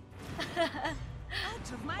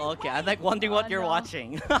 Okay, I'm like wondering what you're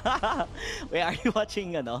watching. Wait, are you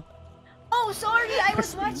watching Oh, sorry, I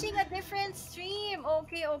was watching a different stream.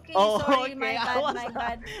 Okay, sorry, my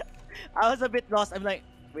bad. I was a bit lost. I'm like,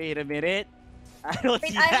 wait a minute. I don't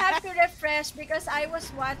see I that. have to refresh because I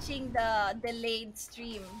was watching the delayed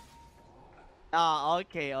stream.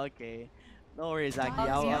 Okay. No worries, Aki.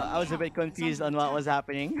 I was a bit confused on what was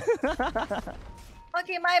happening.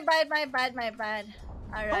 Okay, my bad.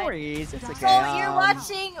 Alright. No worries, it's okay. So, you're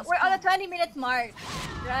watching, we're on a 20-minute mark,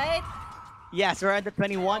 right? Yes, we're at the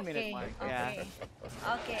 21-minute Okay, mark. Yeah. okay.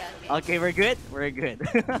 Okay, okay. Okay, we're good. We're good.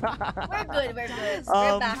 We're good, we're good. We're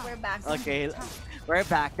um, back, we're back. okay, we're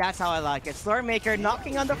back. That's how I like it. Stormmaker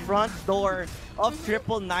knocking on the front door of Mhm.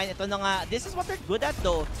 triple nine. Ito na nga. This is what they're good at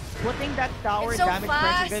though. Putting that tower It's so damage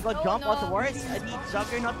pressure. fast. Gonna go Oh jump out no. towards the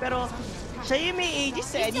Juggernaut. Pero siya yung may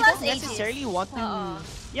Aegis He and you still has don't Aegis. necessarily want to...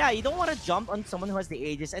 Yeah, you don't want to jump on someone who has the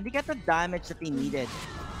Aegis and they get the damage that they needed.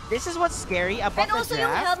 This is what's scary about And also the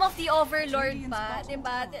yung draft. Helm of the Overlord pa,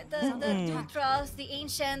 diba? The neutrals, the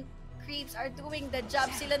ancient creeps are doing the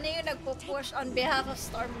job. Sila na yung nagpo-push on behalf of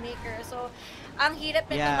Stormmaker. So, ang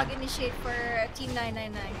hirap nito mag-initiate for Team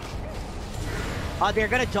 999.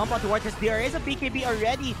 They're gonna jump out towards us. There is a BKB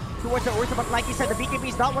already towards the Ursa, but like you said, the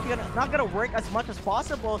BKB is not gonna work as much as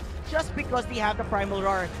possible just because they have the Primal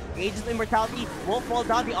Roar. Aegis Immortality will fall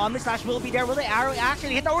down. The Omni Slash will be there. Will the arrow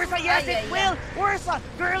actually hit the Ursa? Yes, it will! Ursa,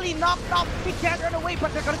 girly knocked off. He can't run away,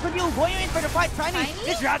 but they're gonna continue going in for the fight. Tiny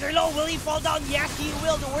is rather low. Will he fall down? Yes, he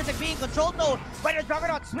will. The Ursa being controlled though by the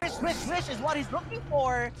Juggernaut. Swish, swish, swish is what he's looking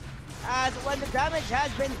for. As when the damage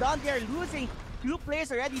has been done, they're losing. Two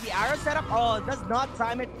players already. The arrow setup does not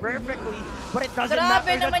time it perfectly, but it doesn't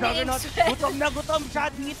matter. The Juggernaut, gutom na gutom siya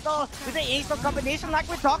dito with the ace combination like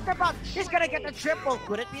we talked about. He's gonna get a triple.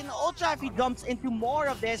 Could it be an ultra if he jumps into more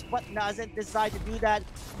of this, but doesn't decide to do that.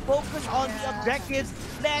 Focus on the objectives.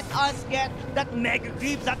 Let us get that mega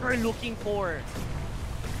creeps that we're looking for.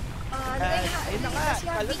 Kasi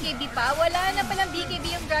yung BKB pa. Wala na palang BKB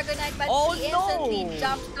yung Dragonite, but he instantly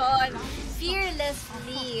jumped on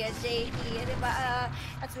fearlessly, JP. Diba?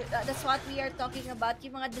 That's what we are talking about,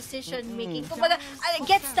 yung mga decision making. Kumbaga,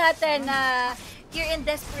 gets natin na you're in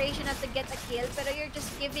desperation not to get a kill, pero you're just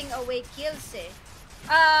giving away kills eh.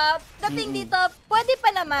 The thing dito, pwede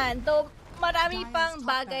pa naman, though marami pang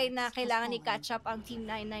bagay na kailangan i-catch up ang Team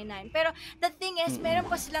 999. Pero the thing is, meron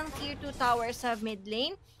pa silang tier 2 tower sa mid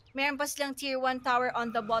lane. Meron pa silang tier 1 tower on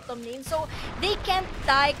the bottom lane. So, they can't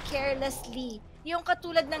die carelessly. Yung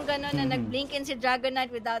katulad ng gano'n na nag-blink in si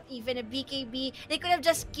Dragonite without even a BKB, they could have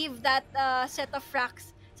just give that set of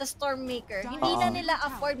frags sa Stormmaker. Hindi na nila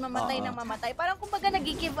afford mamatay ng mamatay. Parang kumbaga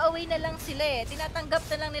nag-giveaway na lang sila eh. Tinatanggap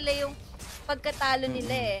na lang nila yung pagkatalo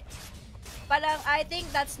nila eh. Parang I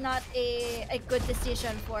think that's not a good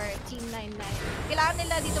decision for Team 99. Kailangan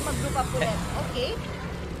nila dito mag-group up ulit. Okay?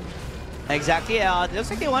 Exactly. It looks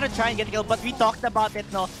like they want to try and get a kill, but we talked about it,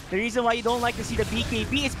 no? The reason why you don't like to see the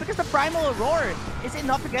BKB is because the Primal Roar is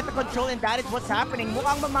enough to get the control, and that is what's happening.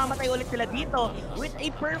 Mukhang mamamatay ulit sila dito with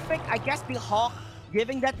a perfect, I guess, the Hawk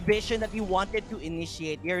giving that vision that he wanted to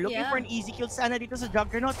initiate. They're looking for an easy kill sana dito sa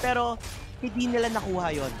Juggernaut, pero hindi nila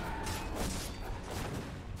nakuha yon.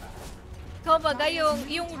 Kumbaga,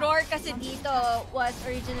 yung roar kasi dito was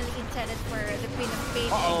originally intended for the Queen of Pain.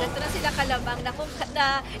 Ganito na sila kalabang na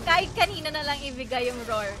kahit kanina na lang ibigay yung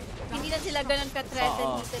roar. Hindi na sila ganun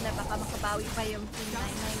ka-threatened dito na baka makabawi pa yung Team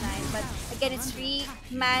 999. But again, it's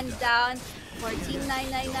 3-man down for Team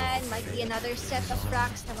 999. Might be another set of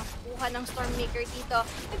frags na makukuha ng Stormmaker dito.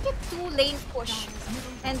 Maybe a 2-lane push.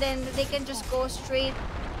 And then they can just go straight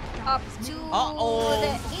up to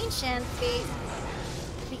the Ancient Faith.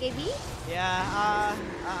 BKB? Yeah,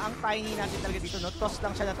 ang tiny natin talaga dito, no? Toss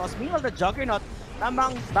lang siya na toss. Meanwhile, the Juggernaut,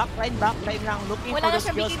 tamang backline lang, looking for the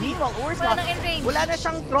skills. Meanwhile, Ursa, wala na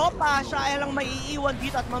siyang tropa. Siya ay lang maiiwan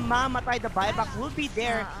dito at mamamatay. The buyback will be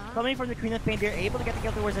there. Coming from the Queen of Pain, they're able to get the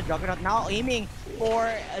kill towards the Juggernaut. Now aiming for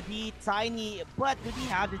the tiny, but do they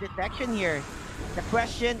have the detection here? The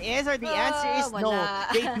question is, or the answer is no,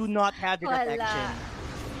 they do not have the detection.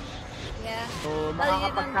 Yeah. So,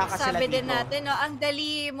 makakapagkaka sila sabi dito. din natin, no, ang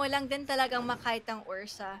dali mo lang din talagang makite ang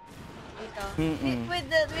Ursa dito. With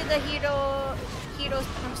the heroes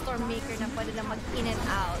ng Stormmaker na pwede lang mag-in and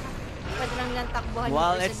out. Pwede lang takbuhan.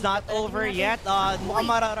 Well, it's not over yet. Mukhang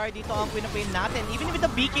mararar dito ang Queen of Pain natin. Even with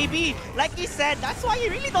the BKB, like he said, that's why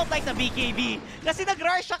you really don't like the BKB. Kasi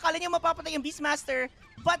nag-rar siya, kala niya mapapatay yung Beastmaster.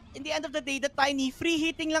 But in the end of the day, the Tiny, free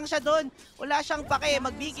hitting lang siya doon. Wala siyang pake,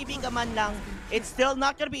 mag-BKB ka man lang. It's still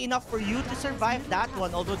not gonna be enough for you to survive that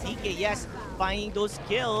one. Although DK, yes, finding those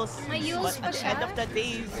kills. But at the end of the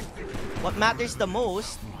day, what matters the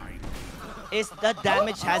most is the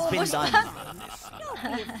damage has been done.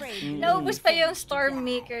 Naubos pa yung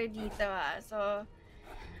Stormmaker dito So,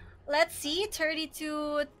 let's see.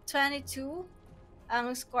 32-22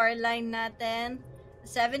 ang scoreline natin.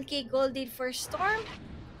 7k gold lead for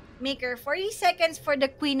Stormmaker. 40 seconds for the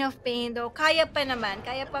Queen of Pain though. Kaya pa naman.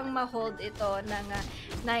 Kaya pang ma-hold ito ng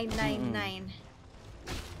 999.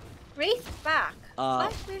 Wraith Pack.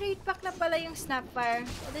 May Wraith Pack na pala yung Snapfire.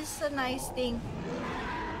 This is a nice thing.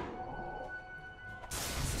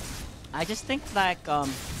 I just think like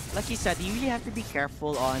like you said, you really have to be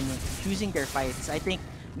careful on choosing their fights. I think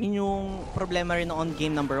yun yung problema rin on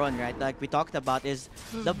game number 1, right? Like we talked about is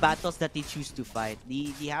the battles that they choose to fight.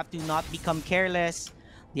 They have to not become careless.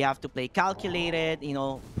 They have to play calculated,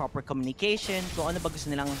 proper communication. Kung ano ba gusto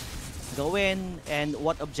nilang gawin and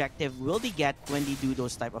what objective will they get when they do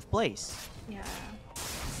those type of plays. Yeah.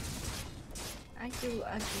 I do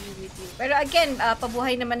agree with you. Pero again,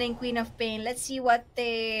 pabuhay naman na yung Queen of Pain. Let's see what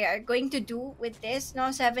they are going to do with this. No,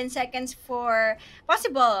 7 seconds for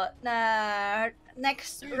possible na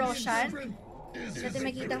next Roshan. Natin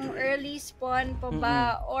makita kung early spawn pa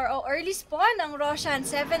ba or early spawn ang Roshan.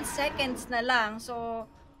 7 seconds na lang. So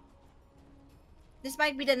this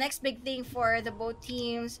might be the next big thing for the both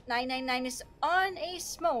teams. 999 is on a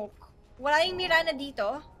smoke. Wala yung Mirana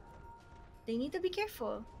dito. They need to be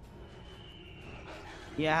careful.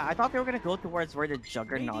 Yeah, I thought they were gonna go towards where the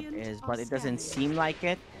Juggernaut is, but it doesn't seem like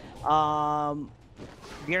it.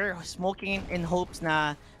 They're smoking in hopes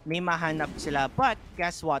na may mahanap sila. But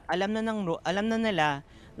guess what? Alam na nila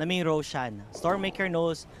na may Roshan. Stormmaker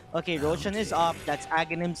knows, okay, Roshan is up. That's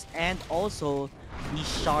Aghanims and also the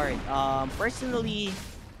Shard. Personally,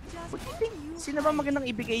 what do you think? Sino ba magandang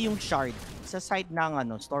ibigay yung Shard sa side ng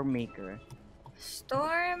Stormmaker?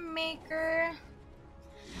 Stormmaker.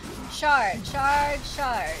 Shard.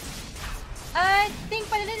 I think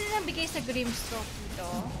pala nila bigay sa Grimstroke dito.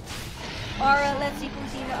 Or let's see kung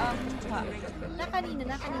sino ang na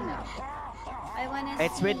kanina. I wanna see.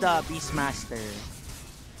 It's with the Beastmaster.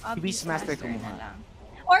 Si Beastmaster kumuha.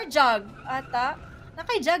 Or Jug ata.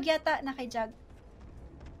 Nakay-Jug yata.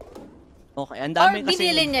 Okay, ang dami or kasi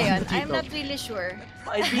binili niya yun. I'm not really sure.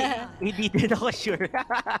 Hindi din ako sure.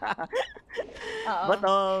 But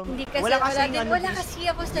hindi kasi, wala kasi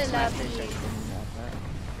ako sa lobby.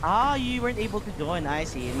 You weren't able to join. I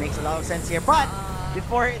see. It makes a lot of sense here. But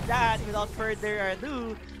before that, without further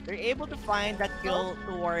ado, they're able to find that kill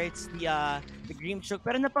towards the Grimstroke.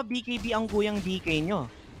 Pero napa-BKB ang guyang DK nyo.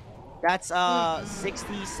 That's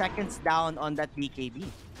 60 seconds down on that BKB.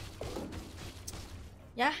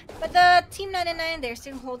 Yeah, but the Team 99, they're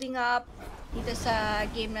still holding up dito sa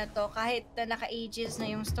game na to kahit na naka-ages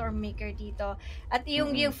na yung Stormmaker dito. At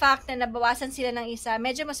yung fact na nabawasan sila ng isa,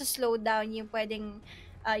 medyo slow down yung pwedeng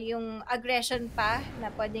yung aggression pa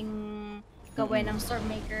na pwedeng gawin ng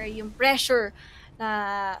Stormmaker, yung pressure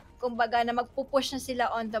na kumbaga na magpupush na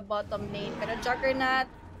sila on the bottom lane. Pero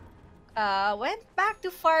Juggernaut went back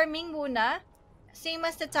to farming muna. Same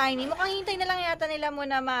as the Tiny. Mukhang hintay na lang yata nila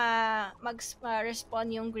muna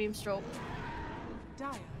mag-respawn yung Grimstroke.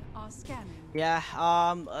 Yeah,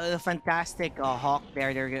 fantastic Hawk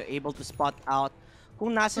there. They're able to spot out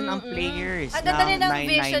kung nasan ang players ng 999. Ang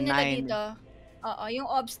vision nila dito. Yung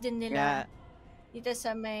obs din nila. Yeah. Dito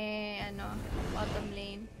sa may bottom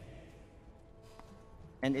lane.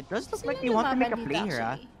 And it does look like they want to make a play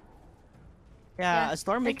here, Yeah, a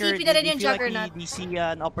Stormmaker, TP na rin yung feel Juggernaut. Like they see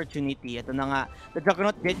an opportunity. Ito na nga, the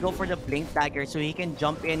Juggernaut did go for the Blink Dagger so he can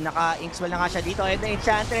jump in. Naka-Inkswell na nga siya dito. And the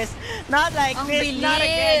Enchantress, not like this, not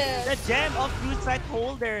again. The Gem of True Sight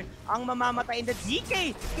Holder ang mamamatay in the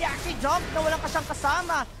DK. He actually jumped na walang kasyang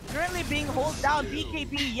kasama. Currently being hold down.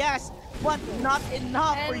 BKB, yes, but not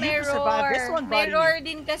enough and for you to survive this one, buddy. May roar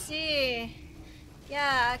din kasi.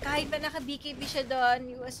 Yeah, kahit pa naka-BKB siya doon,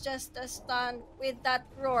 he was just stunned with that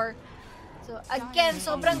roar. So again,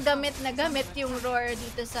 sobrang gamit yung roar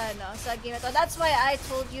dito sa game na to. That's why I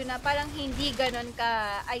told you na parang hindi ganon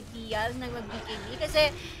ka-ideal na mag-BKB kasi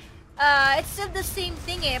it's still the same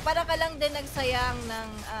thing Para ka lang din nagsayang ng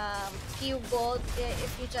Q gold if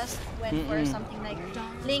you just went for something like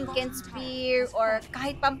Lincoln Spear or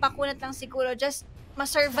kahit pampakunat lang siguro, just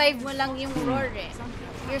ma-survive mo lang yung roar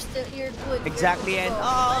You're good. Exactly, and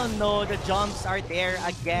oh no, the jumps are there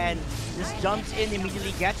again. Just jumps in,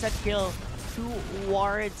 immediately gets that kill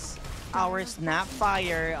towards our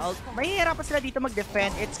Snapfire. Mahihirapan sila dito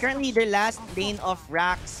mag-defend. It's currently their last lane of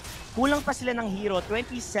racks. Kulang pa sila ng hero.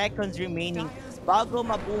 20 seconds remaining bago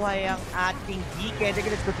mabuhay ang ating DK. They're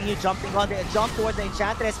gonna continue jumping on the jump toward the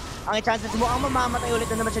Enchantress. Ang Enchantress mo ang mamamatay ulit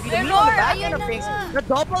na naman siya dito. On the back end of things, the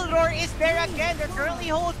double roar is there again. They're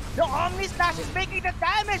currently hold. The Omni Slash is making the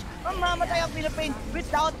damage. Mamamatay ang Philippine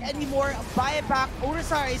without any more buyback.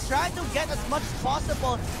 Urusar is trying to get as much as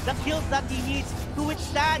possible the kills that he needs to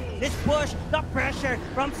withstand this push, the pressure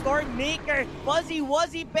from Stormmaker. Fuzzy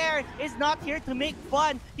Wuzzy Bear is not here to make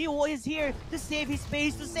fun. He is here to save his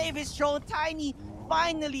space, to save his throne. Tiny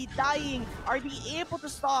finally dying. Are they able to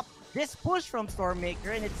stop this push from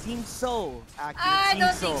Stormmaker, and it seems so. Actually, it I seems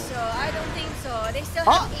don't think so. so. I don't think so. They still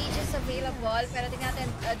Oh! have Aegis available. Pero tingnan natin,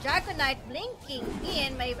 Dragonite blinking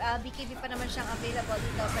in. May BKB pa naman siyang available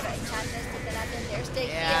dito. Pero Enchantress, tingnan natin. There's the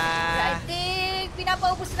heal. Yeah. I think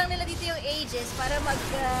pinapaubos lang nila dito yung Aegis para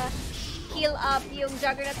heal up yung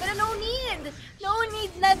Juggernaut. Pero no need! No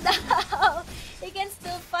need na daw! He can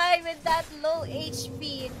still fight with that low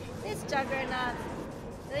HP. This Juggernaut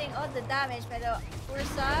doing all the damage, pero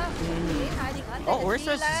Ursa, okay, hiding under Oh, the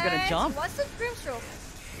Ursa's just gonna jump. What's the Grimstroke?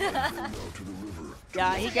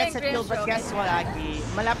 Yeah, he gets a kill, but guess what, Aki?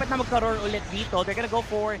 Malapit na magka-roar ulit dito. They're gonna go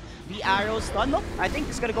for the arrow stun. Nope, I think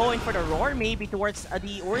he's gonna go in for the roar, maybe towards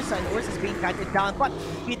the Ursa, and Ursa's being kited down. But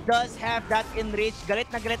he does have that enrich. Galit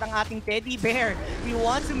na galit ang ating teddy bear. He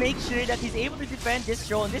wants to make sure that he's able to defend this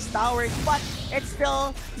throne, this tower, but it's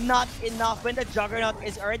still not enough when the Juggernaut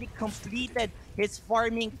is already completed his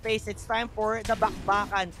farming phase. It's time for the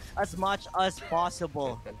bakbakan as much as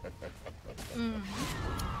possible.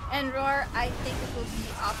 And Roar, I think it will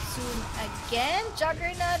be up soon again.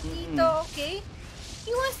 Juggernaut dito, okay?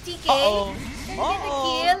 He wants TK. Uh-oh. Can he get the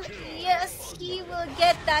kill? Yes, he will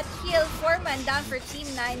get that kill. 4-man down for Team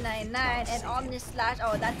 999. And Omni Slash,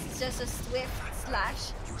 oh, that's just a swift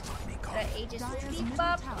slash. The Aegis will be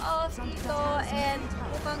popped off dito. And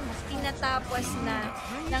mukhang tinatapos na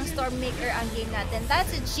ng Stormmaker ang game natin.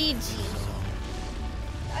 That's a GG.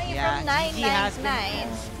 Ay, Yeah, from GG has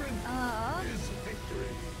 999.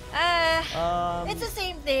 It's the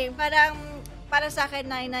same thing. Parang, para sa akin,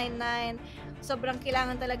 999, sobrang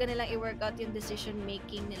kailangan talaga nilang i-work out yung decision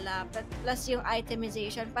making nila. Plus yung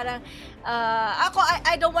itemization. Parang,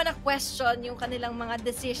 I don't wanna question yung kanilang mga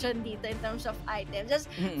decision dito in terms of items.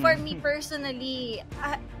 Just for me personally,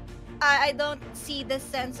 I don't see the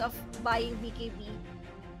sense of buying BKB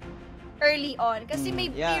early on. Kasi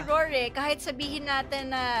may mirror kahit sabihin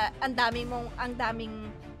natin na ang daming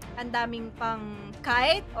pang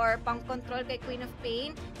kite or pang control kay Queen of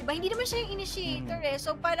Pain. Diba? Hindi naman siya yung initiator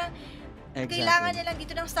So parang kailangan nilang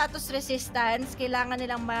dito ng status resistance, kailangan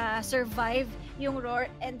nilang ma-survive yung roar,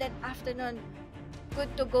 and then after nun,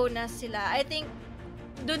 good to go na sila. I think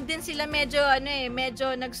doon din sila medyo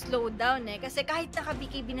nag-slow down kasi kahit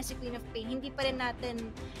naka-BKB na si Queen of Pain, hindi pa rin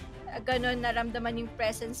natin ganun naramdaman yung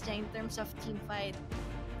presence niya in terms of team fight.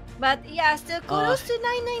 But yeah, still kudos to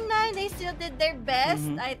 999. They still did their best,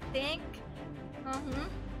 I think.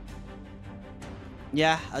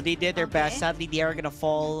 Yeah, they did their best. Sadly, they are gonna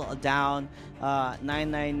fall down.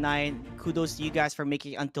 999. Kudos to you guys for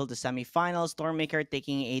making it until the semifinals. Stormmaker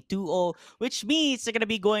taking a 2-0, which means they're gonna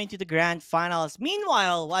be going to the grand finals.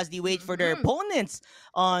 Meanwhile, while they wait for their opponents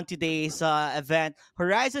on today's event,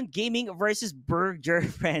 Horizon Gaming versus Burger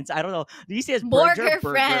Friends. I don't know. Do you say it's Burger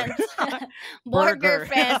Friends? Burger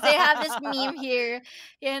Friends. They have this meme here,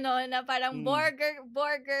 na parang burger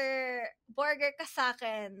ka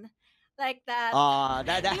sakin. Like that. You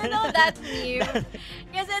know that meme?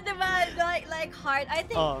 Kasi diba, like heart. I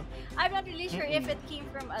think, I'm not really sure if it came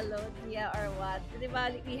from Alodia or what.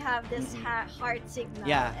 Diba, we have this heart signal.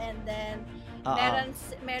 Yeah. And then,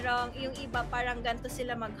 merong, yung iba parang ganito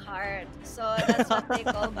sila mag-heart. So, that's what they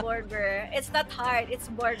call burger. It's not heart, it's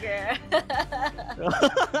burger.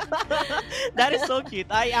 That is so cute.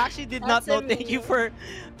 I actually did not know. Thank you for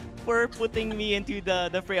putting me into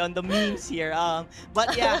the fray on the memes here.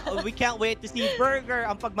 But yeah, we can't wait to see Burger,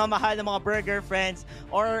 ang pagmamahal ng mga Burger Friends,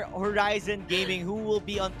 or Horizon Gaming, who will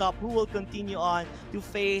be on top, who will continue on to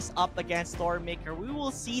face up against Stormmaker. We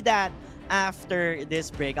will see that after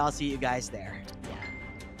this break. I'll see you guys there. Yeah.